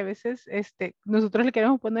complicado y a veces nosotros le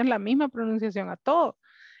queremos poner la misma pronunciación a todo.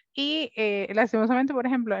 Y lastimosamente, por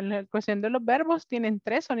ejemplo, en la cuestión de los verbos tienen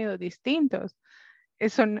 3 sonidos distintos.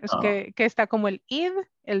 Que está como el id,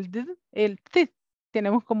 el did, el tit.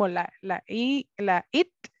 Tenemos como la i, la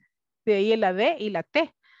it, de ahí la d y la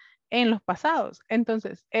t en los pasados.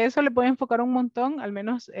 Entonces, eso le puede enfocar un montón, al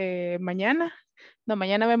menos mañana. No,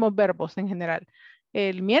 mañana vemos verbos en general.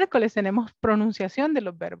 El miércoles tenemos pronunciación de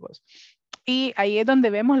los verbos. Y ahí es donde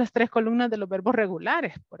vemos las 3 columnas de los verbos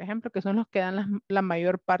regulares, por ejemplo, que son los que dan la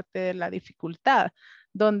mayor parte de la dificultad,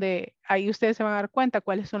 donde ahí ustedes se van a dar cuenta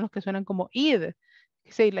cuáles son los que suenan como id.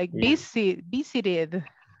 Say like visited,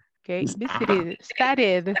 okay, visited,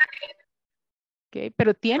 started, okay,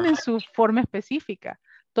 pero tienen su forma específica.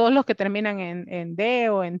 Todos los que terminan en D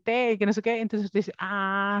o en T, que no sé qué, entonces usted dice,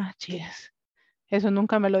 chis, eso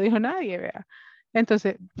nunca me lo dijo nadie, vea.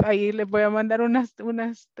 Entonces, ahí les voy a mandar unas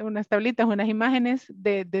tablitas, unas imágenes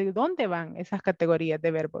de dónde van esas categorías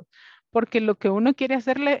de verbos. Porque lo que uno quiere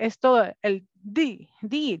hacerle es todo, el D,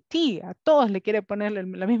 T, a todos le quiere ponerle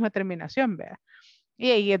la misma terminación, vea. Y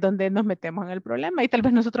ahí es donde nos metemos en el problema y tal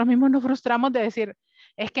vez nosotros mismos nos frustramos de decir,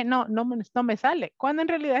 es que no me sale, cuando en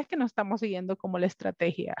realidad es que no estamos siguiendo como la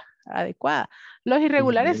estrategia adecuada. Los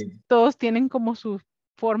irregulares todos tienen como su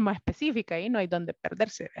forma específica y no hay donde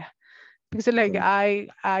perderse. Because like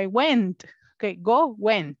I went, okay, go,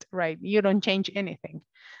 went, right? You don't change anything.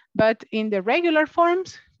 But in the regular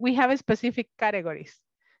forms, we have specific categories.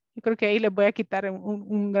 Yo creo que ahí les voy a quitar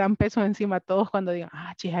un gran peso encima a todos cuando digan,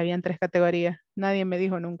 chis, habían 3 categorías. Nadie me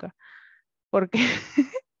dijo nunca. Porque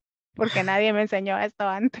nadie me enseñó esto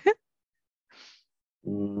antes.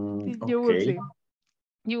 You will see.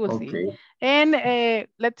 You will see. And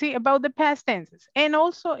let's see about the past tenses. And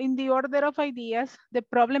also in the order of ideas, the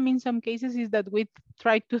problem in some cases is that we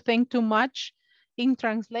try to think too much in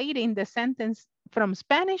translating the sentence from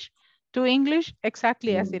Spanish to English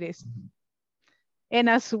exactly as it is. And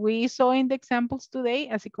as we saw in the examples today,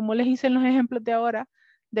 así como les hice en los ejemplos de ahora,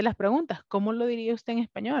 de las preguntas, ¿cómo lo diría usted en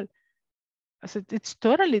español? So it's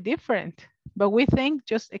totally different, but we think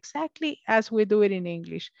just exactly as we do it in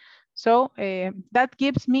English. So that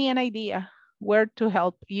gives me an idea where to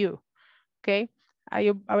help you, okay?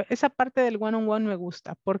 Esa parte del one-on-one me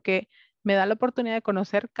gusta porque me da la oportunidad de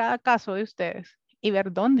conocer cada caso de ustedes y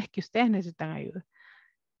ver dónde es que ustedes necesitan ayuda.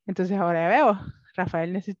 Entonces ahora ya veo,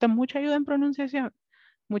 Rafael necesita mucha ayuda en pronunciación,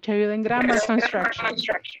 mucha ayuda en grammar construction.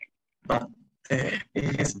 But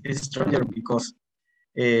it's strange because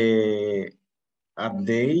at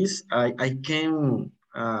days I can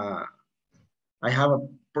I have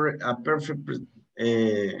a perfect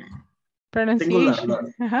tengo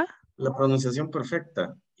la pronunciación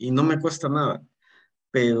perfecta y no me cuesta nada,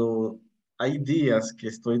 pero hay días que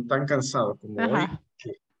estoy tan cansado como hoy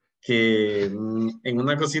que en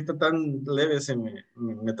una cosita tan leve se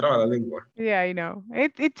me traba la lengua. Yeah, I know.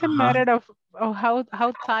 It's a matter of how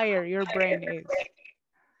tired your brain is.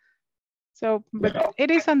 So, but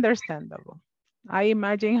it is understandable. I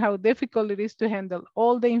imagine how difficult it is to handle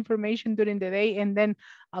all the information during the day and then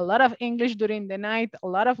a lot of English during the night, a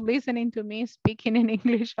lot of listening to me speaking in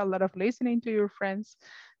English, a lot of listening to your friends.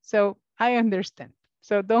 So I understand.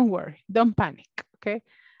 So don't worry, don't panic, okay?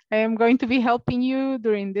 I am going to be helping you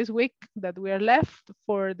during this week that we are left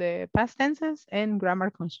for the past tenses and grammar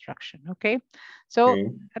construction, okay? So,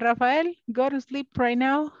 Rafael, go to sleep right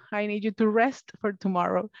now. I need you to rest for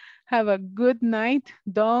tomorrow. Have a good night.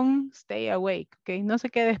 Don't stay awake, okay? No se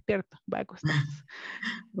quede despierto. Va a acostarse.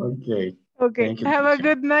 Okay. Okay, Thank you, have a teacher.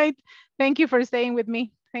 good night. Thank you for staying with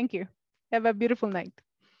me. Thank you. Have a beautiful night.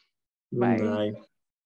 Good Bye. night.